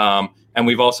 And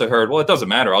we've also heard, well, it doesn't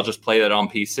matter. I'll just play that on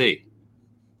PC.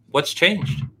 What's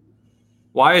changed?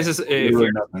 Why is this? If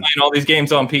you're playing all these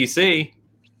games on PC,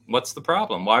 what's the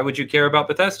problem? Why would you care about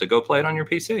Bethesda? Go play it on your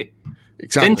PC.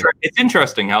 Exactly. It's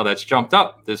interesting how that's jumped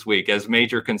up this week as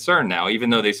major concern now, even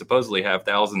though they supposedly have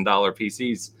 $1,000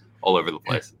 PCs all over the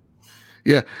place.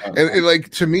 Yeah, and like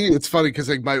to me, it's funny because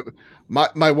like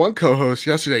my one co-host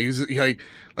yesterday, he was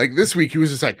like this week he was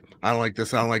just like, I don't like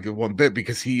this, I don't like it one bit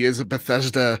because he is a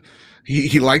Bethesda,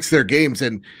 he likes their games,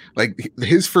 and like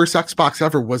his first Xbox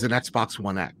ever was an Xbox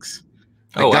One X.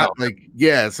 Like, wow.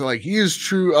 So like he is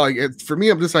true. Like for me,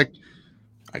 I'm just like,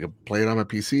 I could play it on my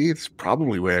PC. It's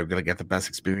probably where I'm gonna get the best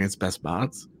experience, best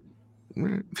mods.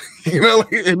 And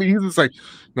he's just like,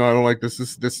 no, I don't like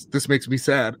this. This makes me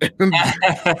sad.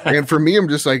 And for me, I'm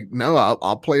just like, no,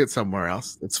 I'll play it somewhere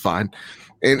else. It's fine.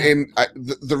 And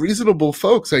the reasonable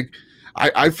folks, like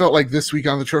I felt like this week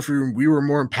on the Trophy Room, we were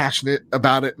more passionate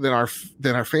about it than our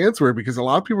fans were, because a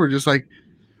lot of people were just like,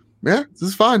 yeah, this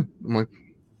is fine. I'm like,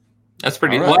 That's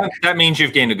pretty. Right. Well, that means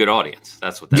you've gained a good audience.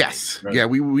 That's what that means. Right? Yeah,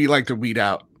 we like to weed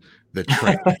out the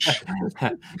trash.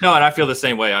 No, and I feel the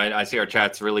same way. I see our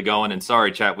chat's really going. And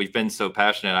sorry, chat, we've been so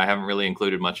passionate. I haven't really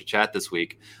included much of chat this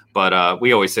week. But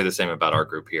we always say the same about our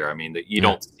group here. I mean, that you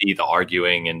don't see the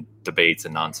arguing and debates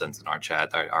and nonsense in our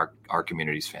chat. Our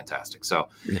community is fantastic. So,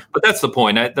 but that's the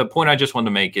point. The point I just wanted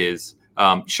to make is,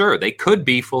 sure, they could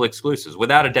be full exclusives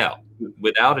without a doubt.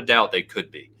 Without a doubt, they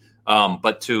could be.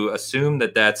 But to assume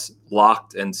that that's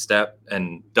locked and step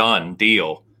and done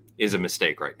deal is a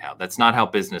mistake right now. That's not how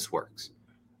business works.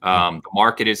 The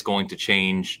market is going to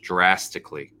change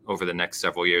drastically over the next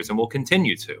several years and will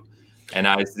continue to. And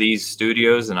as these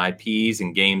studios and IPs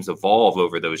and games evolve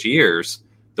over those years,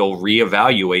 they'll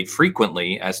reevaluate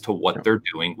frequently as to what they're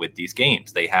doing with these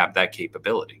games. They have that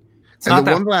capability. It's not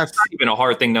even a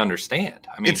hard thing to understand.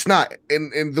 I mean, it's not.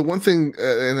 And the one thing,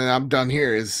 and then I'm done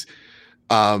here, is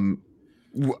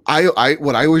what I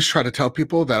always try to tell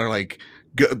people that are like,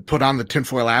 put on the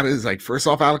tinfoil hat is like, first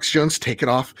off, Alex Jones, take it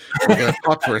off. We're gonna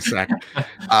talk for a sec.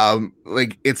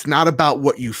 Like, it's not about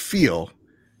what you feel,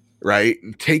 right?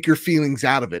 Take your feelings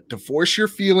out of it. Divorce your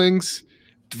feelings.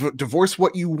 Divorce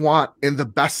what you want in the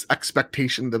best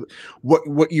expectation.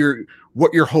 What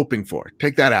you're hoping for.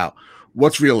 Take that out.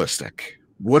 What's realistic?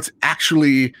 What's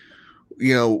actually,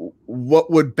 what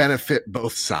would benefit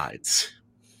both sides?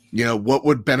 What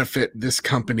would benefit this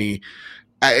company?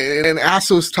 And ask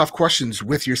those tough questions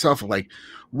with yourself, like,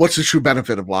 what's the true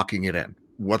benefit of locking it in?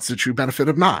 What's the true benefit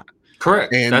of not?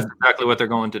 Correct. And that's exactly what they're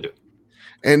going to do.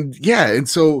 And and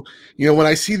so, when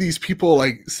I see these people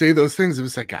like say those things, it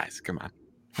was like, guys, come on.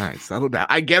 All right, settle down.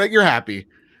 I get it, you're happy.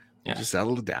 Yeah. Just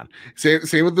settle it down.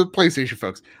 Same with the PlayStation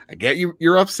folks. I get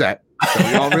you're upset. So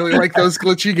we all really like those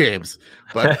glitchy games.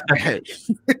 But hey,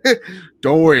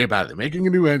 don't worry about it. They're making a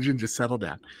new engine, just settle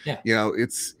down. Yeah.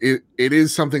 It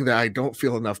is something that I don't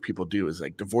feel enough people do, is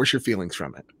like divorce your feelings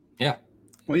from it. Yeah.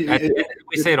 Well,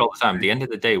 we say it all the time. At the end of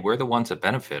the day, we're the ones that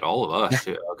benefit, all of us,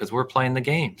 because we're playing the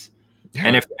games.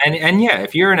 Yeah. And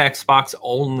if you're an Xbox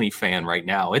only fan right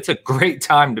now, it's a great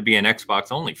time to be an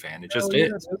Xbox only fan. It just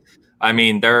is. I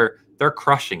mean, they're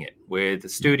crushing it with the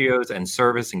studios and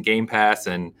service and Game Pass,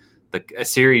 and the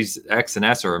Series X and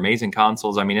S are amazing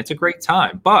consoles. I mean, it's a great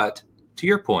time. But to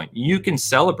your point, you can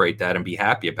celebrate that and be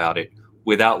happy about it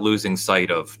without losing sight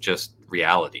of just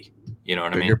reality. You know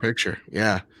what I mean? Bigger picture,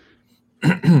 yeah.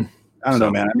 I don't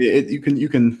know, man. I mean, you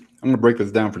can. I'm going to break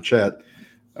this down for chat.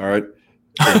 All right.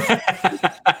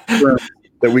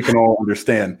 That we can all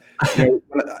understand.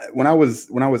 When I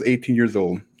was 18 years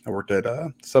old, I worked at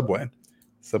Subway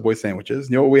sandwiches.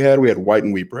 You know what we had? We had white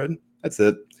and wheat bread. That's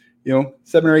it.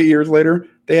 7 or 8 years later,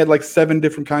 they had like 7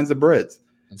 different kinds of breads.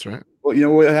 That's right. Well, you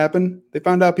know what happened? They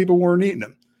found out people weren't eating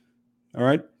them. All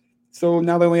right. So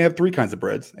now they only have 3 kinds of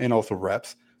breads and also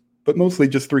wraps, but mostly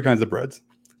just 3 kinds of breads.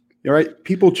 All right.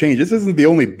 People change. This isn't the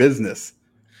only business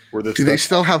where this. Do they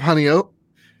still have honey oat?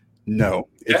 No.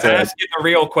 It's asking the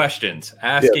real questions.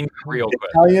 Asking the real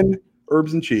questions. Italian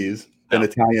herbs and cheese, and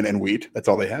Italian and wheat. That's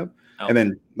all they have. And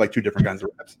then like 2 different kinds of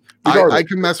wraps. I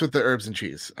can mess with the herbs and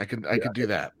cheese. I could do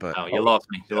that. But you lost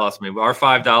me. You lost me. Our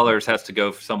 $5 has to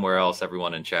go somewhere else.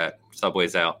 Everyone in chat.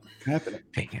 Subway's out. Happening.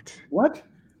 Dang it. What?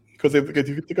 Because they got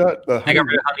the rid of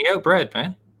honey oat bread,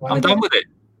 man. I'm done with it.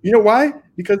 You know why?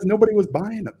 Because nobody was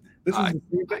buying them. This is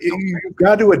you've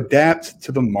got to adapt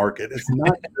to the market. It's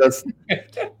not just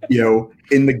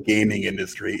in the gaming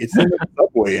industry. It's in the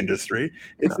Subway industry.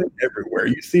 It's in everywhere.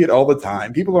 You see it all the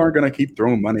time. People aren't going to keep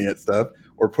throwing money at stuff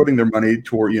or putting their money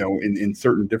toward in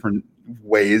certain different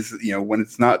ways. When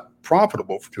it's not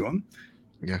profitable to them.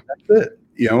 Yeah, that's it.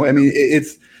 I mean,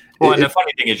 it's. Well, and the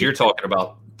funny thing is, you're talking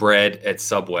about bread at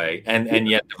Subway, and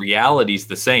yet the reality's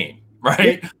the same,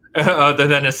 right? Other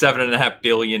than a $7.5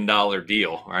 billion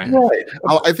deal, right?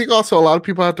 I think also a lot of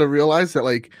people have to realize that,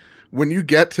 like, when you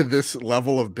get to this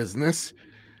level of business,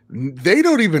 they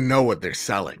don't even know what they're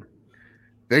selling.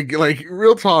 They like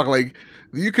real talk. Like,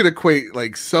 you could equate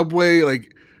like Subway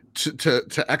like to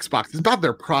Xbox. It's about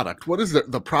their product. What is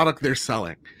the product they're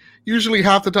selling? Usually,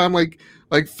 half the time, like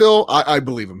Phil, I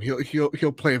believe him.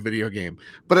 He'll play a video game.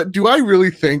 But do I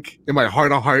really think, in my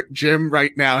heart of heart, Jim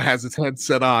right now has his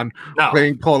headset on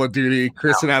playing Call of Duty,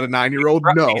 cursing out a 9-year-old?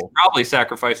 No, he's probably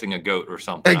sacrificing a goat or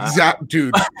something. Exact,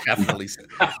 dude. Definitely.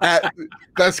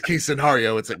 Best case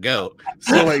scenario, it's a goat.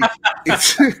 So like,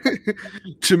 it's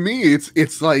to me,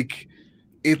 it's like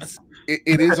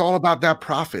it is all about that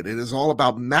profit. It is all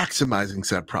about maximizing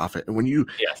said profit. And when you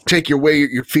take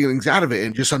your feelings out of it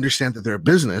and just understand that they're a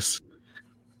business,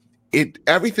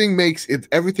 everything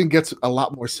gets a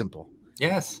lot more simple.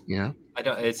 Yes. Yeah. I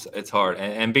don't. It's hard.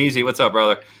 And Beezy, what's up,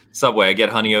 brother? Subway. I get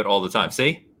honey oat all the time.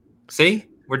 See. See,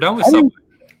 we're done with Subway.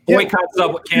 Boycott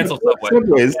Subway, cancel Subway.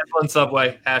 Canceling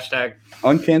Subway. Hashtag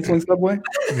uncanceling Subway.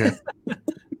 Yeah.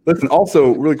 Listen,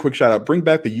 also, really quick shout out. Bring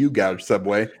back the U-Gouge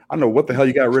Subway. I don't know what the hell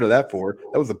you got rid of that for.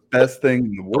 That was the best thing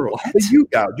in the world. The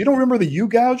U-Gouge. You don't remember the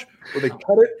U-Gouge where they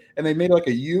cut it and they made like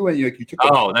a U and you took.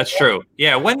 Oh, that's true.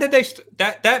 Yeah. When did they?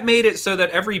 That made it so that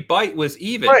every bite was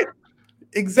even. Right.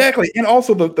 Exactly. And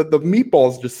also the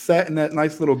meatballs just sat in that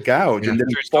nice little gouge and then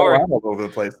fall out all over the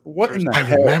place. What in the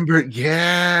hell? I remember.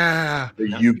 Yeah. The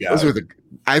U-Gouge.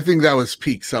 I think that was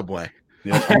peak Subway.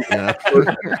 Yeah.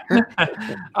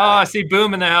 I see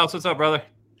Boom in the house. What's up, brother?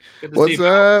 Good to see you.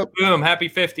 Up? Boom. Happy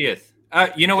 50th.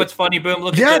 You know what's funny, Boom?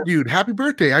 Look at that. Dude, happy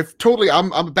birthday.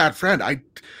 I'm a bad friend. I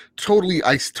totally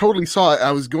saw it.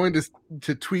 I was going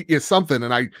to tweet you something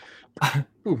and right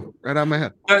out of my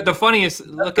head. The funniest,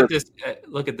 look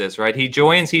at this, right? He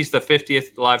joins, he's the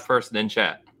 50th live person in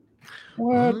chat.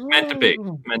 What? Meant to be.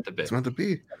 It's meant to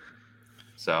be.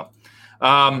 So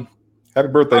happy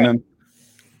birthday, man.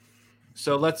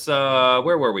 So let's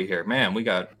where were we here? Man, we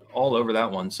got all over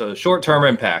that one. So short-term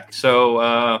impact.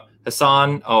 So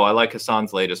Hassan, I like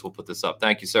Hassan's latest. We'll put this up.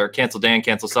 Thank you, sir. Cancel Dan,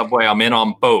 cancel Subway. I'm in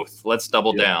on both. Let's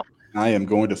double down. I am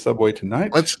going to Subway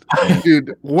tonight.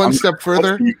 Dude, one step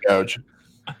further.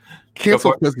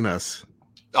 Cancel business.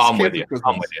 I'm with you.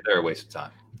 They're a waste of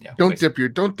time. Yeah.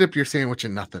 Don't dip your sandwich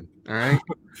in nothing. All right.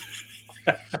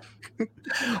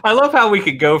 I love how we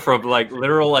could go from like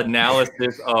literal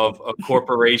analysis of a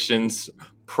corporation's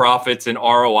profits and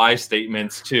ROI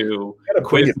statements to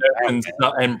quiz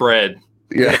and bread.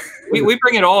 Yeah. We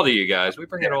bring it all to you guys. We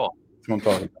bring it all. That's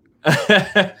what I'm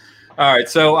talking. All right.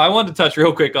 So I wanted to touch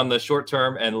real quick on the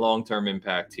short-term and long-term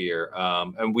impact here.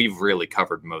 And we've really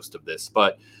covered most of this,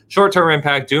 but short-term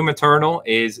impact, Doom Eternal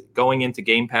is going into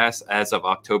Game Pass as of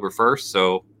October 1st.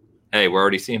 So, hey, we're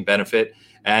already seeing benefit.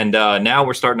 And now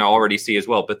we're starting to already see as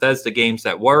well. Bethesda games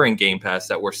that were in Game Pass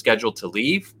that were scheduled to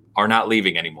leave are not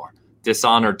leaving anymore.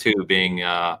 Dishonored 2 being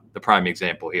the prime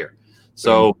example here.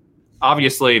 So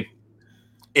obviously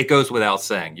it goes without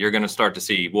saying. You're going to start to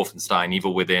see Wolfenstein,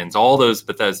 Evil Within's, all those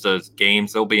Bethesda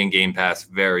games, they'll be in Game Pass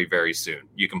very, very soon.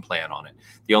 You can plan on it.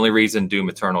 The only reason Doom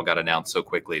Eternal got announced so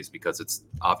quickly is because it's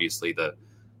obviously the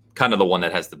one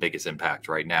that has the biggest impact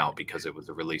right now because it was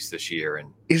a release this year.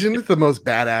 And isn't it the most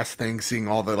badass thing seeing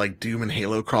all the like Doom and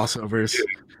Halo crossovers?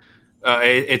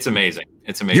 It's amazing.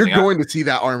 It's amazing. You're going to see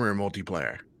that armor in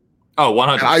multiplayer. Oh,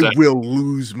 100%. I will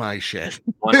lose my shit.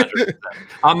 100%.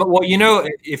 Well, you know,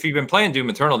 if you've been playing Doom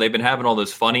Eternal, they've been having all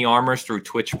those funny armors through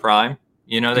Twitch Prime,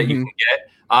 you know, that you can get.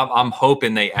 I'm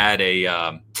hoping they add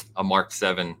a Mark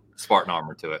 7 Spartan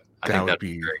armor to it. I think that'd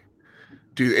be great.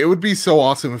 Dude, it would be so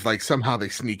awesome if like somehow they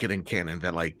sneak it in canon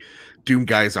that like Doom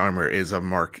Guy's armor is a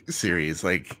Mark series,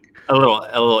 like a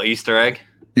little Easter egg.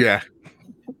 Yeah,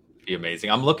 be amazing.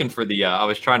 I'm looking for the. I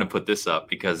was trying to put this up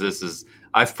because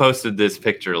I've posted this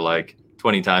picture like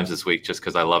 20 times this week just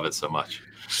because I love it so much.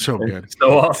 So good,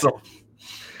 so awesome.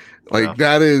 Like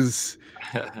that is,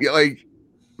 like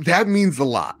that means a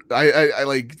lot. I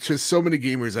like just so many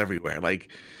gamers everywhere.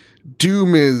 Like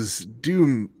Doom is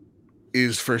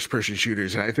first person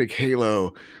shooters, and I think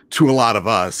Halo to a lot of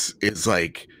us is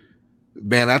like,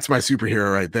 man, that's my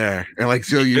superhero right there. And like,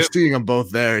 so you're seeing them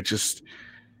both there. It just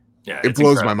it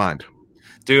blows my mind.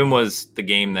 Doom was the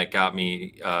game that got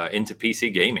me into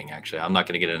PC gaming. Actually, I'm not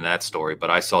going to get into that story, but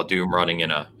I saw Doom running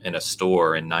in a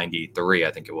store in '93,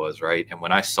 I think it was, right? And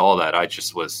when I saw that, I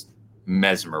just was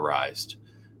mesmerized.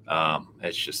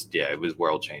 It's just, it was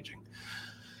world changing.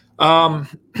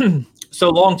 So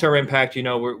long-term impact, you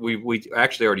know, we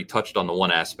actually already touched on the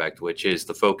one aspect, which is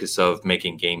the focus of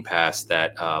making Game Pass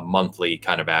that monthly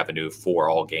kind of avenue for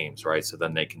all games, right? So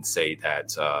then they can say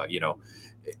that, you know,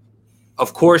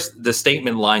 of course, the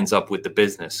statement lines up with the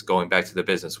business, going back to the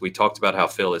business. We talked about how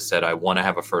Phil has said, I want to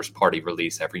have a first-party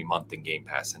release every month in Game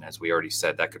Pass. And as we already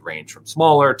said, that could range from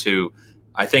smaller to,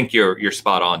 I think you're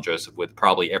spot on, Joseph, with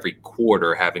probably every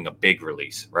quarter having a big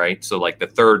release, right? So like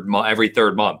every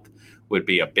third month would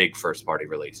be a big first-party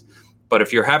release. But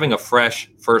if you're having a fresh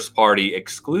first-party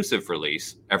exclusive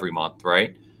release every month,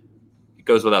 right? It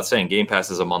goes without saying, Game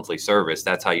Pass is a monthly service.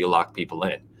 That's how you lock people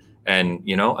in. And,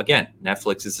 you know, again,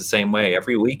 Netflix is the same way.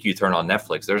 Every week you turn on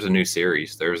Netflix, there's a new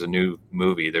series, there's a new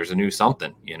movie, there's a new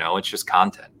something, you know, it's just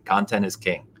content. Content is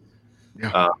king.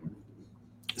 Yeah.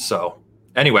 So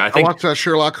anyway, I watched that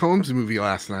Sherlock Holmes movie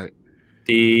last night.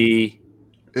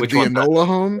 Which one? Enola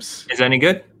Holmes. Is any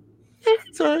good?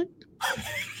 It's all right.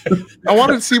 I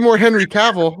wanted to see more Henry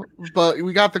Cavill, but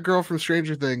we got the girl from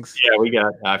Stranger Things. Yeah,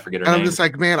 I forget her name. I'm just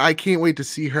like, man, I can't wait to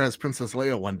see her as Princess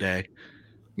Leia one day.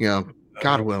 You know,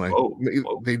 God willing,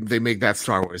 they make that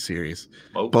Star Wars series.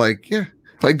 But like,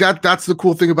 Like that's the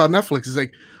cool thing about Netflix is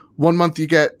like 1 month you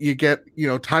get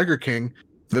Tiger King,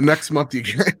 the next month you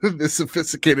get this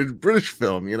sophisticated British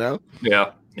film,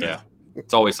 Yeah.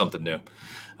 It's always something new.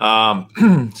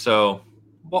 So,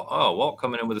 Walt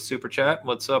coming in with a super chat.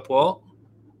 What's up, Walt?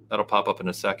 That'll pop up in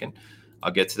a second.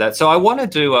 I'll get to that. So I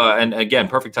wanted to, and again,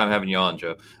 perfect time having you on,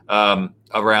 Joe,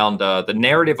 around the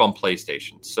narrative on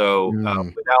PlayStation. So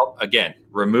without, again,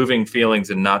 removing feelings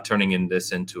and not turning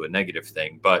this into a negative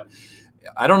thing. But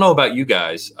I don't know about you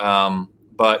guys,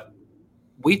 but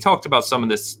we talked about some of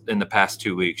this in the past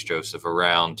 2 weeks, Joseph,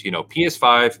 around,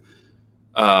 PS5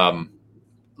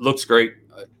 looks great.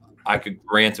 I could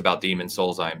rant about Demon's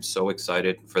Souls. I am so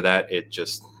excited for that. It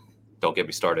just, don't get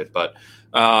me started. But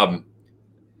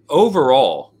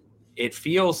overall, it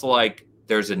feels like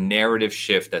there's a narrative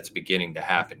shift that's beginning to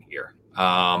happen here.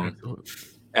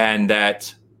 And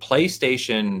that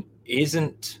PlayStation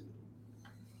isn't,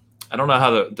 I don't know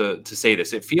how to say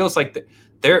this. It feels like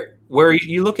where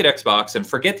you look at Xbox and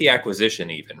forget the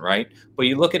acquisition even, right? But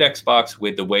you look at Xbox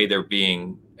with the way they're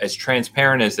being as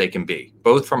transparent as they can be,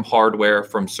 both from hardware,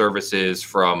 from services,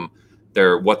 from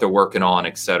what they're working on,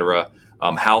 etc.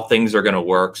 How things are going to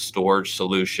work, storage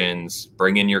solutions,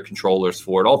 bring in your controllers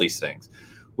for it, all these things.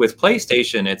 With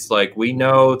PlayStation, it's like we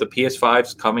know the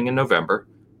PS5's coming in November.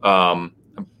 I'm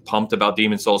pumped about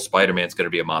Demon's Souls. Spider-Man's going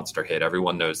to be a monster hit.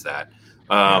 Everyone knows that.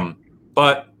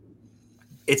 But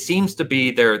it seems to be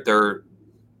they're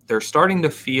starting to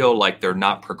feel like they're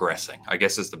not progressing, I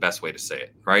guess is the best way to say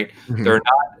it, right? Mm-hmm. They're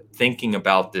not thinking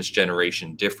about this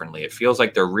generation differently. It feels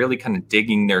like they're really kind of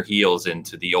digging their heels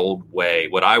into the old way,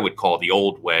 what I would call the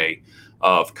old way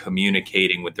of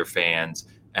communicating with their fans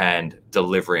and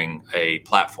delivering a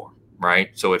platform, right?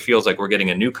 So it feels like we're getting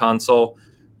a new console,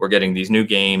 we're getting these new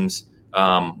games.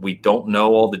 We don't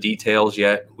know all the details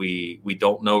yet. We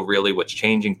don't know really what's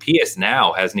changing. PS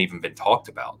Now hasn't even been talked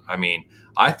about. I mean,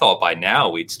 I thought by now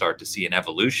we'd start to see an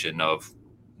evolution of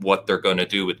what they're going to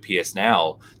do with PS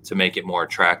Now to make it more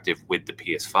attractive with the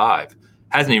PS5.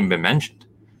 Hasn't even been mentioned.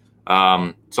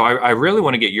 So I really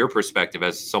want to get your perspective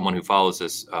as someone who follows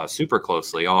this super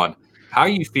closely on how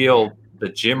you feel the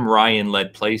Jim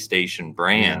Ryan-led PlayStation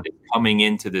brand is coming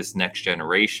into this next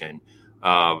generation.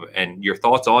 And your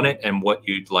thoughts on it and what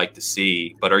you'd like to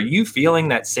see. But are you feeling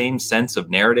that same sense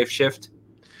of narrative shift?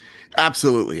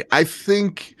 Absolutely. I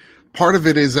think part of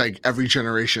it is like every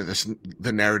generation,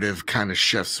 the narrative kind of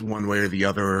shifts one way or the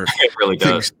other. It really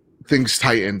does. Things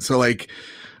tighten. So like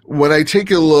when I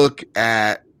take a look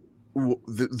at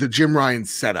the Jim Ryan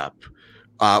setup,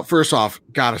 first off,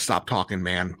 gotta stop talking,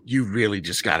 man. You really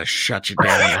just gotta shut you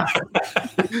down.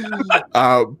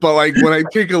 But like when I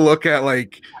take a look at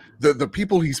like the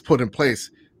people he's put in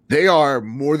place, they are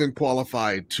more than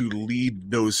qualified to lead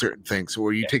those certain things. So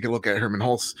where you take a look at Hermen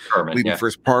Hulst leading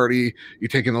first party, you're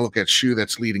taking a look at Shu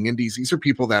that's leading indies. These are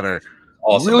people that are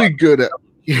really good at.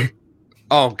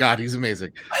 Oh God, he's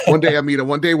amazing. One day I meet him.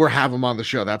 One day we'll have him on the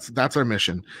show. That's our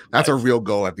mission. That's our real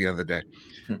goal at the end of the day.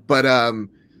 But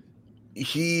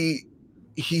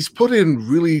he's put in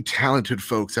really talented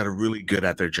folks that are really good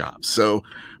at their jobs. So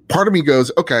part of me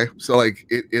goes, okay, so like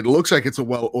it looks like it's a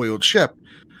well-oiled ship.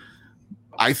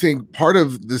 I think part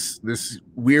of this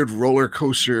weird roller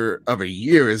coaster of a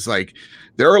year is like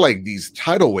there are like these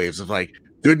tidal waves of like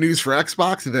good news for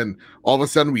Xbox, and then all of a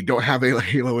sudden we don't have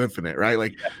Halo Infinite, right?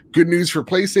 Like good news for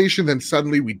PlayStation, then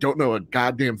suddenly we don't know a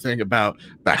goddamn thing about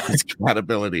backwards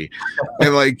compatibility.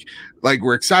 And like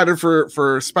we're excited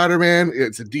for Spider-Man,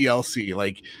 it's a DLC.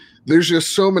 Like there's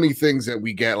just so many things that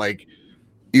we get like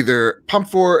either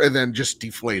pumped for and then just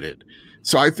deflated.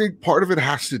 So I think part of it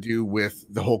has to do with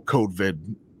the whole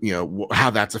COVID, how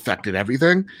that's affected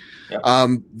everything. Yeah.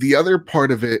 The other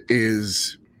part of it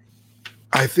is,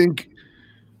 I think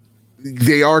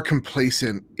they are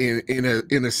complacent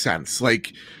in a sense.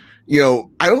 Like,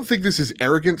 I don't think this is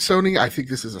arrogant Sony. I think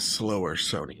this is a slower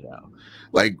Sony now.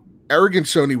 Like arrogant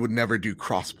Sony would never do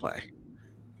crossplay,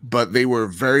 but they were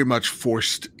very much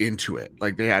forced into it.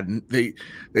 Like they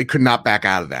could not back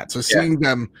out of that. So seeing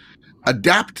them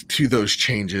adapt to those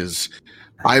changes,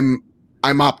 I'm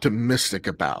optimistic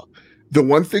about. The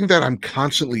one thing that I'm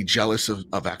constantly jealous of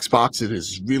Xbox, it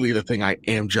is really the thing I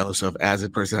am jealous of as a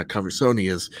person that covers Sony,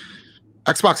 is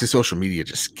Xbox's social media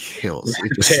just kills.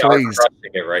 It just slays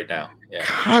it right now. Yeah.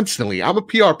 Constantly. I'm a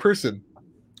PR person,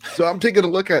 so I'm taking a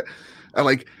look at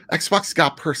like Xbox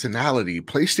got personality.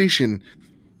 PlayStation,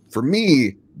 for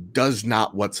me, does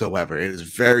not whatsoever. It is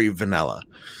very vanilla.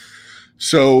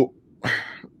 So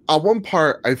on one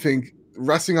part, I think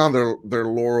resting on their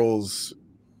laurels,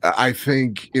 I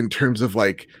think in terms of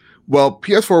like, well,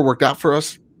 PS4 worked out for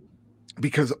us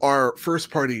because our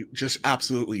first party just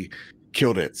absolutely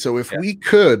killed it. So if we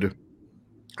could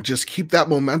just keep that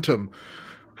momentum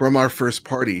from our first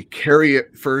party, carry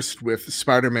it first with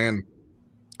Spider-Man,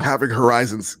 having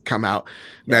Horizons come out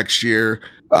next year,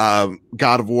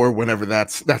 God of War, whenever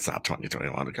that's not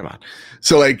 2021, come on.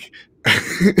 So like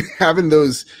having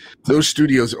those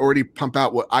studios already pump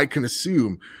out what I can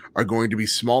assume are going to be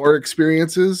smaller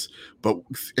experiences, but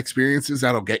experiences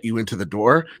that'll get you into the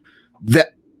door,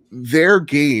 that their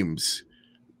games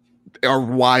are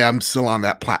why I'm still on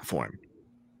that platform.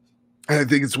 And I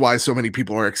think it's why so many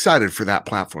people are excited for that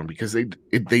platform, because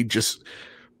they just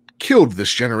killed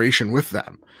this generation with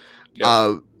them.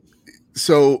 Yep.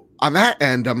 So on that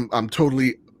end, I'm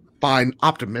totally fine,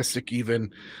 optimistic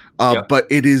even. But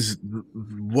it is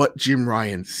what Jim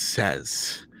Ryan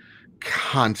says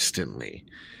constantly.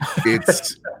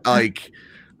 It's like,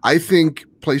 I think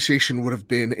PlayStation would have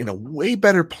been in a way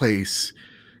better place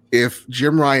if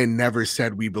Jim Ryan never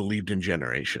said we believed in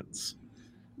generations.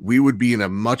 We would be in a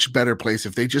much better place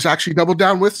if they just actually doubled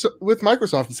down with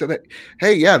Microsoft and said,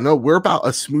 hey, yeah, no, we're about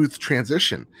a smooth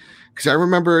transition. Because I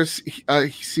remember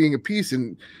seeing a piece,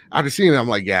 and after seeing it, I'm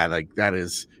like, yeah, like that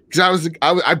is, because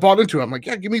I bought into it. I'm like,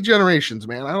 yeah, give me Generations,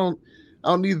 man. I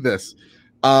don't need this.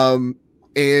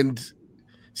 And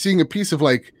seeing a piece of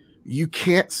like, you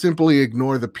can't simply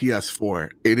ignore the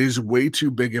PS4. It is way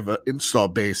too big of an install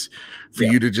base for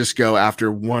you to just go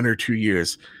after 1 or 2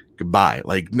 years. Goodbye.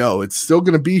 Like, no, it's still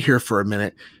going to be here for a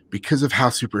minute because of how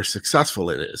super successful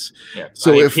it is. Yeah.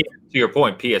 So to your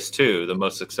point, PS2, the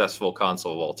most successful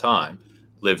console of all time,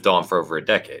 lived on for over a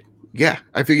decade. Yeah,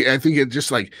 I think it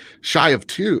just like shy of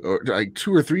 2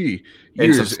 or 3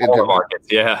 years in some smaller markets.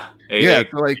 Yeah,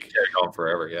 like carried on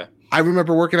forever. Yeah, I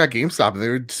remember working at GameStop, and they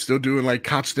were still doing like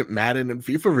constant Madden and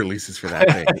FIFA releases for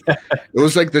that thing. It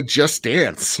was like the Just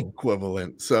Dance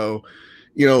equivalent. So,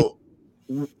 you know,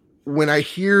 when I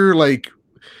hear like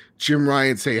Jim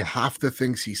Ryan say half the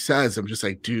things he says, I'm just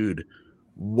like, dude,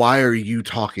 why are you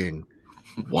talking?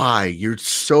 Why? You're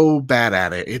so bad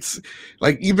at it. It's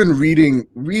like, even reading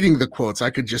the quotes, I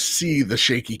could just see the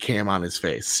shaky cam on his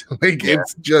face. Like,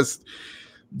 it's just,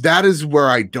 that is where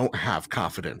I don't have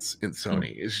confidence in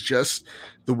Sony. It's just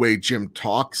the way Jim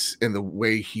talks and the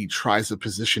way he tries to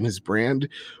position his brand.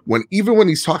 Even when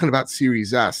he's talking about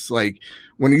Series S, like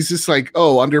when he's just like,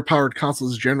 oh, underpowered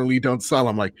consoles generally don't sell.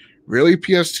 I'm like, really?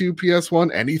 PS2, PS1,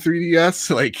 any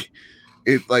 3DS?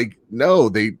 No,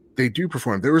 they do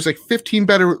perform. There was like 15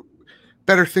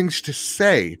 better things to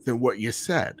say than what you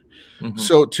said. Mm-hmm.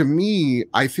 So to me,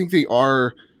 I think they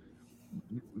are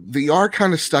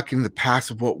kind of stuck in the past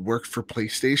of what worked for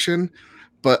PlayStation.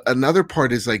 But another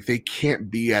part is like, they can't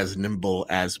be as nimble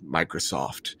as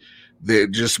Microsoft. They're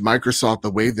just Microsoft, the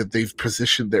way that they've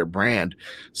positioned their brand.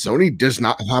 Sony does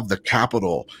not have the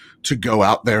capital to go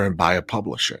out there and buy a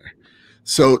publisher.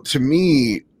 So to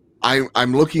me,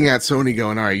 I'm looking at Sony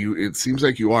going, all right, it seems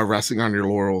like you are resting on your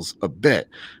laurels a bit.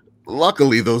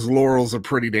 Luckily, those laurels are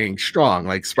pretty dang strong.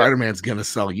 Like, Spider-Man's going to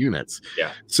sell units.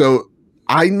 Yeah. So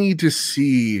I need to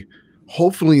see,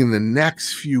 hopefully in the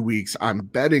next few weeks, I'm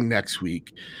betting next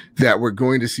week, that we're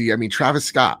going to see, I mean, Travis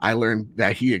Scott, I learned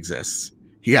that he exists.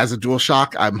 He has a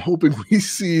DualShock. I'm hoping we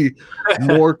see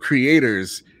more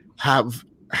creators have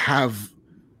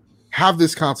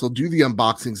this console, do the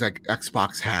unboxings like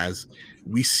Xbox has.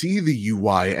 We see the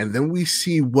UI, and then we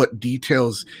see what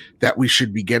details that we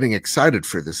should be getting excited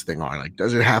for this thing are. Like,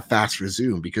 does it have fast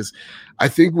resume? Because I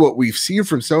think what we've seen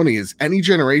from Sony is any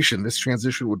generation, this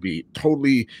transition would be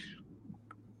totally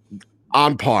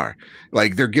on par.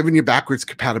 Like, they're giving you backwards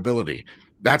compatibility.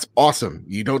 That's awesome.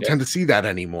 You don't tend to see that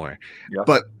anymore. Yeah.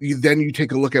 But then you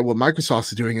take a look at what Microsoft's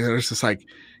doing, and it's just like,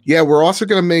 yeah, we're also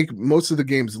going to make most of the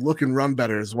games look and run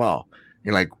better as well.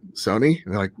 You're like, Sony?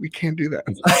 And they're like, we can't do that.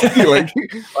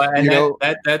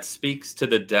 That speaks to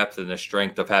the depth and the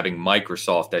strength of having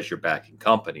Microsoft as your backing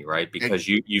company, right? Because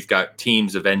you've got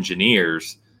teams of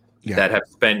engineers that have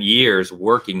spent years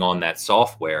working on that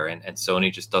software, and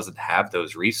Sony just doesn't have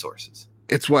those resources.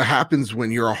 It's what happens when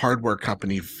you're a hardware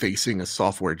company facing a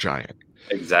software giant.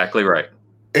 Exactly right.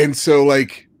 And so,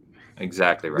 like,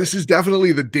 exactly right. This is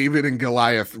definitely the David and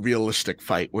Goliath realistic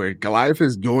fight, where Goliath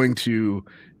is going to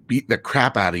beat the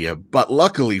crap out of you. But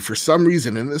luckily, for some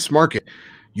reason in this market,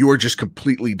 you are just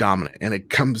completely dominant. And it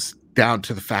comes down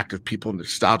to the fact of people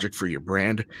nostalgic for your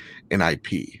brand and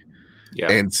IP. Yeah.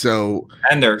 And so,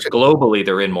 and they're globally,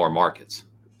 they're in more markets.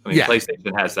 I mean,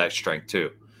 PlayStation has that strength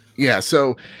too. Yeah.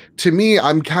 So to me,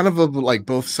 I'm kind of like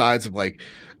both sides of like,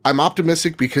 I'm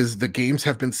optimistic because the games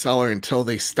have been stellar. Until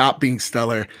they stop being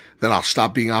stellar, then I'll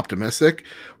stop being optimistic.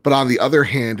 But on the other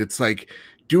hand, it's like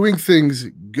doing things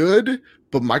good,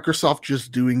 but Microsoft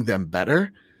just doing them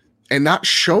better. and not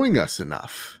showing us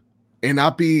enough, and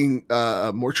not being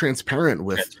more transparent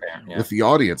with the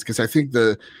audience. Because I think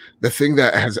the thing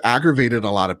that has aggravated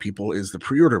a lot of people is the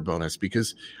pre-order bonus,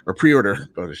 the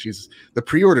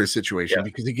pre-order situation,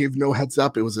 because they gave no heads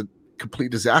up. It was a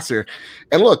complete disaster.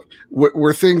 And look,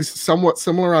 were things somewhat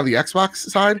similar on the Xbox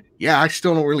side? Yeah, I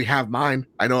still don't really have mine.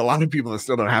 I know a lot of people that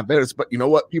still don't have theirs, but you know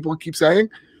what people keep saying?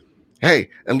 Hey,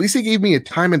 at least they gave me a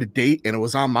time and a date, and it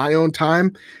was on my own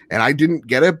time, and I didn't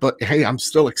get it, but hey, I'm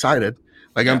still excited.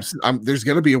 Like I'm there's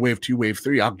gonna be a wave 2, wave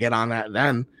 3. I'll get on that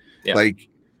then. Yeah. Like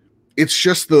it's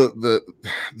just the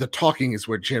talking is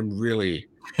where Jim really.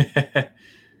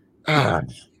 So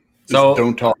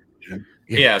don't talk, Jim.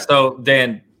 Yeah. So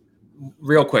Dan,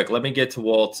 real quick, let me get to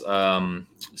Walt's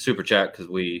super chat because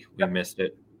we missed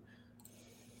it.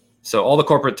 So all the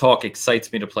corporate talk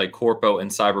excites me to play Corpo and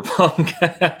Cyberpunk.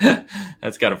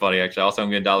 That's kind of funny, actually. Also,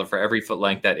 I'm getting $1 for every foot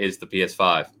length that is the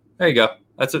PS5. There you go.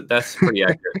 That's pretty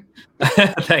accurate.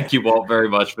 Thank you, Walt, very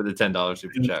much for the $10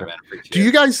 super chat, man. Appreciate Do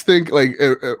you guys think, like,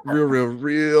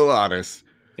 real honest?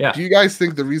 Yeah. Do you guys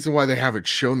think the reason why they haven't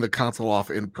shown the console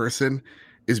off in person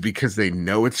is because they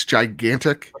know it's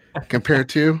gigantic compared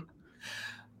to?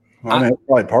 Well, I mean, that's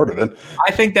probably part of it.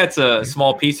 I think that's a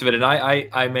small piece of it. And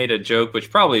I made a joke, which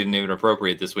probably isn't even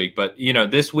appropriate this week. But,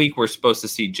 this week we're supposed to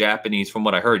see from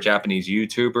what I heard, Japanese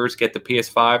YouTubers get the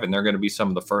PS5, and they're going to be some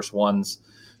of the first ones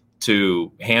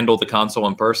to handle the console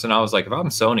in person. I was like, if I'm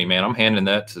Sony, man, I'm handing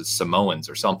that to Samoans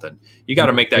or something. You got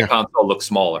to make that console look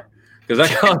smaller. Because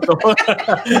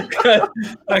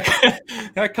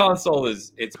that console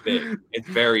it's big. It's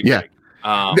very big.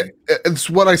 It's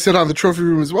what I said on the trophy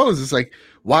room as well. Is it's like,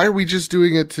 why are we just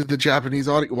doing it to the Japanese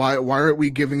audience? Why aren't we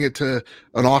giving it to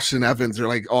an Austin Evans or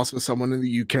like also someone in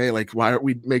the UK? Like, why aren't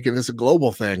we making this a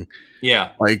global thing?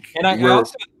 Yeah, like, and I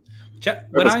also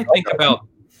when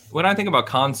I think about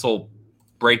console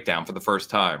breakdown for the first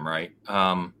time, right?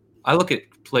 I look at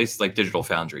places like Digital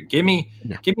Foundry. Give me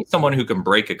someone who can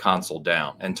break a console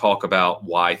down and talk about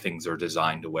why things are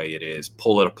designed the way it is,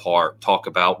 pull it apart, talk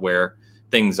about where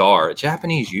things are. A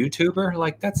Japanese YouTuber,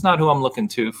 like, that's not who I'm looking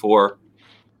to for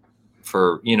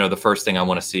the first thing I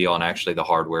want to see on actually the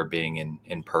hardware being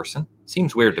in person.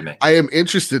 Seems weird to me. I am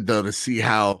interested though to see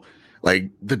how like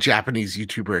the Japanese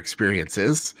YouTuber experience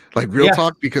is, like real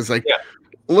talk, because like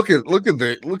look at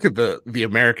the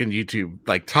American YouTube,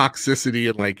 like toxicity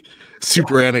and like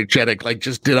super energetic, like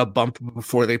just did a bump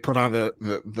before they put on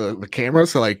the camera.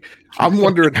 So like I'm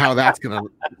wondering how that's gonna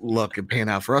look and pan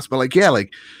out for us. But like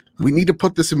like we need to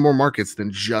put this in more markets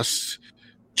than just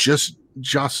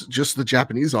the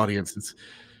Japanese audience. It's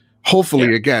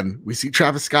hopefully again we see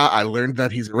Travis Scott. I learned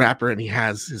that he's a rapper and he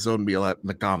has his own meal at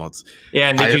McDonald's. Yeah,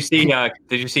 and did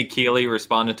you see Keely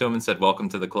responded to him and said, "Welcome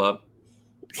to the club"?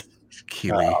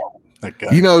 Keely.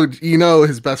 You know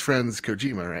his best friend's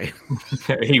Kojima, right?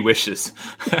 He wishes.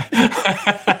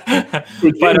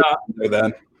 But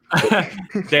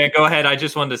Dan, go ahead. I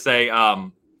just wanted to say,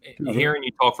 hearing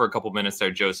you talk for a couple minutes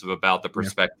there, Joseph, about the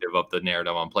perspective of the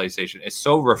narrative on PlayStation is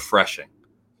so refreshing.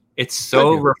 It's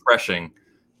so refreshing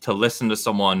to listen to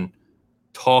someone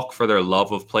talk for their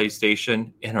love of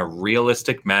PlayStation in a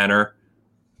realistic manner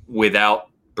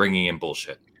without bringing in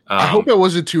bullshit. I hope it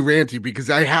wasn't too ranty, because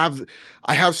I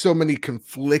have so many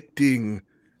conflicting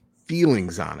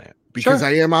feelings on it, because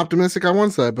I am optimistic on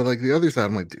one side, but like the other side,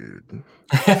 I'm like, dude.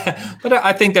 But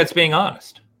I think that's being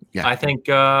honest. Yeah. I think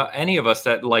any of us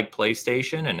that like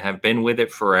PlayStation and have been with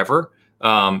it forever,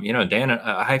 Dan,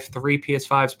 I have 3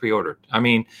 PS5s pre-ordered. I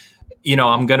mean,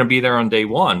 I'm going to be there on day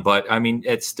one, but I mean,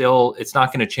 it's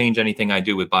not going to change anything I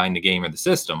do with buying the game or the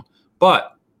system.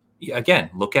 But again,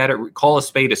 look at it, call a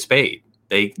spade a spade.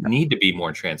 They need to be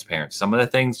more transparent. Some of the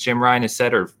things Jim Ryan has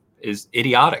said is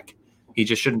idiotic. He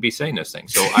just shouldn't be saying those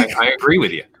things. So I agree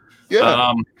with you.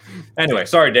 Yeah. Anyway,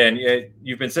 sorry, Dan.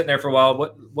 You've been sitting there for a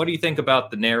while. What do you think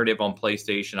about the narrative on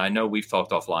PlayStation? I know we've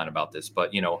talked offline about this,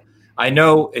 but I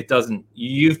know it doesn't.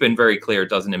 You've been very clear. It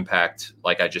doesn't impact,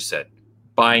 like I just said,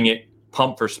 buying it,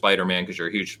 pump for Spider-Man because you're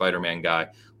a huge Spider-Man guy.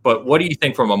 But what do you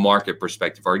think from a market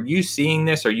perspective? Are you seeing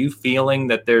this? Are you feeling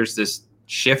that there's this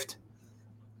shift?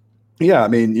 Yeah, I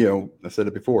mean, I said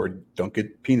it before. Don't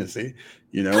get penisy,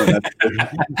 and that's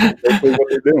basically what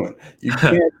they're doing.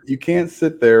 You can't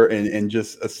sit there and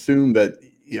just assume that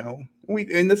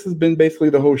and this has been basically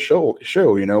the whole show.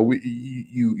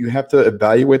 You have to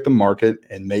evaluate the market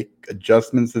and make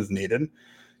adjustments as needed.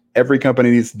 Every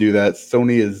company needs to do that.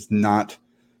 Sony is not,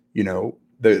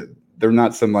 they're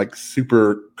not some like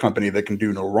super company that can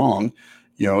do no wrong,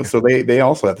 So they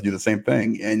also have to do the same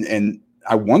thing, and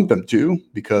I want them to,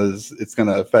 because it's going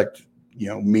to affect,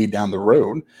 me down the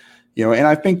road, and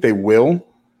I think they will,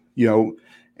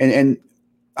 And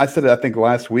I said it, I think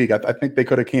last week, I think they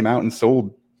could have came out and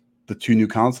sold the 2 new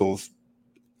consoles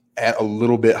at a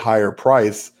little bit higher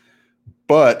price.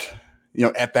 But,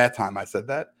 at that time I said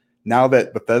that. Now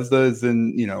that Bethesda is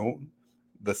in,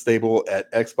 the stable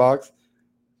at Xbox,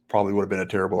 probably would have been a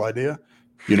terrible idea.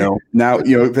 Now,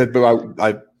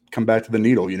 I come back to the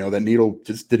needle, that needle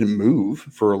just didn't move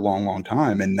for a long, long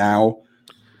time. And now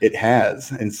it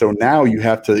has. And so now you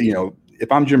have to,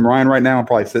 if I'm Jim Ryan right now, I'm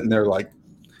probably sitting there like,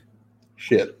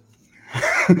 shit.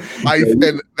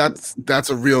 And that's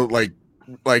a real, like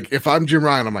if I'm Jim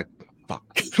Ryan, I'm like, fuck,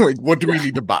 like, what do we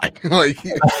need to buy? Like,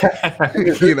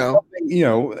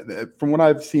 from what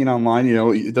I've seen online,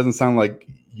 it doesn't sound like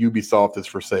Ubisoft is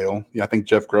for sale. I think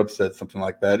Jeff Grubb said something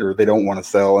like that, or they don't want to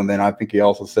sell. And then I think he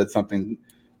also said something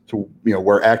to,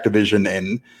 where Activision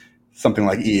and something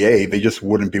like EA, they just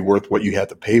wouldn't be worth what you had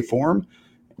to pay for them.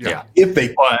 Yeah. If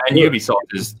they and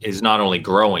Ubisoft is not only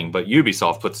growing, but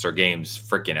Ubisoft puts their games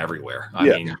freaking everywhere. I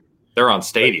mean, they're on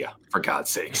Stadia, for God's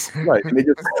sakes. Right. And they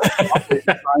just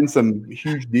signed some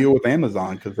huge deal with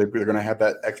Amazon because they're going to have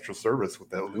that extra service with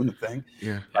that Luna thing.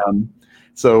 Yeah.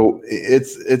 So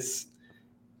it's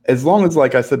as long as,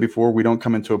 like I said before, we don't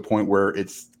come into a point where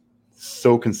it's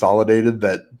so consolidated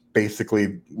that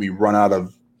basically we run out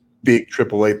of big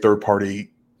AAA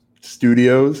third-party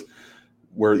studios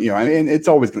where, it's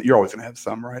always, you're always going to have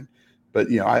some, right? But,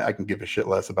 I can give a shit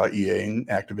less about EA and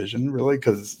Activision, really,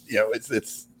 because,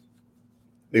 it's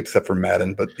except for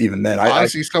Madden, but even then,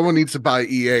 honestly, someone needs to buy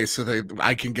EA so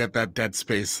I can get that Dead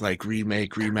Space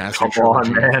remake, remaster. Come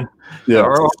on, man! Yeah,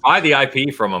 or buy the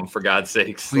IP from them, for God's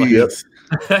sakes. Please. Yep.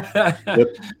 By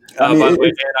the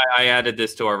way, Dan, I added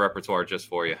this to our repertoire just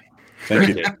for you.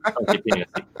 Thank you.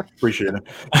 Appreciate it.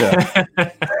 Yeah.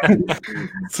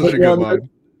 Such a good one.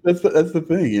 That's the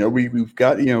thing. We've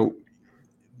got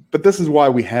but this is why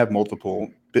we have multiple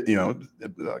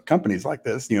companies like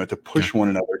this, to push one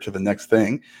another to the next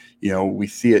thing. We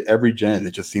see it every gen.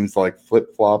 It just seems like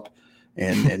flip flop,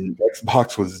 and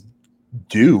Xbox was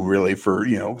due really for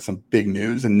some big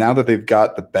news. And now that they've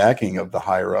got the backing of the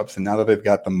higher ups, and now that they've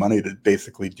got the money to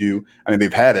basically do,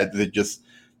 they've had it. They just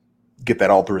get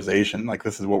that authorization. Like,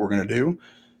 this is what we're going to do.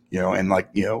 And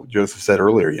like Joseph said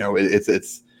earlier,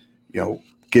 it's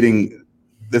getting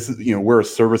this is we're a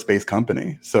service based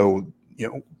company, so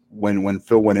when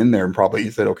Phil went in there and probably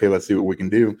he said, okay, let's see what we can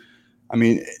do.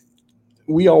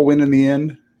 We all win in the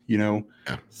end,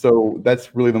 so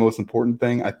that's really the most important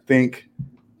thing. I think,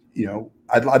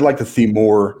 I'd like to see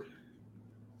more.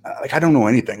 Like, I don't know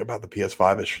anything about the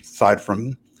PS5 aside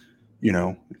from,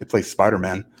 it plays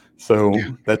Spider-Man. So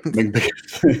that's the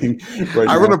biggest thing.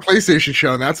 I run a PlayStation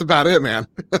show, and that's about it, man.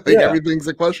 Everything's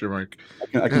a question mark.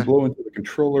 I can blow into the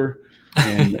controller,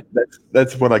 and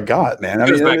that's what I got, man. It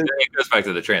goes back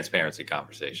to the transparency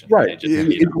conversation, right?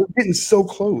 We're getting so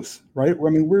close, right?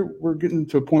 We're getting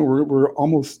to a point where we're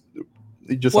almost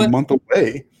just a month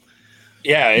away.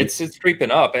 Yeah, it's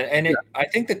creeping up, and I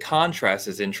think the contrast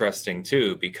is interesting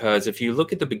too, because if you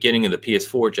look at the beginning of the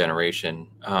PS4 generation,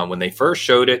 when they first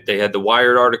showed it, they had the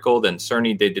Wired article. Then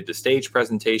Sony, they did the stage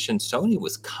presentation. Sony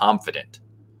was confident;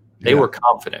 they were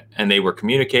confident, and they were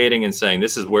communicating and saying,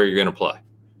 "This is where you're going to play."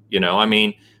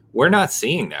 We're not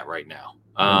seeing that right now.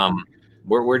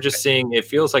 We're just seeing, it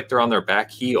feels like they're on their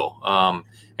back heel.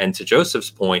 And to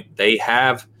Joseph's point, they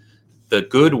have the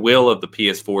goodwill of the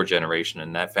PS4 generation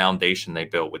and that foundation they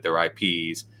built with their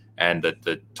IPs and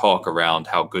the talk around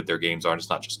how good their games are. And it's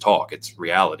not just talk, it's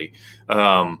reality.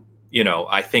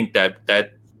 I think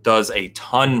that does a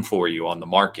ton for you on the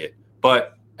market.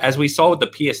 But as we saw with the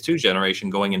PS2 generation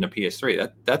going into PS3,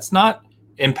 that's not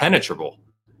impenetrable.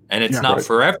 And it's not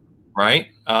forever, right?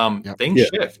 Things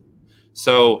shift.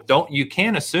 So you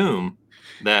can't assume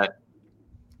that,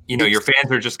 your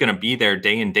fans are just going to be there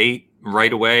day and date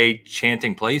right away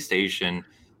chanting PlayStation,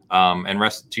 and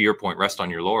rest, to your point, rest on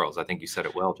your laurels. I think you said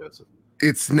it well, Joseph.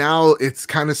 It's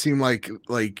kind of seemed like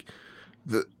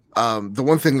the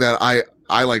one thing that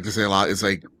I like to say a lot is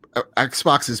like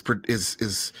Xbox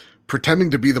is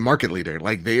pretending to be the market leader.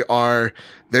 Like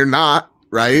they're not.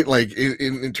 Right? Like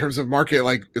in terms of market,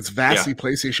 like it's vastly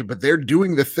PlayStation, but they're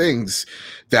doing the things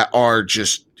that are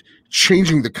just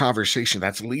changing the conversation.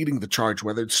 That's leading the charge,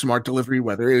 whether it's smart delivery,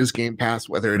 whether it is Game Pass,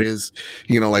 whether it is,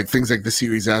 like things like the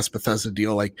Series S Bethesda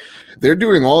deal. Like, they're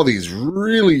doing all these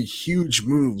really huge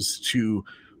moves to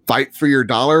fight for your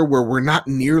dollar, where we're not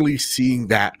nearly seeing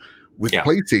that with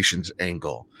PlayStation's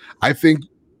angle. I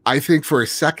think for a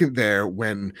second there,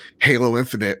 when Halo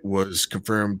Infinite was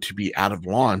confirmed to be out of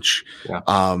launch,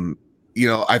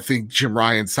 I think Jim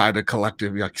Ryan sighed a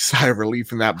collective sigh of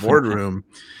relief in that boardroom.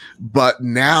 But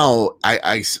now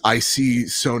I see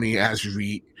Sony as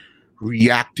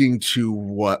reacting to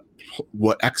what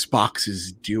Xbox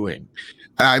is doing.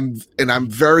 I'm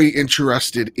very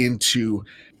interested into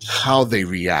how they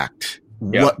react.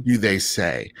 Yeah. What do they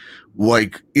say?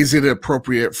 Like, is it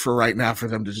appropriate for right now for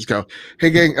them to just go,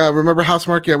 "Hey gang, remember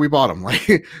Housemarque? Yeah, we bought them."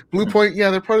 Like Blue Point, yeah,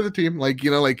 they're part of the team. Like,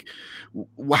 you know, like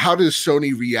how does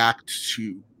Sony react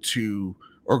to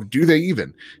or do they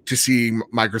even to see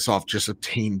Microsoft just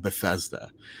obtain Bethesda?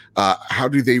 How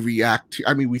do they react to?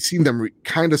 I mean, we've seen them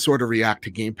kind of sort of react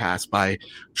to Game Pass by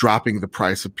dropping the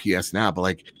price of PS Now, but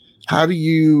like, how do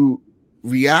you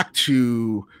react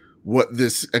to what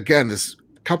this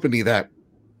company that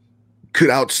could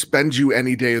outspend you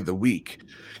any day of the week?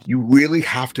 You really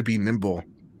have to be nimble,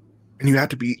 and you have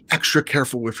to be extra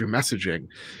careful with your messaging.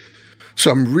 So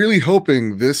I'm really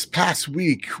hoping this past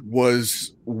week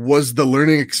was the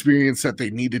learning experience that they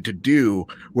needed to do,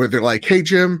 where they're like, "Hey,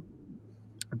 Jim,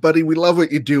 buddy, we love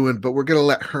what you're doing, but we're going to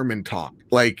let Herman talk."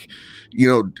 Like, you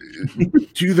know,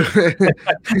 do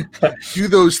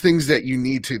those things that you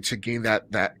need to gain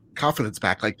that confidence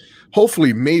back. Like,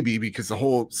 hopefully, maybe, because the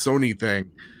whole Sony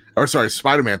thing, or sorry,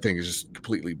 Spider-Man thing is just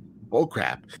completely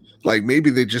bullcrap. Like, maybe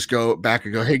they just go back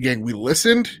and go, "Hey, gang, we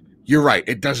listened. You're right.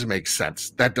 It doesn't make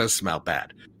sense. That does smell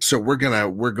bad. So we're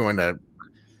going to,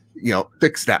 you know,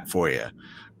 fix that for you."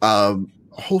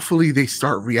 Hopefully they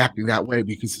start reacting that way,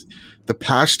 because the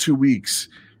past 2 weeks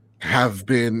have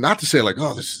been, not to say like,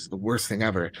 "Oh, this is the worst thing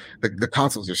ever." The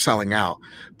consoles are selling out,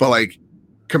 but like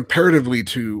comparatively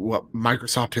to what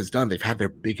Microsoft has done, they've had their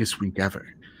biggest week ever.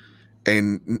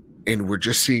 And we're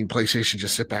just seeing PlayStation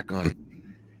just sit back on.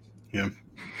 Yeah.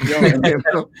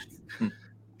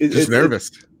 It's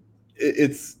nervous.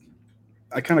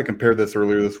 I kind of compared this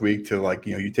earlier this week to, like,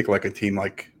 you know, you take like a team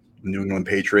like the New England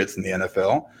Patriots in the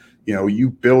NFL. You know, you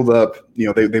build up, you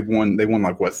know, they've won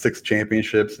like what, 6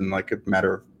 championships in like a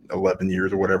matter of 11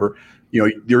 years or whatever. You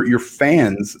know, your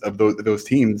fans of those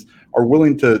teams are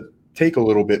willing to take a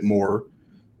little bit more,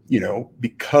 you know,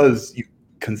 because you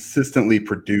consistently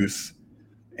produce,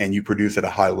 and you produce at a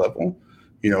high level.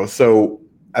 You know, so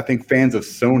I think fans of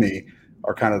Sony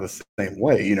are kind of the same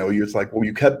way. You know, you're just like, well,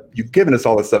 you've given us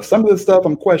all this stuff. Some of this stuff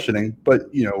I'm questioning, but,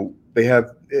 you know, they have,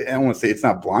 I don't want to say it's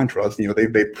not blind trust. You know,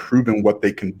 they've proven what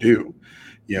they can do,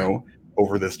 you know,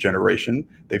 over this generation.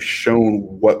 They've shown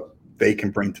what they can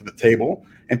bring to the table,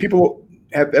 and people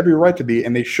have every right to be,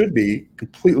 and they should be,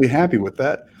 completely happy with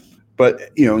that.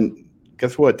 But, you know,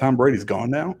 guess what? Tom Brady's gone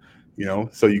now, you know,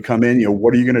 so you come in, you know,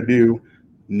 what are you going to do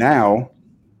now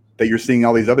that you're seeing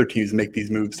all these other teams make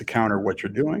these moves to counter what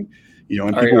you're doing? You know,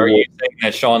 and are you saying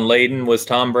that Sean Layden was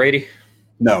Tom Brady?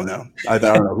 No. I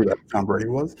don't know who that Tom Brady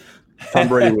was. Tom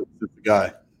Brady was just the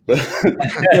guy. But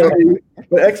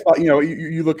Xbox, you know,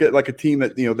 you look at like a team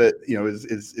that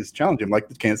is challenging, like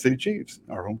the Kansas City Chiefs,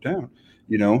 our hometown.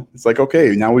 You know, it's like,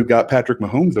 okay, now we've got Patrick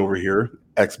Mahomes over here,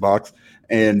 Xbox,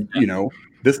 and you know,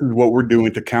 this is what we're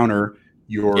doing to counter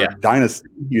your dynasty.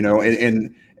 You know,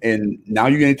 and now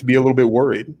you need to be a little bit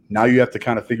worried. Now you have to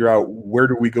kind of figure out, where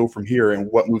do we go from here,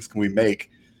 and what moves can we make?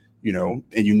 You know,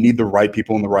 and you need the right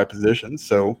people in the right positions.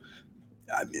 So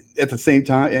at the same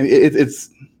time, and it's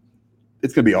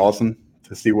going to be awesome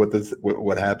to see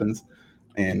what happens.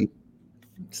 And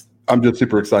I'm just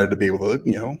super excited to be able to,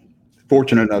 you know,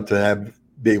 fortunate enough to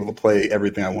be able to play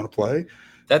everything I want to play.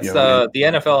 That's the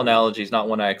NFL analogy is not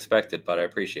one I expected, but I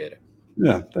appreciate it.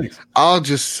 Yeah, thanks. I'll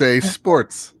just say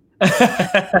sports.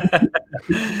 I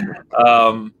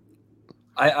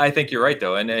think you're right,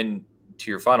 though. And to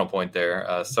your final point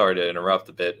there, sorry to interrupt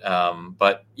a bit.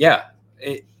 But yeah,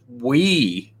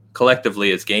 we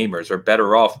collectively as gamers are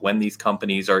better off when these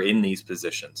companies are in these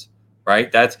positions,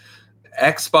 right? That's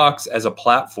Xbox as a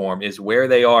platform is where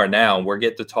they are now. And we're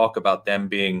getting to talk about them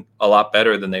being a lot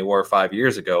better than they were 5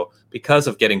 years ago because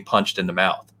of getting punched in the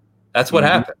mouth. That's what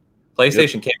happened.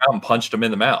 PlayStation came out and punched them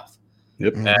in the mouth.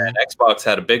 Yep. And Xbox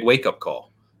had a big wake-up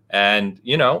call. And,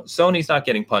 you know, Sony's not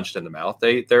getting punched in the mouth.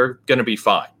 They're going to be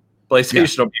fine.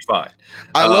 PlayStation will be fine.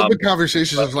 I love the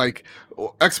conversations of like,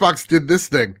 Xbox did this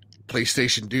thing,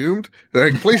 PlayStation doomed.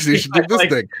 Like, PlayStation did this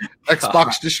thing,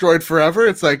 Xbox destroyed forever.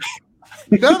 It's like,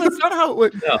 no, that's not how it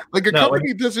would. No, like a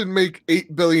company doesn't make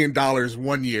 $8 billion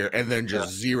 1 year and then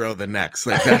just zero the next.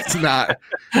 Like that's not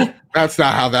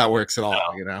how that works at all.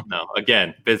 No, you know. No,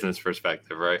 again, business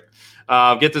perspective, right?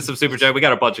 Get to some super chat. We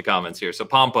got a bunch of comments here. So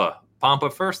Pampa.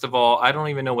 First of all, I don't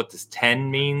even know what this 10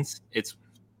 means. It's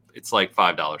like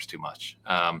 $5 too much.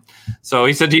 So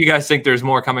he said, do you guys think there's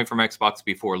more coming from Xbox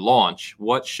before launch?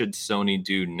 What should Sony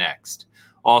do next?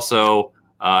 Also,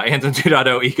 Anthem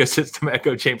 2.0 ecosystem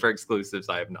echo chamber exclusives.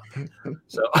 I have none.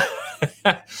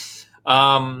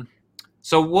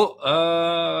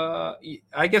 So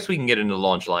I guess we can get into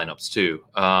launch lineups too.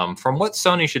 From what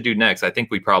Sony should do next, I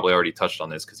think we probably already touched on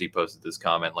this because he posted this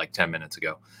comment like 10 minutes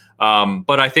ago.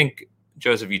 But I think,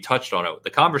 Joseph, you touched on it. The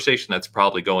conversation that's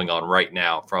probably going on right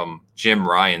now from Jim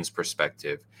Ryan's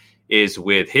perspective is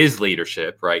with his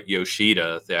leadership, right?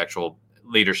 Yoshida, the actual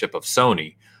leadership of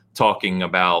Sony, talking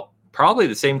about probably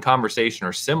the same conversation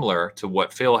or similar to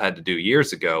what Phil had to do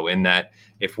years ago, in that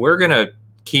if we're going to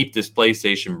keep this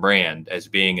PlayStation brand as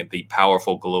being the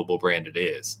powerful global brand it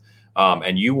is,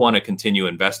 and you want to continue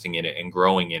investing in it and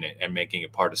growing in it and making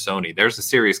it part of Sony, there's a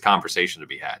serious conversation to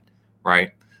be had, right?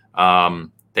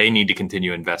 They need to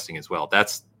continue investing as well.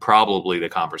 That's probably the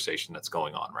conversation that's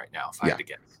going on right now, if I had to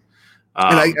guess.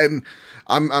 And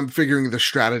I'm figuring the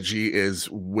strategy is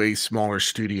way smaller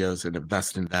studios and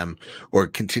invest in them, or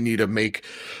continue to make,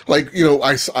 like, you know,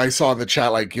 I saw in the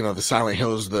chat, like, you know, the Silent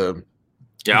Hills, the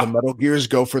Metal Gears,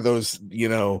 go for those, you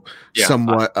know,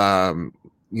 somewhat,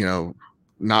 you know,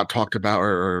 not talked about,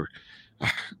 or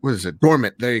what is it?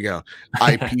 Dormant. There you go.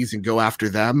 IPs and go after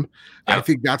them. I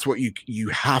think that's what you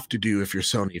have to do if you're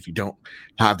Sony, if you don't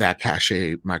have that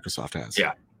cachet Microsoft has.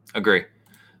 Yeah, agree.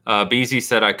 Beezy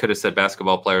said, I could have said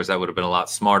basketball players. That would have been a lot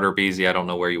smarter. Beezy, I don't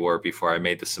know where you were before I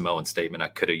made the Samoan statement. I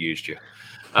could have used you.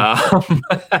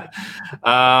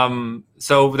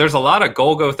 So there's a lot of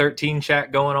Golgo 13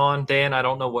 chat going on, Dan. I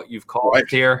don't know what you've called it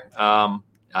here.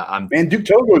 Man, Duke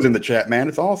Togo's in the chat, man.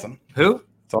 It's awesome. Who?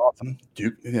 It's awesome.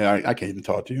 Duke. Yeah, I can't even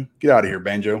talk to you. Get out of here,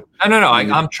 Banjo. No.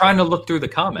 I'm trying to look through the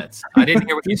comments. I didn't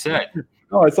hear what you said.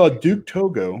 Oh, I saw Duke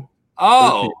Togo.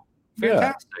 Oh,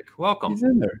 fantastic. Yeah. Welcome. He's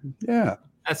in there. Yeah.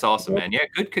 That's awesome, man. Yeah,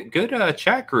 good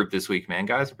chat group this week, man.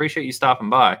 Guys, appreciate you stopping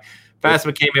by.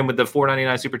 Phasma came in with the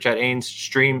 $4.99 super chat. Ains,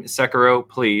 stream Sekiro,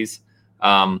 please.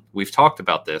 We've talked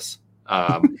about this.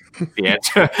 The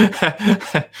answer,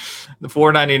 the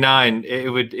 $4.99,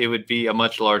 it would be a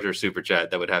much larger super chat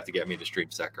that would have to get me to stream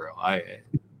Sekiro.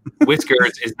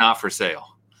 Whiskers is not for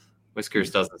sale.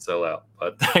 Whiskers doesn't sell out.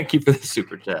 But thank you for the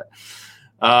super chat.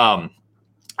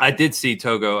 I did see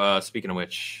Togo. Speaking of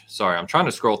which, sorry, I'm trying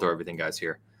to scroll through everything, guys.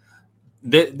 Here,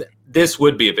 this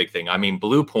would be a big thing. I mean,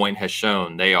 Blue Point has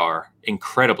shown they are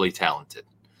incredibly talented,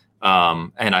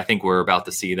 and I think we're about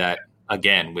to see that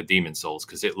again with Demon's Souls,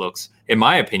 because it looks, in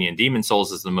my opinion, Demon's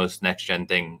Souls is the most next gen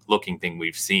looking thing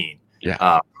we've seen.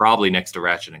 Yeah, probably next to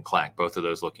Ratchet and Clank. Both of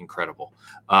those look incredible.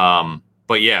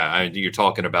 But yeah, you're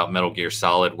talking about Metal Gear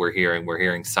Solid. We're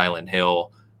hearing Silent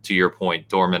Hill. To your point,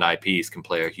 dormant IPs can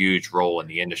play a huge role in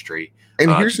the industry. And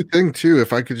here's the thing too,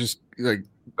 if I could just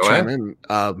chime in,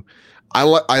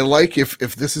 I like if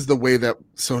this is the way that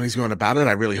Sony's going about it,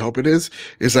 I really hope it is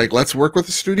like, let's work with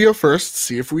the studio first,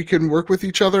 see if we can work with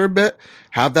each other a bit,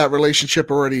 have that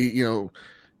relationship already, you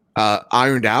know,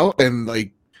 ironed out, and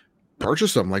like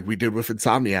purchase them like we did with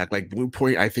Insomniac. Like Blue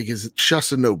Point, I think, is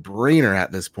just a no-brainer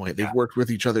at this point. They've worked with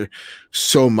each other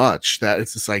so much that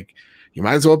it's just like, you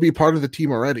might as well be part of the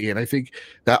team already. And I think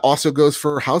that also goes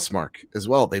for Housemarque as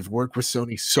well. They've worked with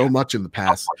Sony so much in the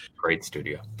past. Great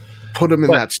studio. Put them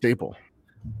in that staple.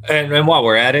 And while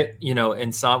we're at it, you know,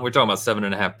 we're talking about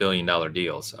 $7.5 billion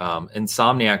deals.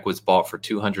 Insomniac was bought for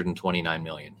 $229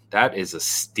 million. That is a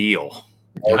steal.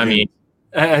 I mean,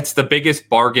 that's the biggest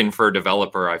bargain for a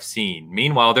developer I've seen.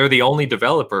 Meanwhile, they're the only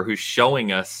developer who's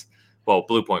showing us, well,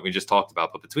 Blue Point we just talked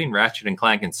about, but between Ratchet and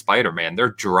Clank and Spider-Man, they're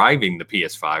driving the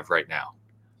PS5 right now.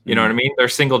 You know what I mean? They're a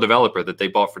single developer that they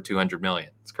bought for $200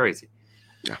 million. It's crazy.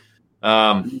 Yeah.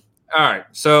 All right.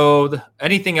 So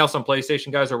anything else on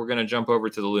PlayStation, guys, or we're going to jump over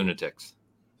to the Lunatics?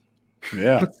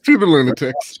 Yeah. Let's do the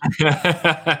Lunatics.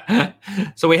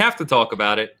 So we have to talk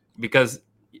about it because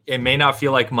it may not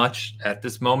feel like much at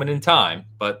this moment in time,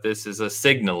 but this is a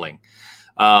signaling.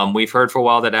 We've heard for a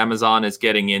while that Amazon is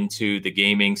getting into the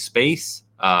gaming space.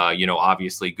 You know,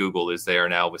 obviously Google is there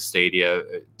now with Stadia.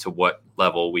 To what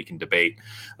level we can debate.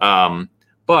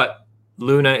 But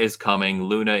Luna is coming.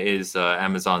 Luna is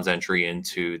Amazon's entry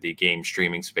into the game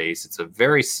streaming space. It's a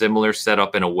very similar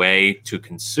setup in a way to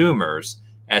consumers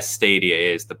as Stadia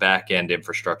is. The back end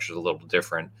infrastructure is a little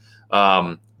different.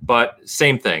 But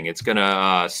same thing. It's going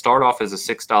to start off as a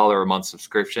 $6 a month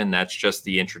subscription. That's just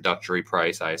the introductory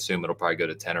price. I assume it'll probably go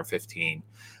to 10 or 15.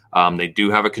 They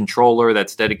do have a controller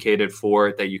that's dedicated for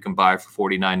it that you can buy for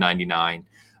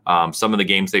 $49.99. Some of the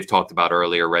games they've talked about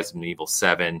earlier, Resident Evil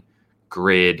 7,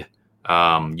 Grid,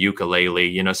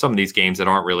 Yooka-Laylee, you know, some of these games that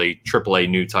aren't really AAA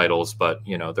new titles, but,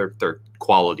 you know, they're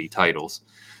quality titles.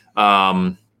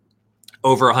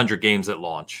 Over 100 games at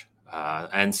launch.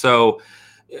 And so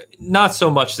not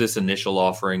so much this initial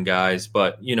offering, guys,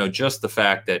 but, you know, just the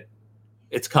fact that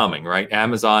it's coming, right?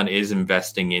 Amazon is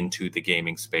investing into the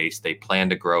gaming space. They plan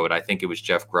to grow it. I think it was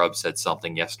Jeff Grubb said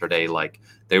something yesterday, like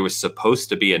there was supposed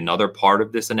to be another part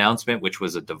of this announcement, which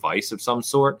was a device of some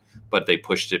sort, but they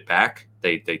pushed it back.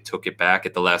 They took it back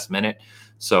at the last minute.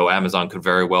 So Amazon could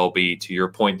very well be, to your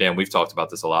point, Dan, we've talked about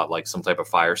this a lot, like some type of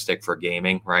Fire Stick for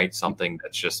gaming, right? Something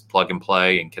that's just plug and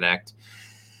play and connect.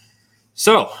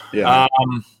 So,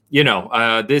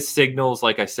 this signals,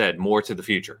 like I said, more to the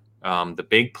future. The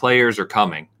big players are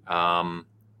coming.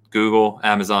 Google,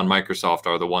 Amazon, Microsoft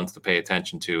are the ones to pay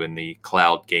attention to in the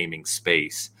cloud gaming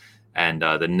space. And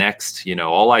the next,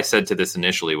 all I said to this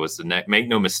initially was make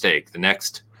no mistake, the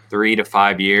next 3 to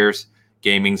 5 years,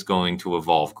 gaming's going to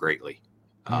evolve greatly.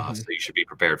 So you should be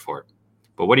prepared for it.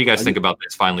 But what do you guys think about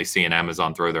this, finally seeing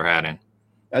Amazon throw their hat in?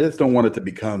 I just don't want it to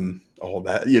become all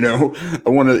that, I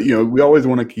want to, we always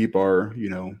want to keep our,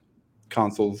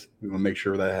 consoles. We want to make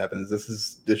sure that happens.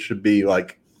 This should be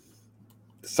like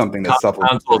something that's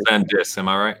supplemental. Consoles and discs, am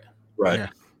I right? Right.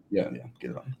 Yeah.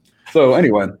 Get it on. So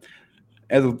anyway,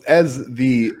 as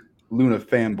the Luna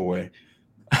fanboy,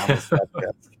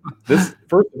 this,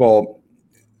 first of all,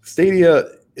 Stadia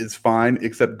is fine,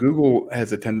 except Google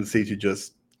has a tendency to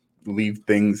just leave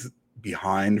things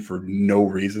behind for no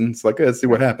reason. It's like, let's see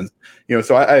what happens.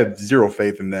 So I have zero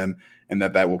faith in them and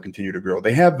that will continue to grow.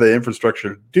 They have the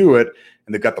infrastructure to do it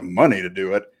and they've got the money to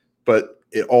do it, but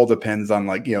it all depends on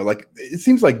it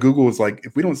seems like Google is like,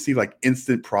 if we don't see like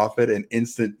instant profit and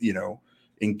instant,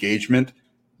 engagement,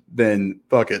 then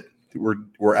fuck it.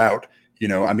 We're out.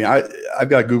 I've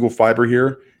got Google Fiber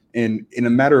here, and in a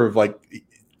matter of like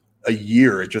a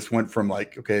year, it just went from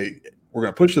like, okay, we're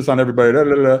going to push this on everybody.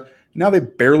 Now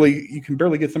you can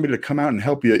barely get somebody to come out and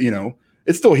help you.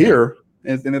 It's still here,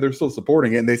 and they're still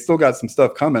supporting it, and they still got some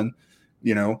stuff coming,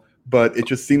 but it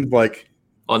just seems like.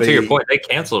 Well, and to your point, they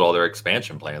canceled all their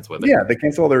expansion plans with it. Yeah, they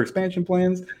canceled all their expansion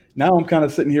plans. Now I'm kind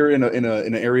of sitting here in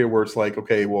an area where it's like,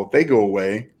 okay, well, if they go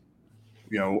away,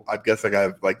 I guess I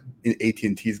got like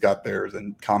AT&T's got theirs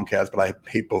and Comcast, but I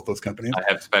hate both those companies. I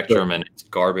have Spectrum, and it's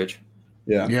garbage.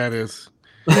 Yeah, it is.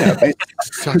 Yeah,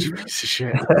 such a piece of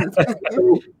shit.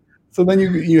 So then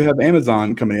you have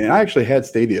Amazon coming in. I actually had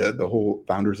Stadia, the whole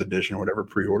Founders Edition or whatever,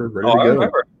 pre-ordered, ready to go. I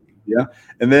remember. Yeah,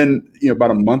 and then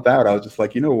about a month out, I was just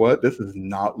like, you know what, this is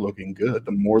not looking good.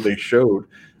 The more they showed,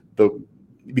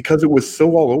 because it was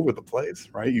so all over the place,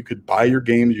 right? You could buy your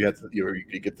games, you had to, you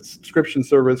could get the subscription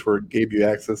service where it gave you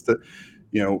access to,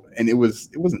 and it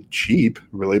wasn't cheap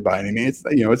really by any means.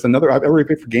 It's another. I've already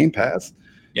paid for Game Pass.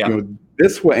 Yeah.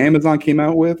 This what Amazon came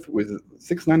out with was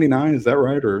 $6.99. Is that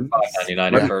right? Or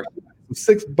 $5.99 at first.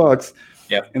 $6.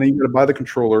 Yeah. And then you got to buy the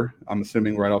controller. I'm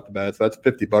assuming right off the bat. So that's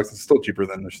 $50. It's still cheaper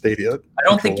than their Stadia. I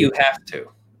don't think you have to.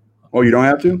 Oh, you don't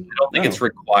have to? I don't think it's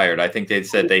required. I think they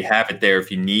said they have it there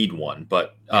if you need one,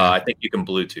 but I think you can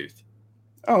Bluetooth.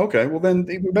 Oh, okay. Well, then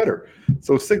even better.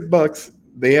 So $6.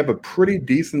 They have a pretty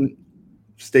decent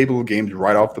stable of games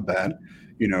right off the bat.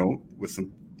 With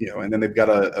some. And then they've got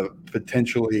a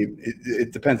potentially,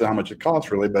 it depends on how much it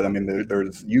costs really, but I mean,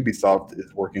 there's Ubisoft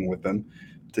is working with them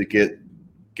to get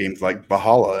games like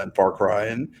Valhalla and Far Cry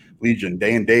and Legion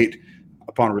day and date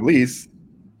upon release,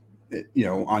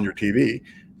 on your TV.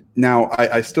 Now,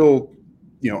 I still,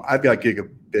 I've got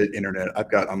gigabit internet,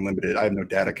 I've got unlimited, I have no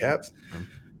data caps.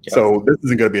 Yeah. So this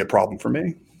isn't going to be a problem for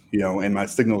me, and my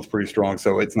signal is pretty strong.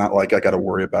 So it's not like I got to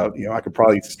worry about, I could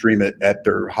probably stream it at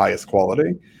their highest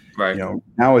quality. Right.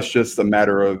 Now it's just a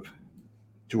matter of,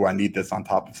 do I need this on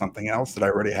top of something else that I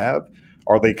already have?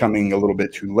 Are they coming a little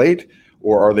bit too late,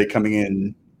 or are they coming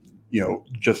in,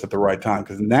 just at the right time?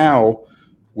 Because now,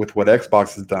 with what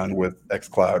Xbox has done with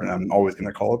xCloud, and I'm always going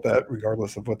to call it that,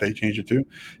 regardless of what they change it to,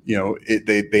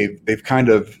 they've kind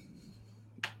of,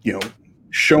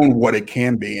 shown what it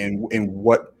can be and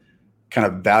what kind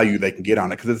of value they can get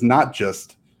on it. Because it's not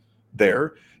just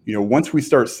there. Once we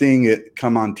start seeing it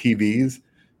come on TVs.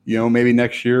 Maybe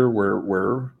next year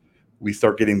where we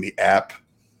start getting the app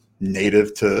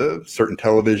native to certain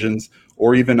televisions,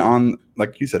 or even on,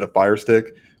 like you said, a Fire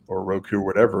Stick or Roku or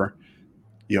whatever,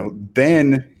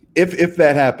 then if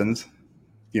that happens,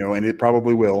 and it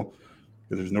probably will,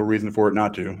 because there's no reason for it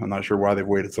not to. I'm not sure why they've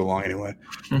waited so long anyway,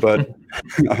 but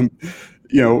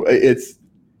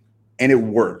and it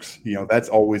works. That's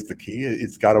always the key.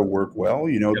 It's got to work well.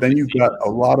 Then you've got a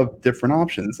lot of different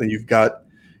options, and you've got,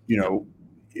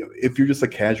 if you're just a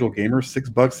casual gamer,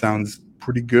 $6 sounds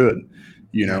pretty good,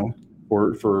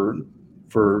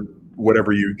 for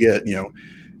whatever you get, and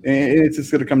it's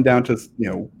just going to come down to,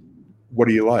 what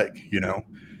do you like,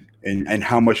 and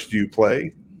how much do you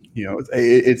play?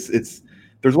 It's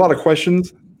there's a lot of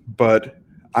questions, but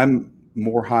I'm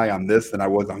more high on this than I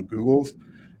was on Google's,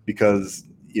 because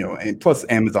and plus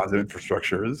Amazon's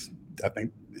infrastructure I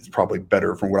think is probably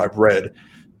better from what I've read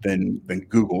than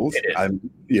Google's.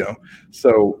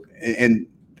 So and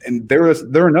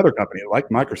they're another company like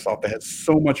Microsoft that has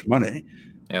so much money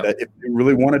that if they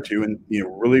really wanted to and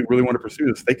really want to pursue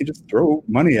this, they could just throw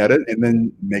money at it and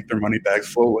then make their money back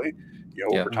slowly,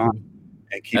 over time.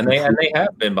 And they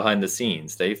have been behind the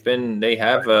scenes. They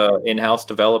have an in-house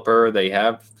developer.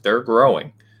 They're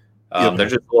growing. They're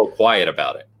just a little quiet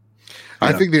about it.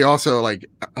 I think they also like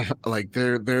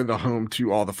they're the home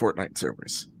to all the Fortnite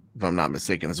servers, if I'm not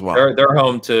mistaken, as well. They're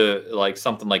home to like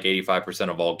something like 85%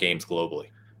 of all games globally.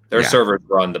 Their servers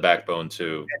run the backbone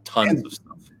to tons of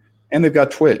stuff. And they've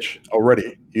got Twitch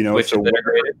already, Twitch is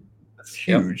integrated. That's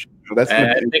huge. Yep.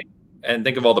 And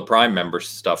think of all the Prime member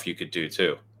stuff you could do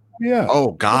too. Yeah.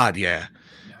 Oh God, yeah.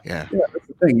 That's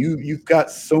the thing. You've got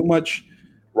so much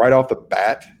right off the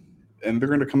bat, and they're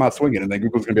going to come out swinging, and then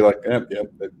Google's going to be like,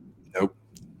 nope,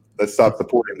 let's stop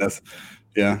supporting this.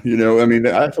 Yeah, I mean,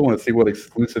 I also want to see what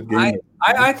exclusive game.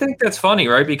 I think that's funny,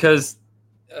 right? Because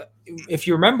if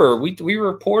you remember, we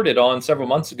reported on several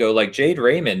months ago, like Jade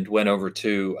Raymond went over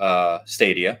to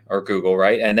Stadia or Google,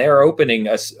 right? And they are opening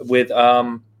us with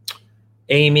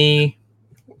Amy.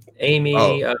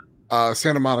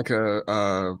 Santa Monica,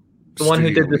 the one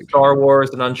who did the Star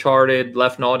Wars and Uncharted,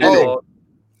 left Naughty Dog.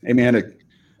 Amy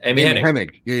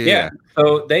Hennig. Yeah.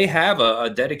 So they have a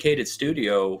dedicated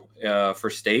studio for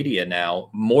Stadia now,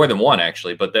 more than one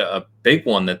actually, but a big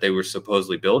one that they were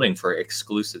supposedly building for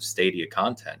exclusive Stadia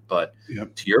content. But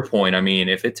to your point, I mean,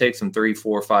 if it takes them 3,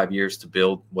 4, 5 years to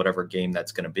build whatever game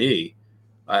that's going to be,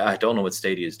 I don't know what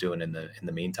Stadia is doing in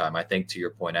the meantime. I think to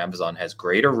your point, Amazon has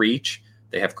greater reach.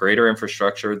 They have greater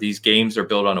infrastructure. These games are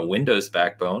built on a Windows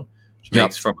backbone, which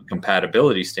makes from a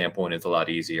compatibility standpoint, it's a lot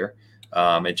easier.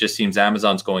 It just seems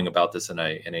Amazon's going about this in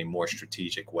a more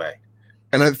strategic way.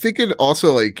 And I think it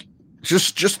also like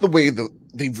just the way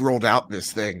they've rolled out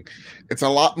this thing, it's a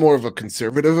lot more of a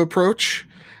conservative approach,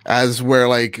 as where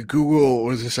like Google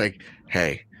was just like,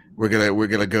 hey, we're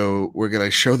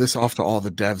gonna show this off to all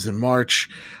the devs in March.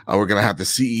 We're gonna have the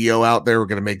CEO out there. We're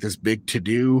gonna make this big to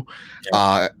do,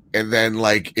 and then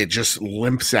like it just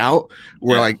limps out.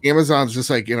 Where like Amazon's just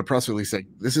like in a press release, like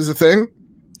this is a thing,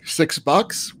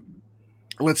 $6.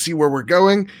 Let's see where we're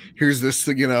going. Here's this,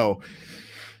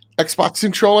 Xbox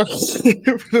controller for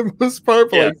the most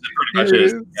part. But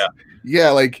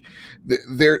like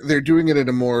they're doing it in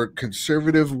a more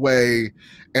conservative way,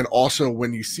 and also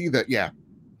when you see that,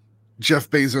 Jeff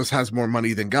Bezos has more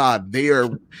money than God. They are,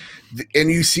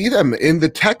 and you see them in the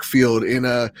tech field in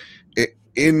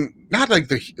not like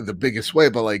the biggest way,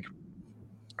 but like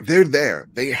they're there.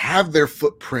 They have their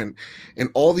footprint in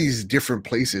all these different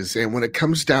places. And when it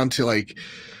comes down to like,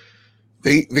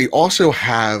 they also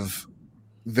have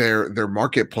their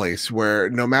marketplace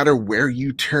where no matter where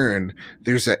you turn,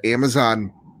 there's an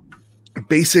Amazon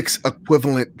Basics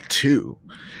equivalent to.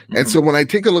 And so when I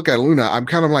take a look at Luna, I'm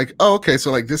kind of like, oh, okay, so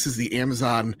like this is the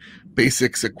Amazon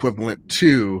Basics equivalent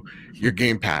to your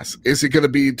Game Pass. Is it going to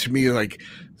be, to me, like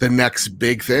the next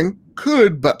big thing?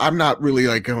 Could, but I'm not really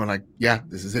like going like, yeah,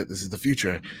 this is it. This is the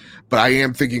future. But I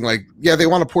am thinking like, yeah, they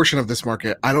want a portion of this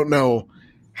market. I don't know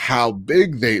how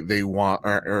big they want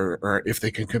or if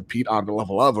they can compete on the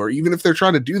level of, or even if they're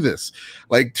trying to do this.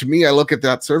 Like, to me, I look at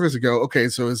that service and go, okay,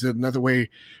 so is it another way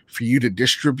for you to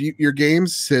distribute your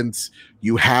games since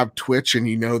you have Twitch and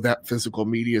you know that physical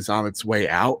media is on its way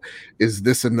out? Is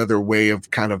this another way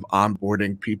of kind of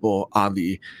onboarding people on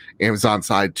the Amazon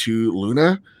side to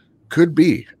Luna? Could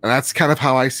be. And that's kind of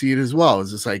how I see it as well.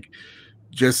 Is it's like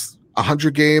just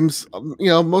 100 games,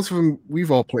 most of them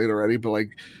we've all played already, but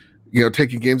like,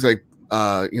 taking games like,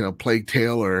 Plague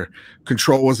Tale or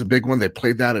Control was a big one. They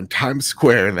played that in Times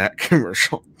Square in that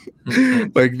commercial.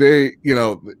 Like they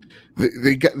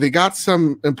got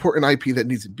some important IP that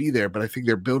needs to be there, but I think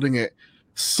they're building it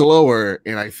slower.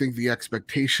 And I think the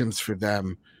expectations for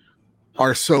them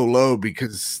are so low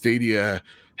because Stadia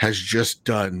has just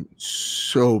done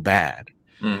so bad.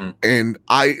 And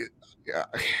I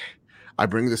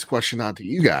bring this question on to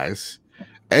you guys.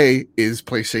 A, is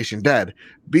PlayStation dead?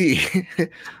 B,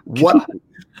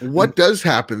 what does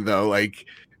happen though? Like,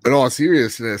 in all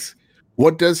seriousness,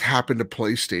 what does happen to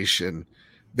PlayStation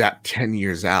that 10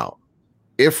 years out?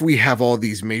 If we have all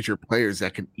these major players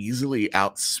that can easily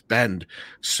outspend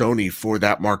Sony for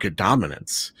that market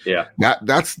dominance. Yeah.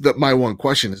 That's my one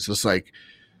question. Is just like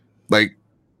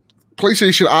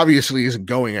PlayStation obviously isn't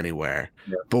going anywhere,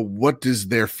 but what does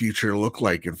their future look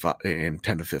like in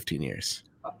 10 to 15 years?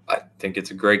 I think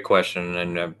it's a great question,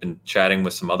 and I've been chatting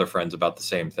with some other friends about the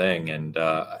same thing. And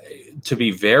to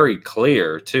be very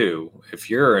clear, too, if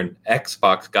you're an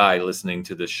Xbox guy listening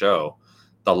to this show,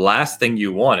 the last thing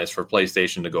you want is for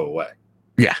PlayStation to go away.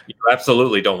 Yeah, you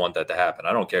absolutely don't want that to happen.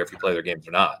 I don't care if you play their games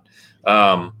or not.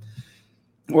 Well,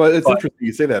 it's interesting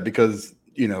you say that because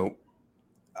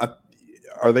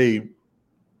are they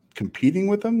competing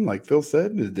with them? Like Phil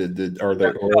said, are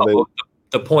they?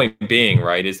 The point being,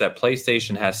 right, is that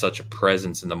PlayStation has such a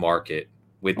presence in the market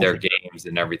with their games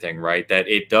and everything, right, that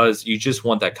it does. You just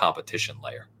want that competition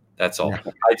layer. That's all. Yeah.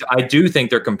 I do think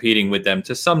they're competing with them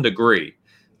to some degree,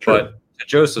 but to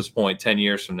Joseph's point, 10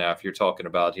 years from now, if you're talking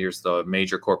about here's the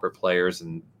major corporate players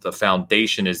and the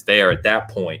foundation is there at that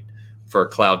point for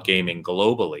cloud gaming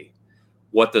globally,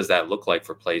 what does that look like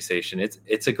for PlayStation?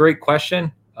 It's a great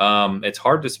question. It's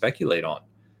hard to speculate on.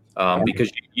 Because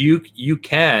you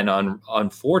can,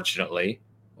 unfortunately,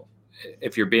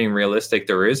 if you're being realistic,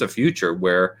 there is a future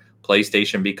where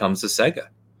PlayStation becomes a Sega,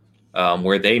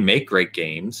 where they make great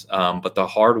games, but the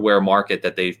hardware market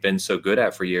that they've been so good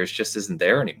at for years just isn't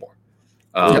there anymore,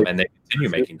 and they continue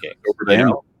making games.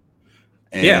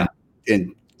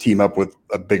 And team up with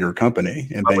a bigger company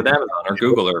and with Amazon or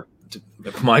Google or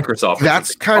Microsoft.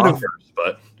 That's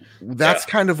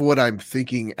kind of what I'm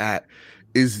thinking at.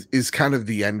 Is kind of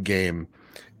the end game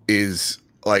is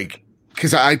like,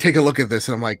 because I take a look at this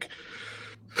and I'm like,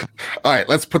 all right,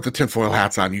 let's put the tinfoil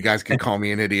hats on. You guys can call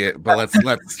me an idiot, but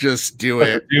let's just do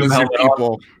it. Listen,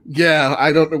 people. Yeah,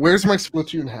 I don't know. Where's my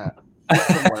Splatoon hat?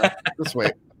 Somewhere. Just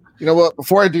wait. You know what?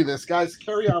 Before I do this, guys,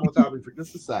 carry on without me for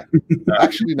just a sec.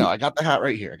 Actually, no, I got the hat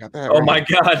right here. My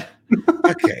God.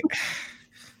 Okay.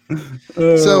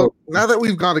 So now that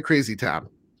we've gone to Crazy Town,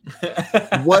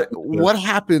 what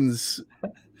happens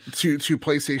to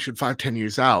PlayStation 5-10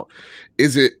 years out?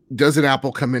 Does an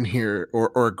Apple come in here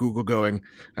or Google going,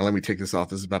 and let me take this off,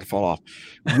 this is about to fall off,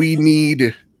 we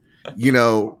need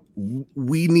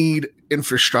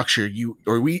infrastructure,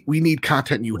 we need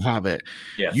content, you have it.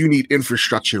 Yes. You need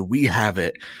infrastructure, we have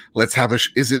it. Let's have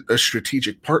is it a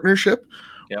strategic partnership?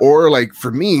 Yep. Or like for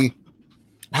me,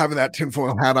 having that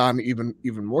tinfoil hat on even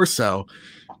more so,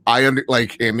 and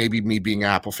maybe me being an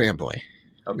Apple fanboy.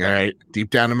 Okay. All right. Deep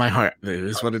down in my heart, it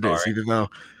is what it is, even though,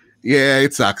 yeah,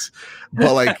 it sucks.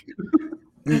 But like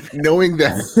knowing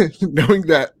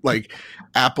that like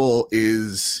Apple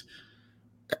is,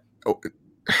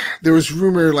 there was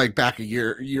rumor like back a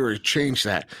year or change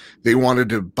that they wanted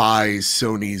to buy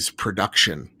Sony's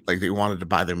production. Like they wanted to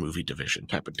buy their movie division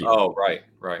type of deal. Oh, right.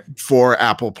 For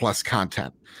Apple Plus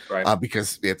content. Right.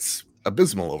 Because it's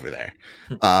abysmal over there.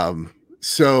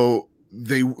 So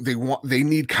they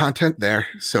need content there.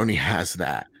 Sony has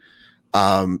that.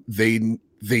 They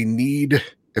need,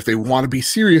 if they want to be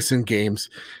serious in games,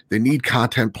 they need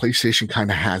content. PlayStation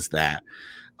kind of has that.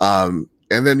 And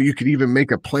then you could even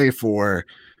make a play for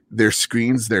their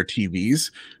screens, their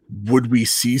TVs. Would we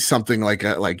see something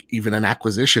like even an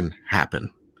acquisition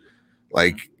happen?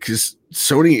 Like, because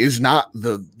Sony is not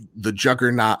the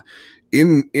juggernaut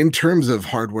in terms of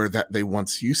hardware that they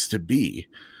once used to be.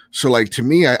 So, like, to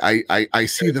me, I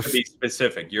see to be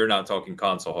specific. You're not talking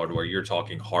console hardware. You're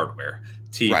talking hardware,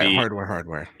 TV, right,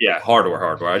 hardware. Yeah,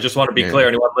 hardware. I just want to be clear.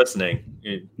 Anyone listening,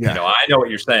 I know what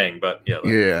you're saying, but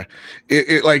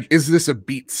it like, is this a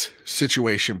Beats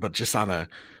situation, but just on a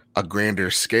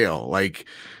grander scale? Like,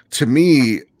 to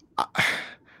me,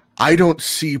 I don't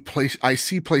see I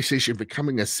see PlayStation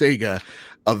becoming a Sega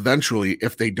eventually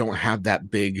if they don't have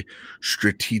that big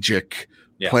strategic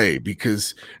play,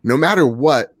 because no matter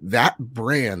what, that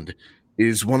brand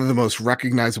is one of the most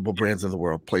recognizable brands in the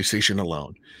world, PlayStation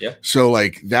alone. Yeah. So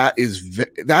like that is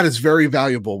very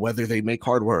valuable whether they make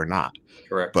hardware or not.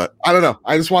 Correct. But I don't know.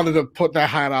 I just wanted to put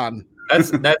that hat on.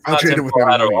 That's not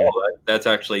at all. That's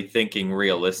actually thinking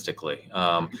realistically.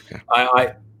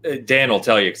 Dan will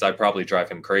tell you, because I probably drive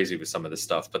him crazy with some of this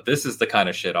stuff, but this is the kind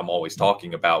of shit I'm always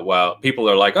talking about. Well, people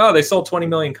are like, oh, they sold 20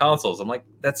 million consoles. I'm like,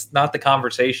 that's not the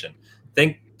conversation.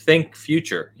 Think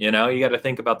future. You got to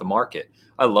think about the market.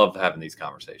 I love having these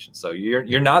conversations. So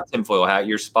you're not tinfoil hat.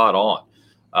 You're spot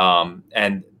on.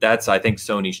 And that's, I think,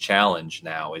 Sony's challenge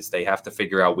now is they have to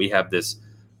figure out, we have this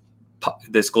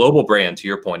global brand, to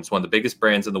your point. It's one of the biggest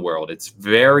brands in the world. It's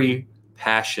very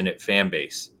passionate fan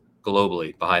base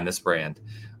globally behind this brand.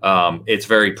 It's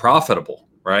very profitable,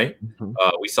 right? Mm-hmm.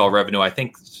 We saw revenue. I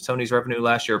think Sony's revenue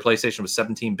last year, PlayStation, was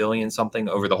 17 billion something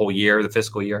over the whole year, the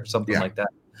fiscal year, something like that.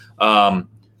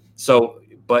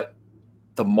 But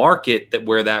the market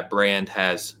where that brand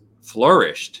has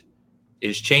flourished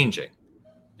is changing.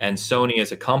 And Sony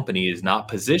as a company is not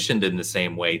positioned in the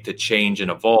same way to change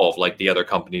and evolve like the other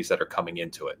companies that are coming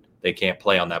into it. They can't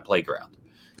play on that playground.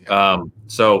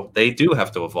 So they do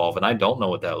have to evolve, and I don't know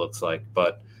what that looks like,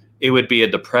 but it would be a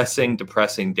depressing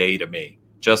day to me,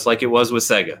 just like it was with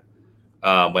Sega.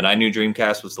 When I knew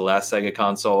Dreamcast was the last Sega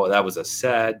console, that was a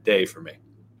sad day for me.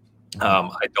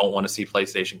 I don't want to see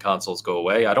PlayStation consoles go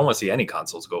away. I don't want to see any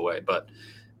consoles go away, but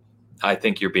I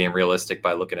think you're being realistic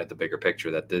by looking at the bigger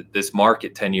picture that this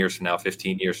market 10 years from now,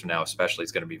 15 years from now, especially,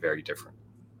 is going to be very different.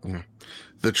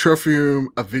 The Trophy Room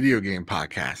of Video Game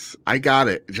Podcasts. I got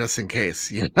it just in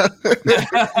case. You know?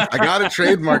 I got it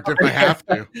trademarked if I have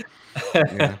to.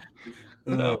 Yeah.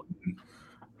 No.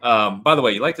 By the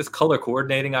way, you like this color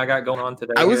coordinating I got going on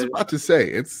today? I was about to say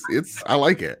it's. I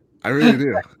like it. I really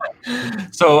do.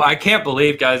 So I can't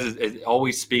believe, guys, it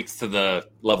always speaks to the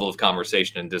level of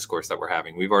conversation and discourse that we're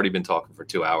having. We've already been talking for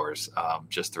 2 hours,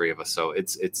 just three of us. So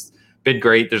it's been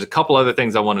great. There's a couple other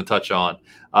things I want to touch on.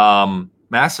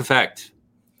 Mass Effect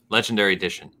Legendary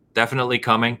Edition, definitely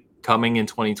coming in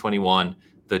 2021.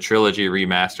 The trilogy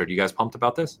remastered. You guys pumped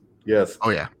about this? Yes.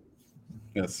 Oh yeah.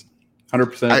 Yes.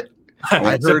 100%.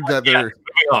 I heard that they're.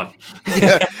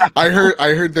 Yeah, I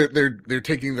heard that they're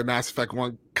taking the Mass Effect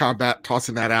 1 combat,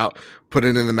 tossing that out,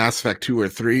 putting in the Mass Effect 2 or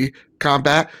 3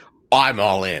 combat. I'm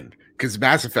all in because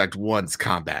Mass Effect 1's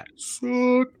combat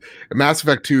sucked. And Mass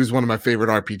Effect 2 is one of my favorite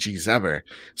RPGs ever.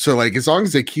 So like, as long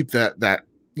as they keep that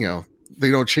they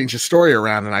don't change the story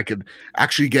around, and I could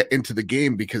actually get into the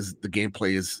game because the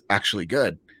gameplay is actually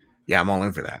good. Yeah, I'm all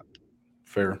in for that.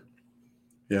 Fair.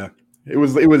 Yeah. It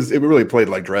really played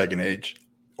like Dragon Age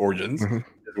Origins is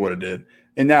what it did.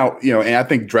 And now, and I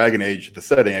think Dragon Age, the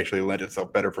setting actually lent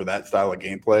itself better for that style of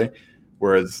gameplay.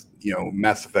 Whereas,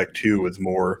 Mass Effect 2 was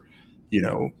more,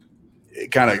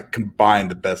 it kind of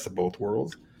combined the best of both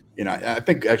worlds. I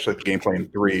think actually the gameplay in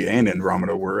 3 and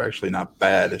Andromeda were actually not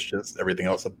bad. It's just everything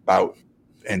else about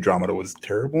Andromeda was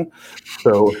terrible.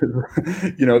 So,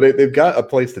 they've got a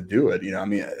place to do it.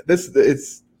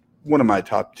 It's one of my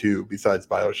top 2 besides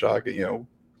BioShock,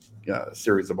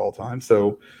 series of all time.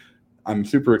 So I'm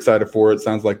super excited for it.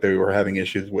 Sounds like they were having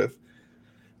issues with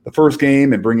the first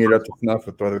game and bringing it up to snuff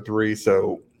with the other 3.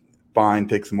 So fine,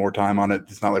 take some more time on it.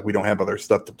 It's not like we don't have other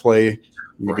stuff to play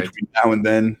between now and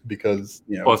then because,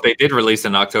 Well, if they did release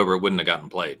in October, it wouldn't have gotten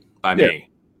played by me.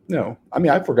 No,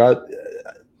 I forgot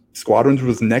Squadrons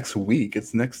was next week.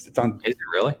 It's on. Is it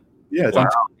really? Yeah. It's on.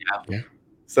 Yeah.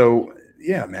 So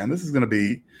yeah, man, this is going to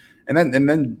be, and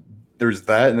then there's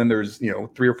that, and then there's 3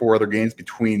 or 4 other games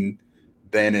between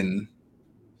then and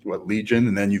Legion,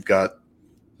 and then you've got.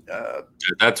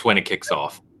 That's when it kicks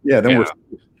off. Yeah, then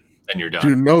you're done.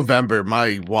 Dude, November,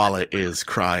 my wallet is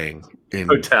crying.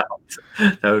 No doubt.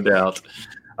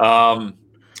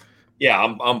 Yeah,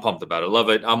 I'm pumped about it. Love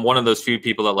it. I'm one of those few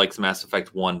people that likes Mass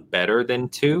Effect 1 better than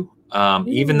 2.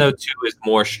 Even though 2 is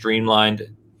more streamlined,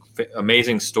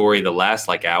 amazing story. The last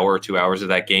hour or 2 hours of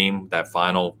that game, that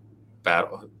final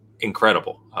battle,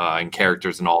 incredible, and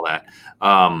characters and all that.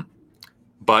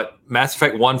 But Mass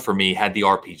Effect 1 for me had the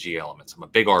RPG elements. I'm a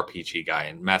big RPG guy,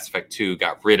 and Mass Effect 2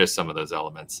 got rid of some of those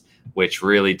elements, which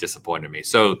really disappointed me.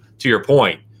 So to your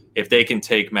point, if they can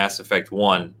take Mass Effect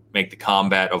 1, make the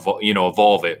combat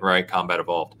evolve it, right? Combat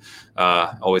evolved.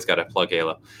 Always got to plug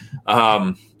Halo.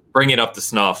 Bring it up to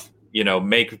snuff.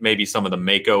 Make maybe some of the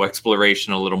Mako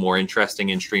exploration a little more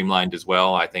interesting and streamlined as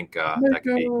well. I think that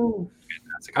could be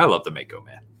fantastic. I love the Mako,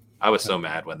 man. I was so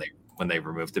mad when they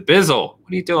removed it. Bizzle,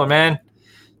 what are you doing, man?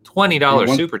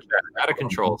 $20 super chat, out of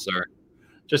control, sir.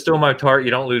 Just doing my part. You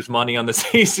don't lose money on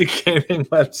this easy gaming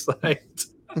website.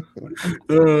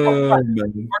 We're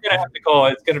gonna have to call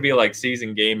it. It's gonna be like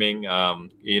Season Gaming.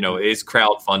 Is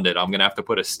crowd funded. I'm gonna have to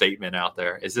put a statement out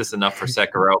there. Is this enough for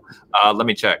Sekiro? Let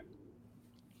me check.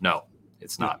 No,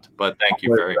 it's not. But thank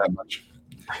you very much.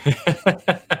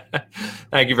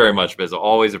 Thank you very much, Bizzle.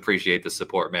 Always appreciate the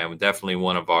support, man. Definitely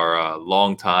one of our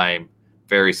longtime,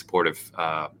 very supportive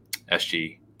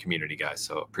SG community guys.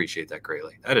 So appreciate that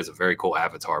greatly. That is a very cool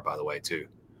avatar, by the way, too.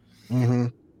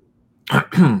 Where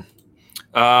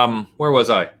was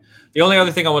I? The only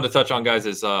other thing I want to touch on, guys,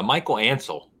 is Michael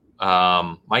Ansel.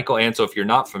 Michael Ansel, if you're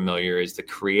not familiar, is the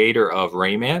creator of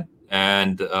Rayman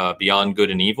and Beyond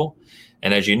Good and Evil.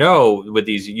 And as you know, with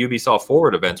these Ubisoft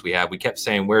Forward events we kept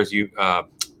saying, where's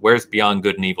Beyond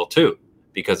Good and Evil 2?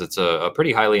 Because it's a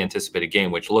pretty highly anticipated game,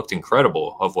 which looked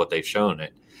incredible of what they've shown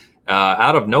it.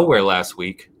 Out of nowhere last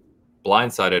week,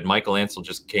 blindsided, Michael Ansel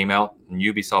just came out and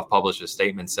Ubisoft published a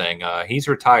statement saying he's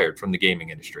retired from the gaming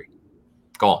industry.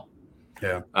 Gone.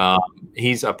 Yeah.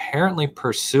 He's apparently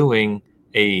pursuing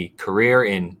a career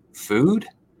in food.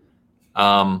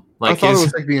 Like I thought it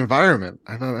was like the environment.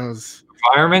 I thought it was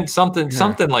environment,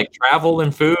 something like travel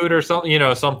and food or something.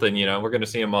 We're going to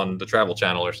see him on the Travel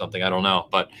Channel or something. I don't know.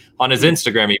 But on his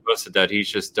Instagram, he posted that he's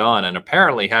just done, and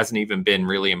apparently hasn't even been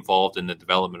really involved in the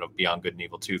development of Beyond Good and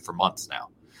Evil 2 for months now.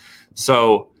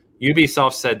 So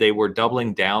Ubisoft said they were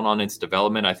doubling down on its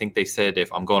development. I think they said,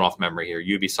 if I'm going off memory here,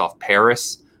 Ubisoft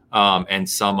Paris and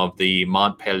some of the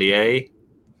Montpellier,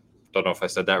 don't know if I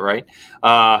said that right,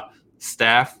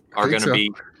 staff are going to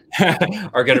be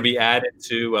are going to be added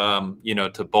to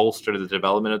to bolster the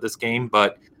development of this game.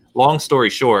 But long story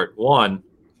short, one,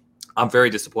 I'm very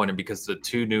disappointed because the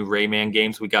 2 new Rayman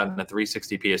games we got in the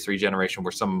 360 PS3 generation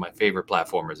were some of my favorite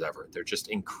platformers ever. They're just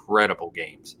incredible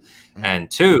games.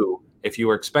 And 2, if you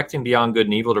were expecting Beyond Good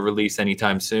and Evil to release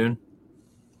anytime soon,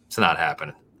 it's not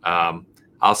happening.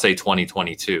 I'll say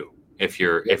 2022 if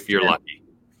you're lucky.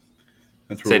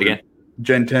 Say it again.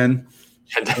 Gen 10.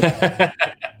 It's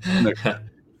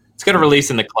going to release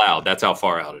in the cloud. That's how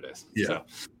far out it is. Yeah.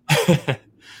 So.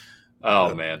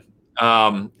 Oh man.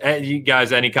 You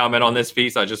guys, any comment on this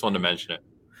piece? I just wanted to mention it.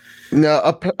 No,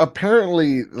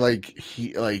 apparently,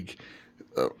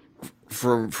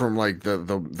 from like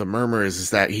the murmurs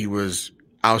is that he was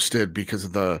ousted because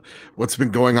of what's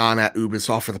been going on at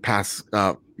Ubisoft for the past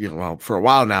for a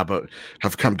while now, but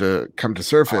have come to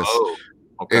surface. Oh,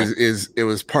 okay. It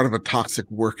was part of a toxic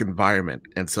work environment,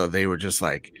 and so they were just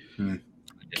like didn't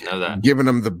know that. Giving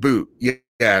them the boot.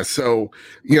 Yeah. So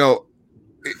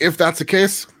if that's the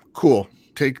case, cool.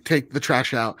 Take the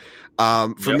trash out.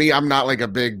 For me, I'm not like a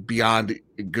big Beyond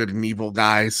Good and Evil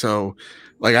guy, so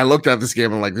like I looked at this game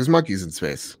and I'm like, there's monkeys in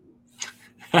space.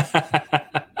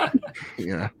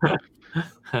 Yeah.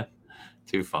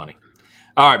 Too funny.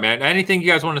 All right, man. Anything you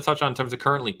guys want to touch on in terms of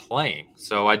currently playing?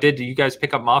 So do you guys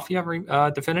pick up Mafia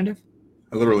Definitive?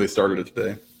 I literally started it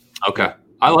today. Okay.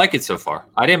 I like it so far.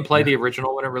 I didn't play the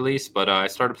original when it released, but I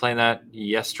started playing that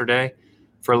yesterday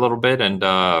for a little bit, and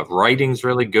writing's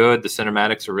really good. The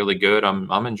cinematics are really good.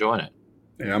 I'm enjoying it.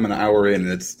 Yeah, I'm an hour in,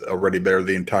 and it's already better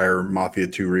the entire Mafia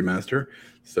 2 remaster.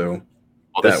 So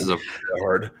this is a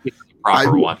hard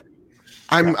proper one.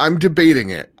 I'm debating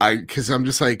it. Because I'm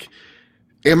just like,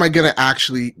 am I gonna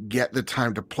actually get the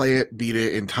time to play it, beat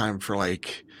it in time for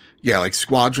like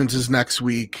Squadrons is next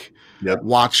week. Yep.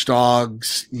 Watch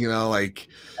Dogs, am I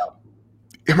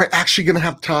actually gonna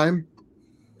have time?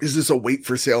 Is this a wait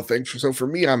for sale thing? So for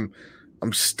me, I'm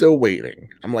still waiting.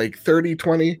 I'm like 30,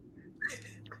 20,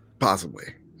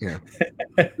 possibly. Yeah.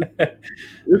 This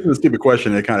is a stupid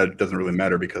question. It kind of doesn't really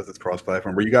matter because it's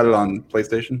cross-platform. Where you got it on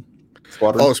PlayStation?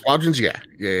 Squadrons? Oh, Squadrons, yeah.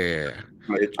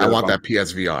 I want that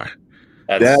PSVR.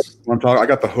 That's what I'm talking. I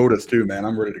got the HOTAS too, man.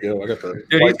 I'm ready to go. I got the.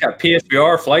 Dude, he's got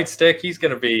PSVR, flight stick. He's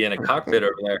gonna be in a cockpit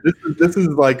over there. This is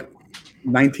like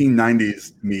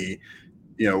 1990s me,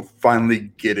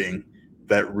 finally getting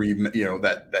that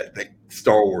that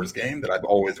Star Wars game that I've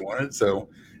always wanted. So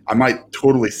I might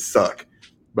totally suck,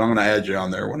 but I'm gonna add you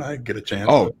on there when I get a chance.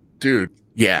 Oh, dude,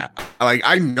 yeah. Like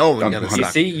I know I'm gonna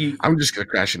suck. See, I'm just gonna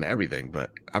crash into everything,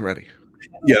 but I'm ready.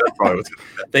 Yeah, that's probably what's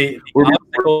the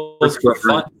obstacles for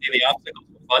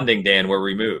funding, Dan, were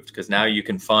removed because now you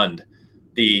can fund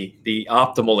the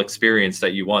optimal experience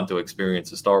that you want to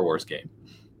experience a Star Wars game.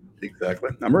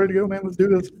 Exactly. I'm ready to go, man. Let's do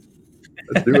this.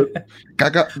 Let's do it.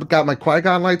 Got my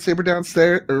Qui-Gon lightsaber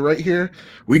downstairs or right here.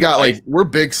 We got we're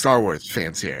big Star Wars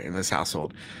fans here in this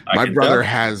household. My brother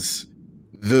has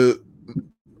an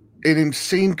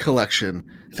insane collection.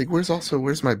 I think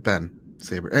where's my Ben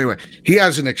saber? Anyway, he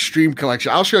has an extreme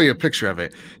collection. I'll show you a picture of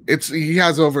it. He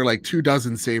has over like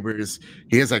 24 sabers.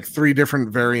 He has like 3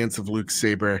 different variants of Luke's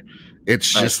saber.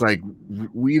 It's just like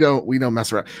we don't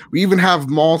mess around. We even have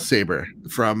Maul saber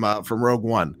from Rogue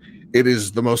One. It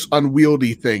is the most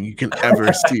unwieldy thing you can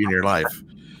ever see in your life.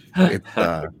 I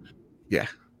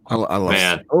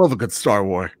love a good Star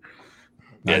Wars.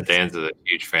 Yeah, nice. Dan's a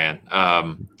huge fan.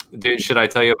 Dude, should I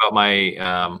tell you about my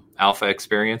alpha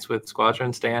experience with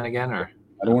Squadrons, Dan, again? Or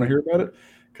I don't want to hear about it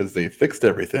because they fixed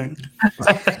everything.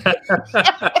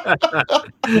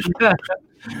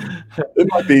 It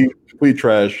might be complete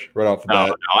trash right off the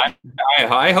bat.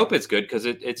 No, I hope it's good because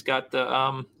it's got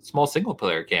the small single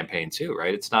player campaign too,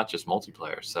 right? It's not just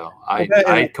multiplayer. So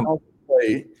I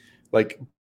play like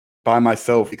by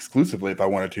myself exclusively if I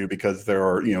wanted to, because there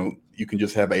are you can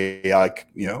just have AI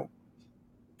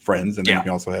friends, and then you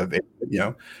can also have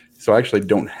so I actually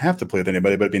don't have to play with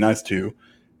anybody, but it'd be nice to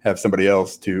have somebody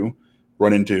else to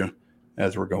run into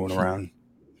as we're going around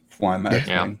flying Max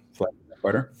flying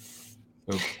fighter.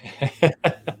 So.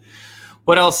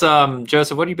 What else,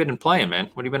 Joseph? What have you been playing, man?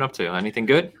 What have you been up to? Anything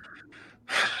good?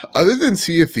 Other than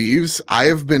Sea of Thieves, I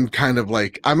have been kind of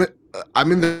like I'm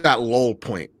in that lull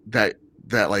point that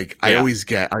like I always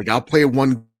get. Like I'll play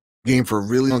one game for a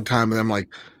really long time, and I'm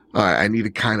like, all right, I need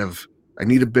a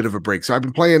bit of a break. So I've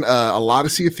been playing a lot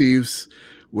of Sea of Thieves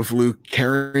with Luke,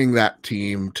 carrying that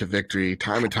team to victory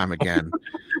time and time again.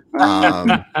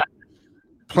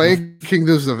 Playing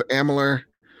Kingdoms of Amalur,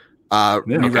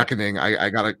 Re-Reckoning. I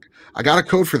got a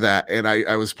code for that, and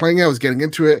I was playing it. I was getting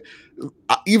into it.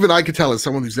 Even I could tell as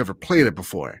someone who's never played it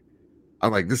before,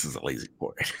 I'm like, this is a lazy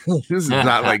port. This is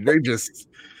not like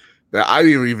I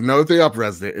didn't even know if they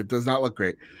up-resed it. It does not look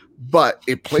great, but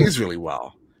it plays really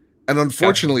well. And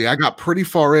unfortunately, I got pretty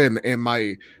far in, and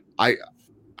my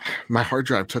hard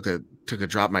drive took a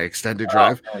drop. My extended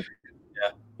drive,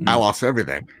 I lost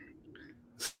everything.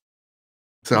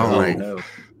 So I'm like,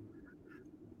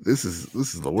 this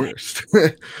is the worst.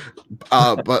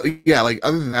 But yeah, like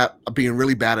other than that, I'm being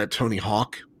really bad at Tony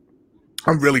Hawk.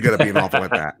 I'm really good at being awful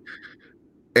at that.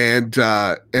 And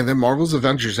then Marvel's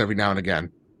Avengers every now and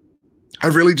again. I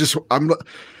really just I'm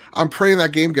praying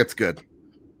that game gets good,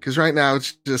 because right now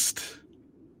it's just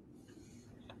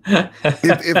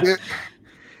if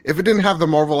it didn't have the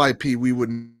Marvel IP, we would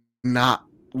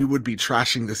be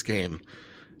trashing this game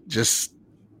just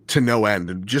to no end.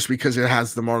 And just because it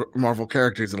has the Marvel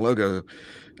characters and logo,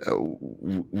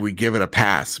 we give it a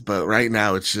pass. But right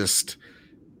now it's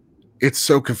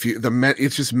so confused.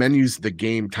 It's just menus the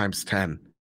game times 10.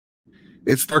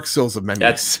 It's Dark Souls of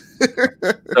menus.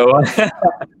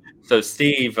 So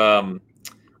Steve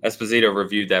Esposito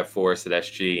reviewed that for us at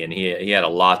SG, and he had a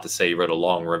lot to say. He wrote a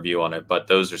long review on it, but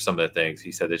those are some of the things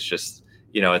he said. It's just,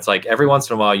 it's like every once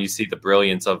in a while you see the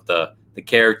brilliance of the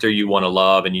character you want to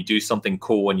love, and you do something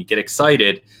cool and you get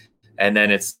excited, and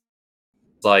then it's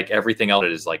like everything else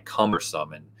is like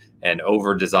cumbersome and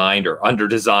over designed or under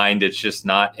designed. It's just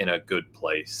not in a good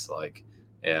place. Like,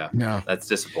 no, that's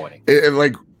disappointing.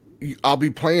 Like, I'll be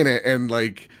playing it, and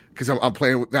like, because I'm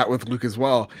playing that with Luke as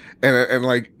well, and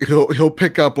like he'll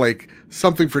pick up like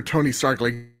something for Tony Stark.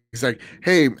 Like he's like,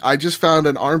 hey, I just found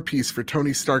an arm piece for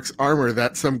Tony Stark's armor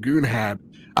that some goon had.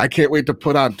 I can't wait to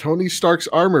put on Tony Stark's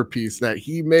armor piece that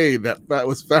he made that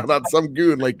was found on some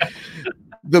goon. Like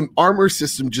the armor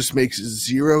system just makes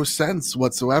zero sense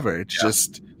whatsoever. It's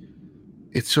just,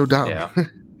 it's so dumb. Yeah.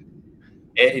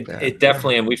 It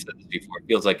definitely, and we've said this before, it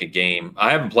feels like a game.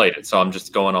 I haven't played it, so I'm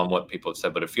just going on what people have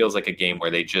said, but it feels like a game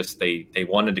where they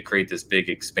wanted to create this big,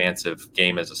 expansive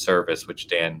game as a service, which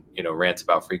Dan, rants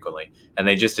about frequently, and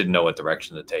they just didn't know what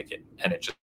direction to take it. And it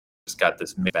just got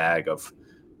this bag of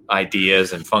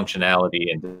ideas and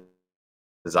functionality and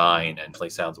design, and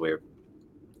it sounds weird.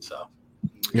 So,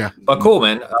 yeah. But cool,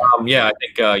 man. I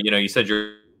think, you said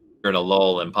you're in a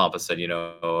lull, and Pampa said,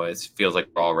 it feels like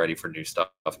we're all ready for new stuff,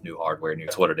 new hardware, new.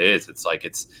 It's what it is. It's like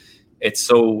it's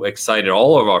so excited.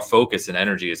 All of our focus and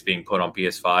energy is being put on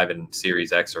PS5 and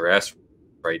Series X or S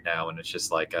right now, and it's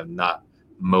just like I'm not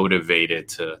motivated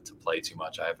to play too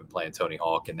much. I have been playing Tony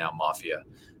Hawk and now Mafia,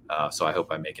 so I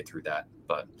hope I make it through that.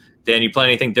 But Dan, you play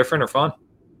anything different or fun?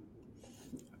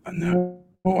 No,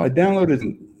 I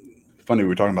downloaded. Funny, we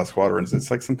were talking about Squadrons. It's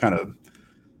like some kind of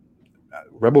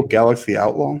Rebel Galaxy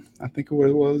Outlaw, I think what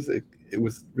it was. It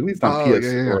was released on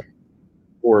PS4.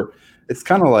 Or it's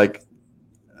kind of like,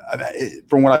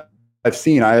 from what I've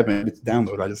seen, it's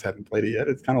downloaded. I just haven't played it yet.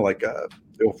 It's kind of like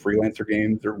little freelancer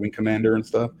games or Wing Commander and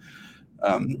stuff.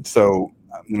 So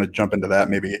I'm going to jump into that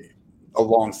maybe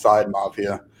alongside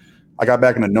Mafia. I got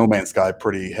back into No Man's Sky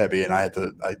pretty heavy, and I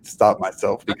stopped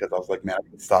myself because I was like, man, I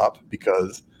can stop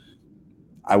because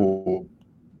I will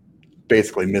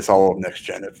basically miss all of next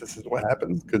gen if this is what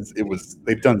happens, because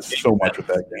they've done so much with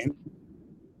that game.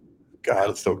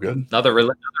 God, it's so good. Another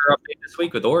update this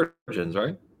week with Origins,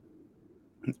 right?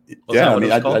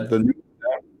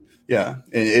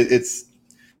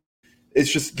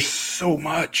 It's just so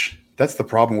much. That's the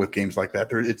problem with games like that.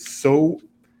 It's so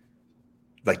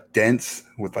like dense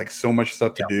with like so much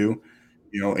stuff to do,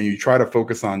 and you try to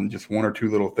focus on just one or two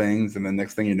little things, and then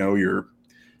next thing you know, you're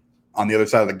on the other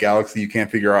side of the galaxy. You can't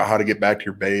figure out how to get back to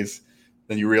your base.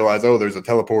 Then you realize, oh, there's a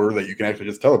teleporter that you can actually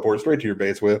just teleport straight to your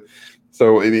base with.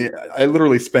 So I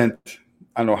literally spent,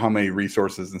 I don't know how many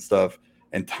resources and stuff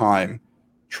and time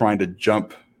trying to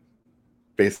jump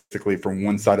basically from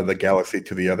one side of the galaxy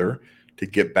to the other to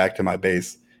get back to my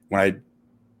base, when I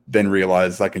then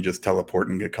realized I can just teleport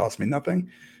and it cost me nothing.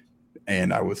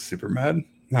 And I was super mad.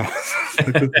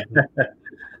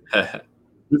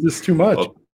 This is too much.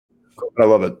 I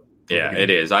love it. Yeah, it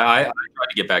is. I tried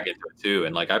to get back into it too,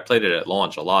 and like I played it at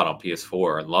launch a lot on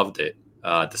PS4 and loved it,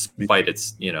 despite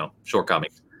its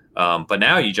shortcomings. But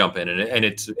now you jump in and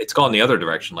it's gone the other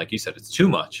direction. Like you said, it's too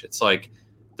much. It's like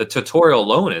the tutorial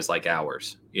alone is like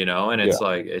hours, and it's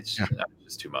like it's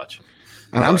just too much.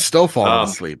 And I'm still falling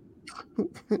asleep.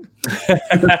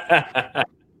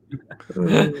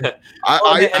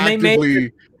 I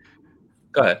actively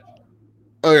go ahead.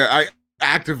 Oh yeah, I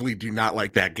actively do not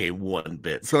like that game one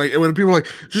bit. So like when people are like,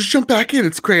 just jump back in,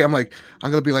 it's great. I'm like,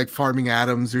 I'm gonna be like farming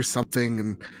atoms or something,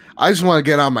 and I just want to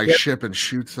get on my ship and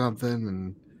shoot something,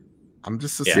 and I'm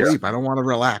just asleep. I don't want to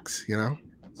relax, you know.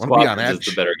 I want to be on edge.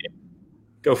 Is the better game.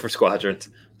 Go for Squadrons.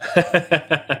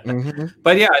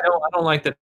 But yeah, I don't like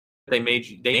that they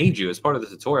made you as part of the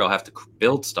tutorial have to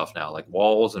build stuff now, like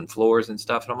walls and floors and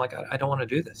stuff. And I'm like, I don't want to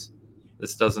do this.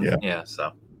 This doesn't. Yeah.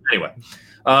 So anyway,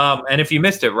 and if you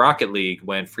missed it, Rocket League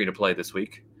went free to play this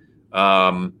week,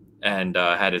 and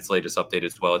had its latest update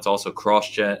as well. It's also cross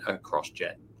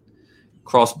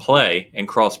play and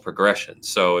cross progression.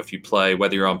 So if you play,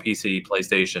 whether you're on PC,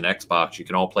 PlayStation, Xbox, you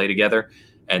can all play together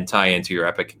and tie into your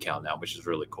Epic account now, which is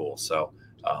really cool. So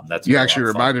that's you actually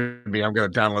reminded me. I'm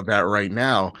going to download that right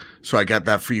now, so I got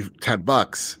that free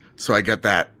 $10. So I get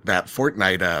that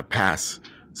Fortnite pass,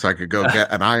 so I could go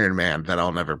get an Iron Man that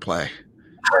I'll never play.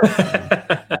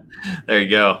 There you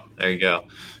go.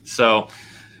 So,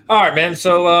 all right, man.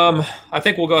 So I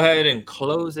think we'll go ahead and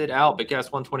close it out.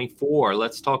 BigCast 124.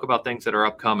 Let's talk about things that are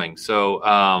upcoming.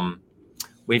 So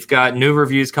we've got new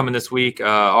reviews coming this week.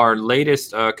 Our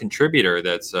latest contributor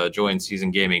that's joined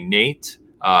Season Gaming, Nate.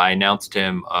 I announced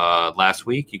him last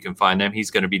week. You can find him. He's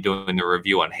going to be doing the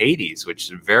review on Hades, which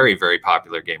is a very, very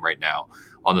popular game right now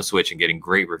on the Switch and getting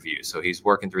great reviews. So he's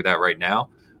working through that right now.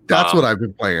 That's what I've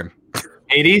been playing.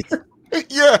 Hades?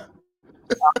 Yeah.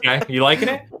 Okay. You liking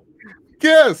it?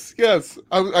 Yes.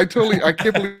 I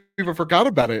can't believe I forgot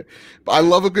about it. But I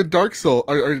love a good Dark Soul.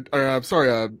 I'm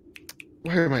sorry.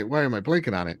 Why am I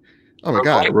blanking on it? Oh my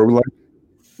God. Roguelike?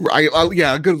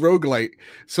 A good roguelite.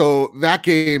 So that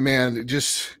game, man,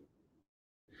 it's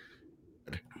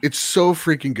so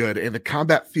freaking good, and the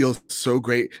combat feels so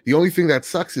great. The only thing that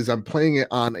sucks is I'm playing it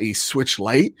on a Switch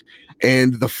Lite,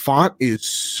 and the font is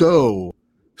so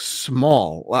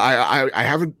small. I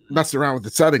haven't messed around with the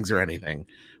settings or anything,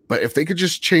 but if they could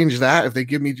just change that, if they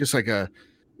give me just like a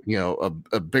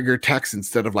bigger text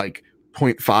instead of like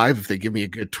 0.5, if they give me a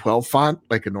good 12 font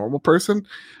like a normal person,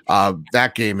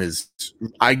 that game is,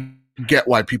 I get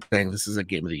why people think this is a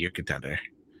Game of the Year contender.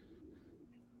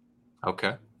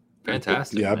 Okay,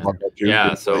 fantastic.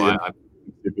 Yeah, so I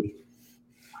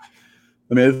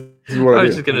mean, this is what I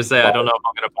was just gonna say I don't know if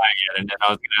I'm gonna buy it yet, and then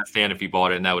I was gonna ask Dan if he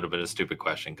bought it, and that would have been a stupid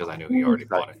question because I knew he already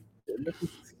bought it.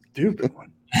 Stupid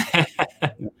one.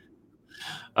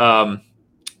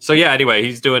 So yeah, anyway,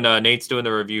 he's doing Nate's doing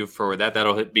the review for that.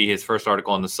 That'll be his first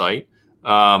article on the site.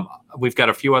 We've got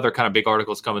a few other kind of big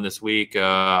articles coming this week.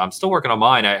 I'm still working on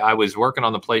mine. I was working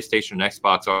on the PlayStation and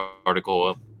Xbox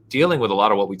article, dealing with a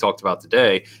lot of what we talked about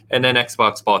today, and then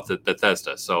Xbox bought the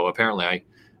Bethesda. So apparently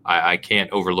I can't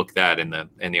overlook that in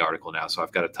the article now. So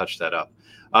I've got to touch that up.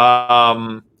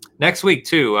 Next week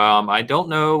too. I don't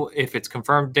know if it's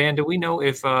confirmed. Dan, do we know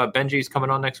if Benji's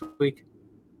coming on next week?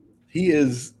 He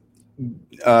is.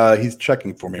 He's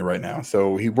checking for me right now.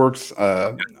 So he works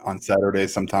on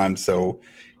Saturdays sometimes. So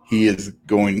he is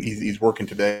going. He's working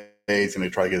today. He's going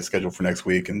to try to get a schedule for next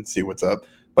week and see what's up.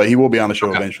 But he will be on the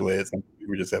show eventually.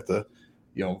 We just have to,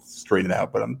 straighten it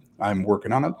out. But I'm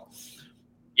working on it.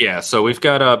 Yeah. So we've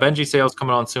got Benji Sales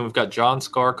coming on soon. We've got John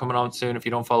Scar coming on soon. If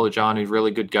you don't follow John, he's a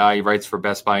really good guy. He writes for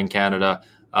Best Buy in Canada.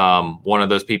 One of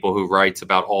those people who writes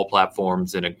about all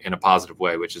platforms in a positive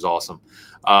way, which is awesome.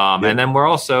 And then we're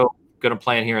also going to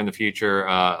plan here in the future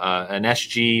an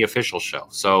SG official show.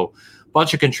 So a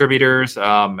bunch of contributors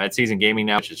at Season Gaming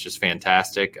now, which is just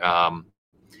fantastic,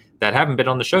 that haven't been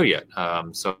on the show yet.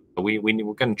 So we're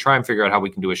going to try and figure out how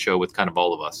we can do a show with kind of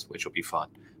all of us, which will be fun.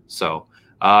 So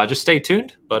just stay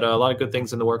tuned, but a lot of good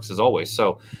things in the works as always.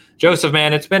 So Joseph,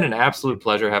 man, it's been an absolute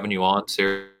pleasure having you on.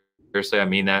 Seriously, I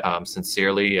mean that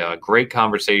sincerely. Great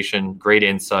conversation, great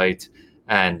insight.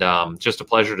 And just a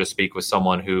pleasure to speak with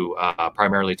someone who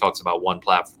primarily talks about one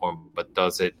platform, but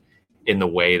does it in the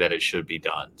way that it should be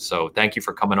done. So thank you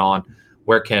for coming on.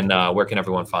 Where can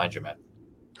everyone find you, man?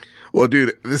 Well,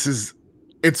 dude, it's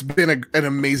been an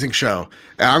amazing show.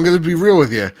 And I'm going to be real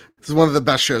with you. This is one of the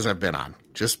best shows I've been on.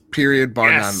 Just period, bar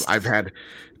none. I've had,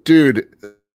 dude,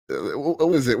 what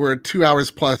was it? We're at 2 hours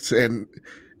plus, and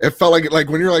it felt like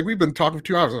when you're like, we've been talking for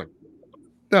 2 hours, I'm like,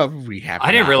 no, we haven't.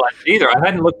 I didn't realize it either. I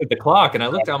hadn't looked at the clock, and I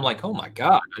looked. I'm like, oh my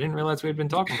god! I didn't realize we had been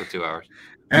talking for 2 hours.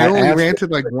 And I only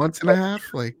ranted like once and a half.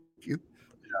 Like,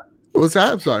 what was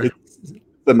that? I'm sorry.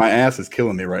 My ass is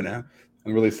killing me right now.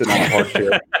 I'm really sitting on a hard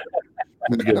chair.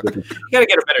 You gotta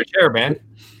get a better chair, man.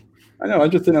 I know. I'm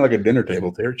just sitting on like a dinner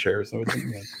table chair, so I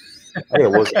gotta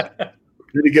work. I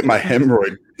need to get my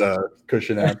hemorrhoid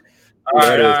cushion out. All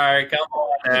right, come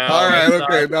on now. All right,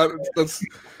 okay. Now let's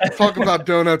talk about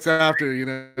donuts after. You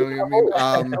know what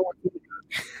I mean?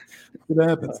 What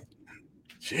happens?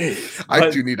 Jeez, I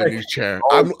do need a new chair.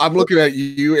 I'm looking at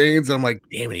you, Ains. I'm like,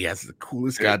 damn it, he has the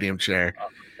coolest goddamn chair.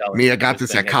 I got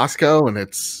this at Costco, and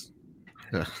it's.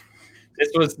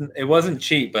 It wasn't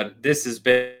cheap, but this has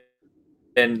been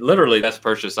literally the best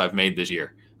purchase I've made this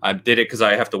year. I did it because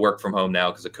I have to work from home now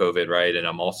because of COVID, right? And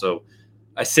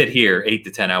I sit here 8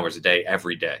 to 10 hours a day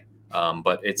every day.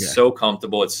 But it's so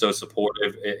comfortable. It's so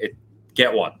supportive.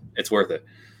 Get one. It's worth it.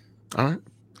 All right.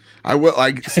 I will,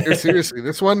 seriously,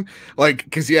 this one,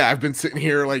 because I've been sitting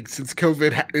here since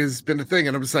COVID has been a thing,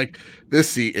 and I'm just like, this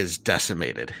seat is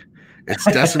decimated. It's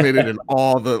decimated in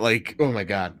all the oh my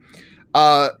God.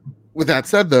 With that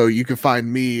said, though, you can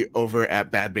find me over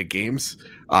at Bad Bit Games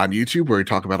on YouTube, where we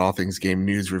talk about all things game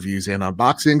news, reviews, and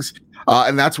unboxings.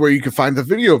 And that's where you can find the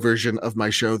video version of my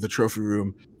show, The Trophy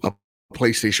Room, a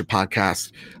PlayStation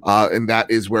podcast. And that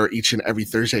is where each and every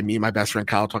Thursday, me and my best friend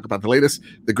Kyle talk about the latest,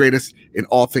 the greatest in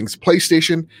all things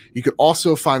PlayStation. You can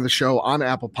also find the show on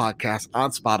Apple Podcasts,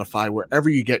 on Spotify, wherever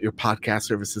you get your podcast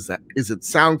services. That isn't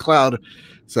SoundCloud.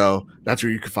 So that's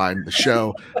where you can find the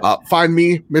show. Find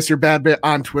me, Mr. Badbit,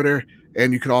 on Twitter.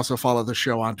 And you can also follow the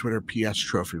show on Twitter, PS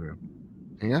Trophy Room.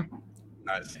 Yeah.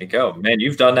 Nice. There you go. Man,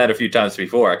 you've done that a few times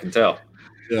before, I can tell.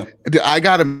 Yeah. I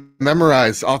got to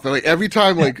memorize off every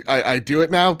time I do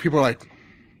it now, people are like,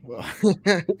 well,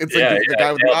 it's the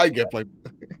guy with the eye gift.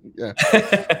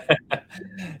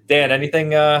 Dan,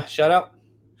 anything shout out?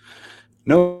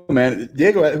 No, man.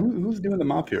 Diego, who's doing the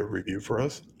Mafia review for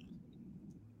us?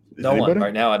 No one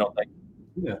right now, I don't think.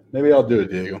 Yeah, maybe I'll do it,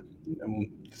 Diego. And we'll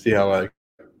see how if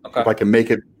I can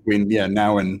make it between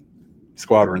now and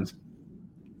Squadrons.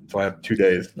 So I have 2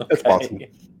 days. Okay. That's possible.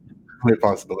 Only a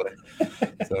possibility.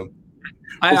 So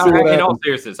in all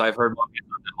seriousness, I've heard Mafia's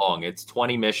not that long. It's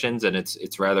 20 missions and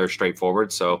it's rather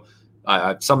straightforward. So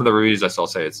some of the reviews I saw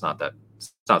say it's not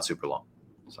super long.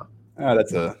 So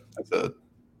that's a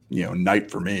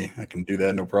night for me. I can do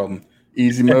that, no problem.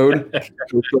 Easy mode,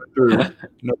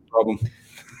 no problem.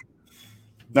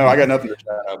 No, I got nothing to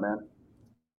shout out, man.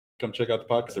 Come check out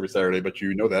the podcast every Saturday, but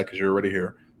you know that because you're already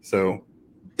here. So,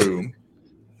 boom,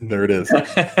 there it is. All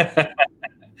right,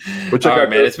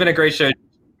 man. It's been a great show.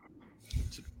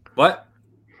 What?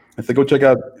 I said, go check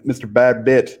out Mr. Bad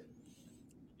Bit.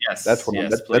 Yes, that's what.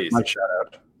 That's my shout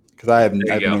out because I have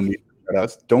no need for shout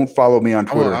outs. Don't follow me on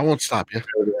Twitter. I won't stop you.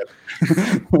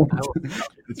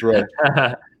 That's right.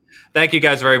 Thank you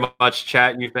guys very much,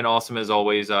 chat. You've been awesome as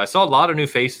always. I saw a lot of new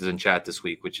faces in chat this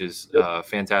week, which is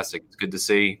fantastic. It's good to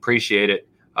see. Appreciate it.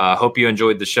 Hope you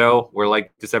enjoyed the show. We're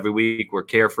like this every week. We're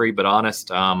carefree but honest.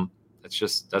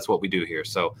 That's what we do here.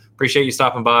 So appreciate you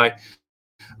stopping by. This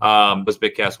was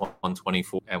Bitcast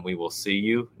 124, and we will see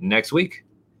you next week.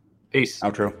 Peace.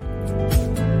 Outro.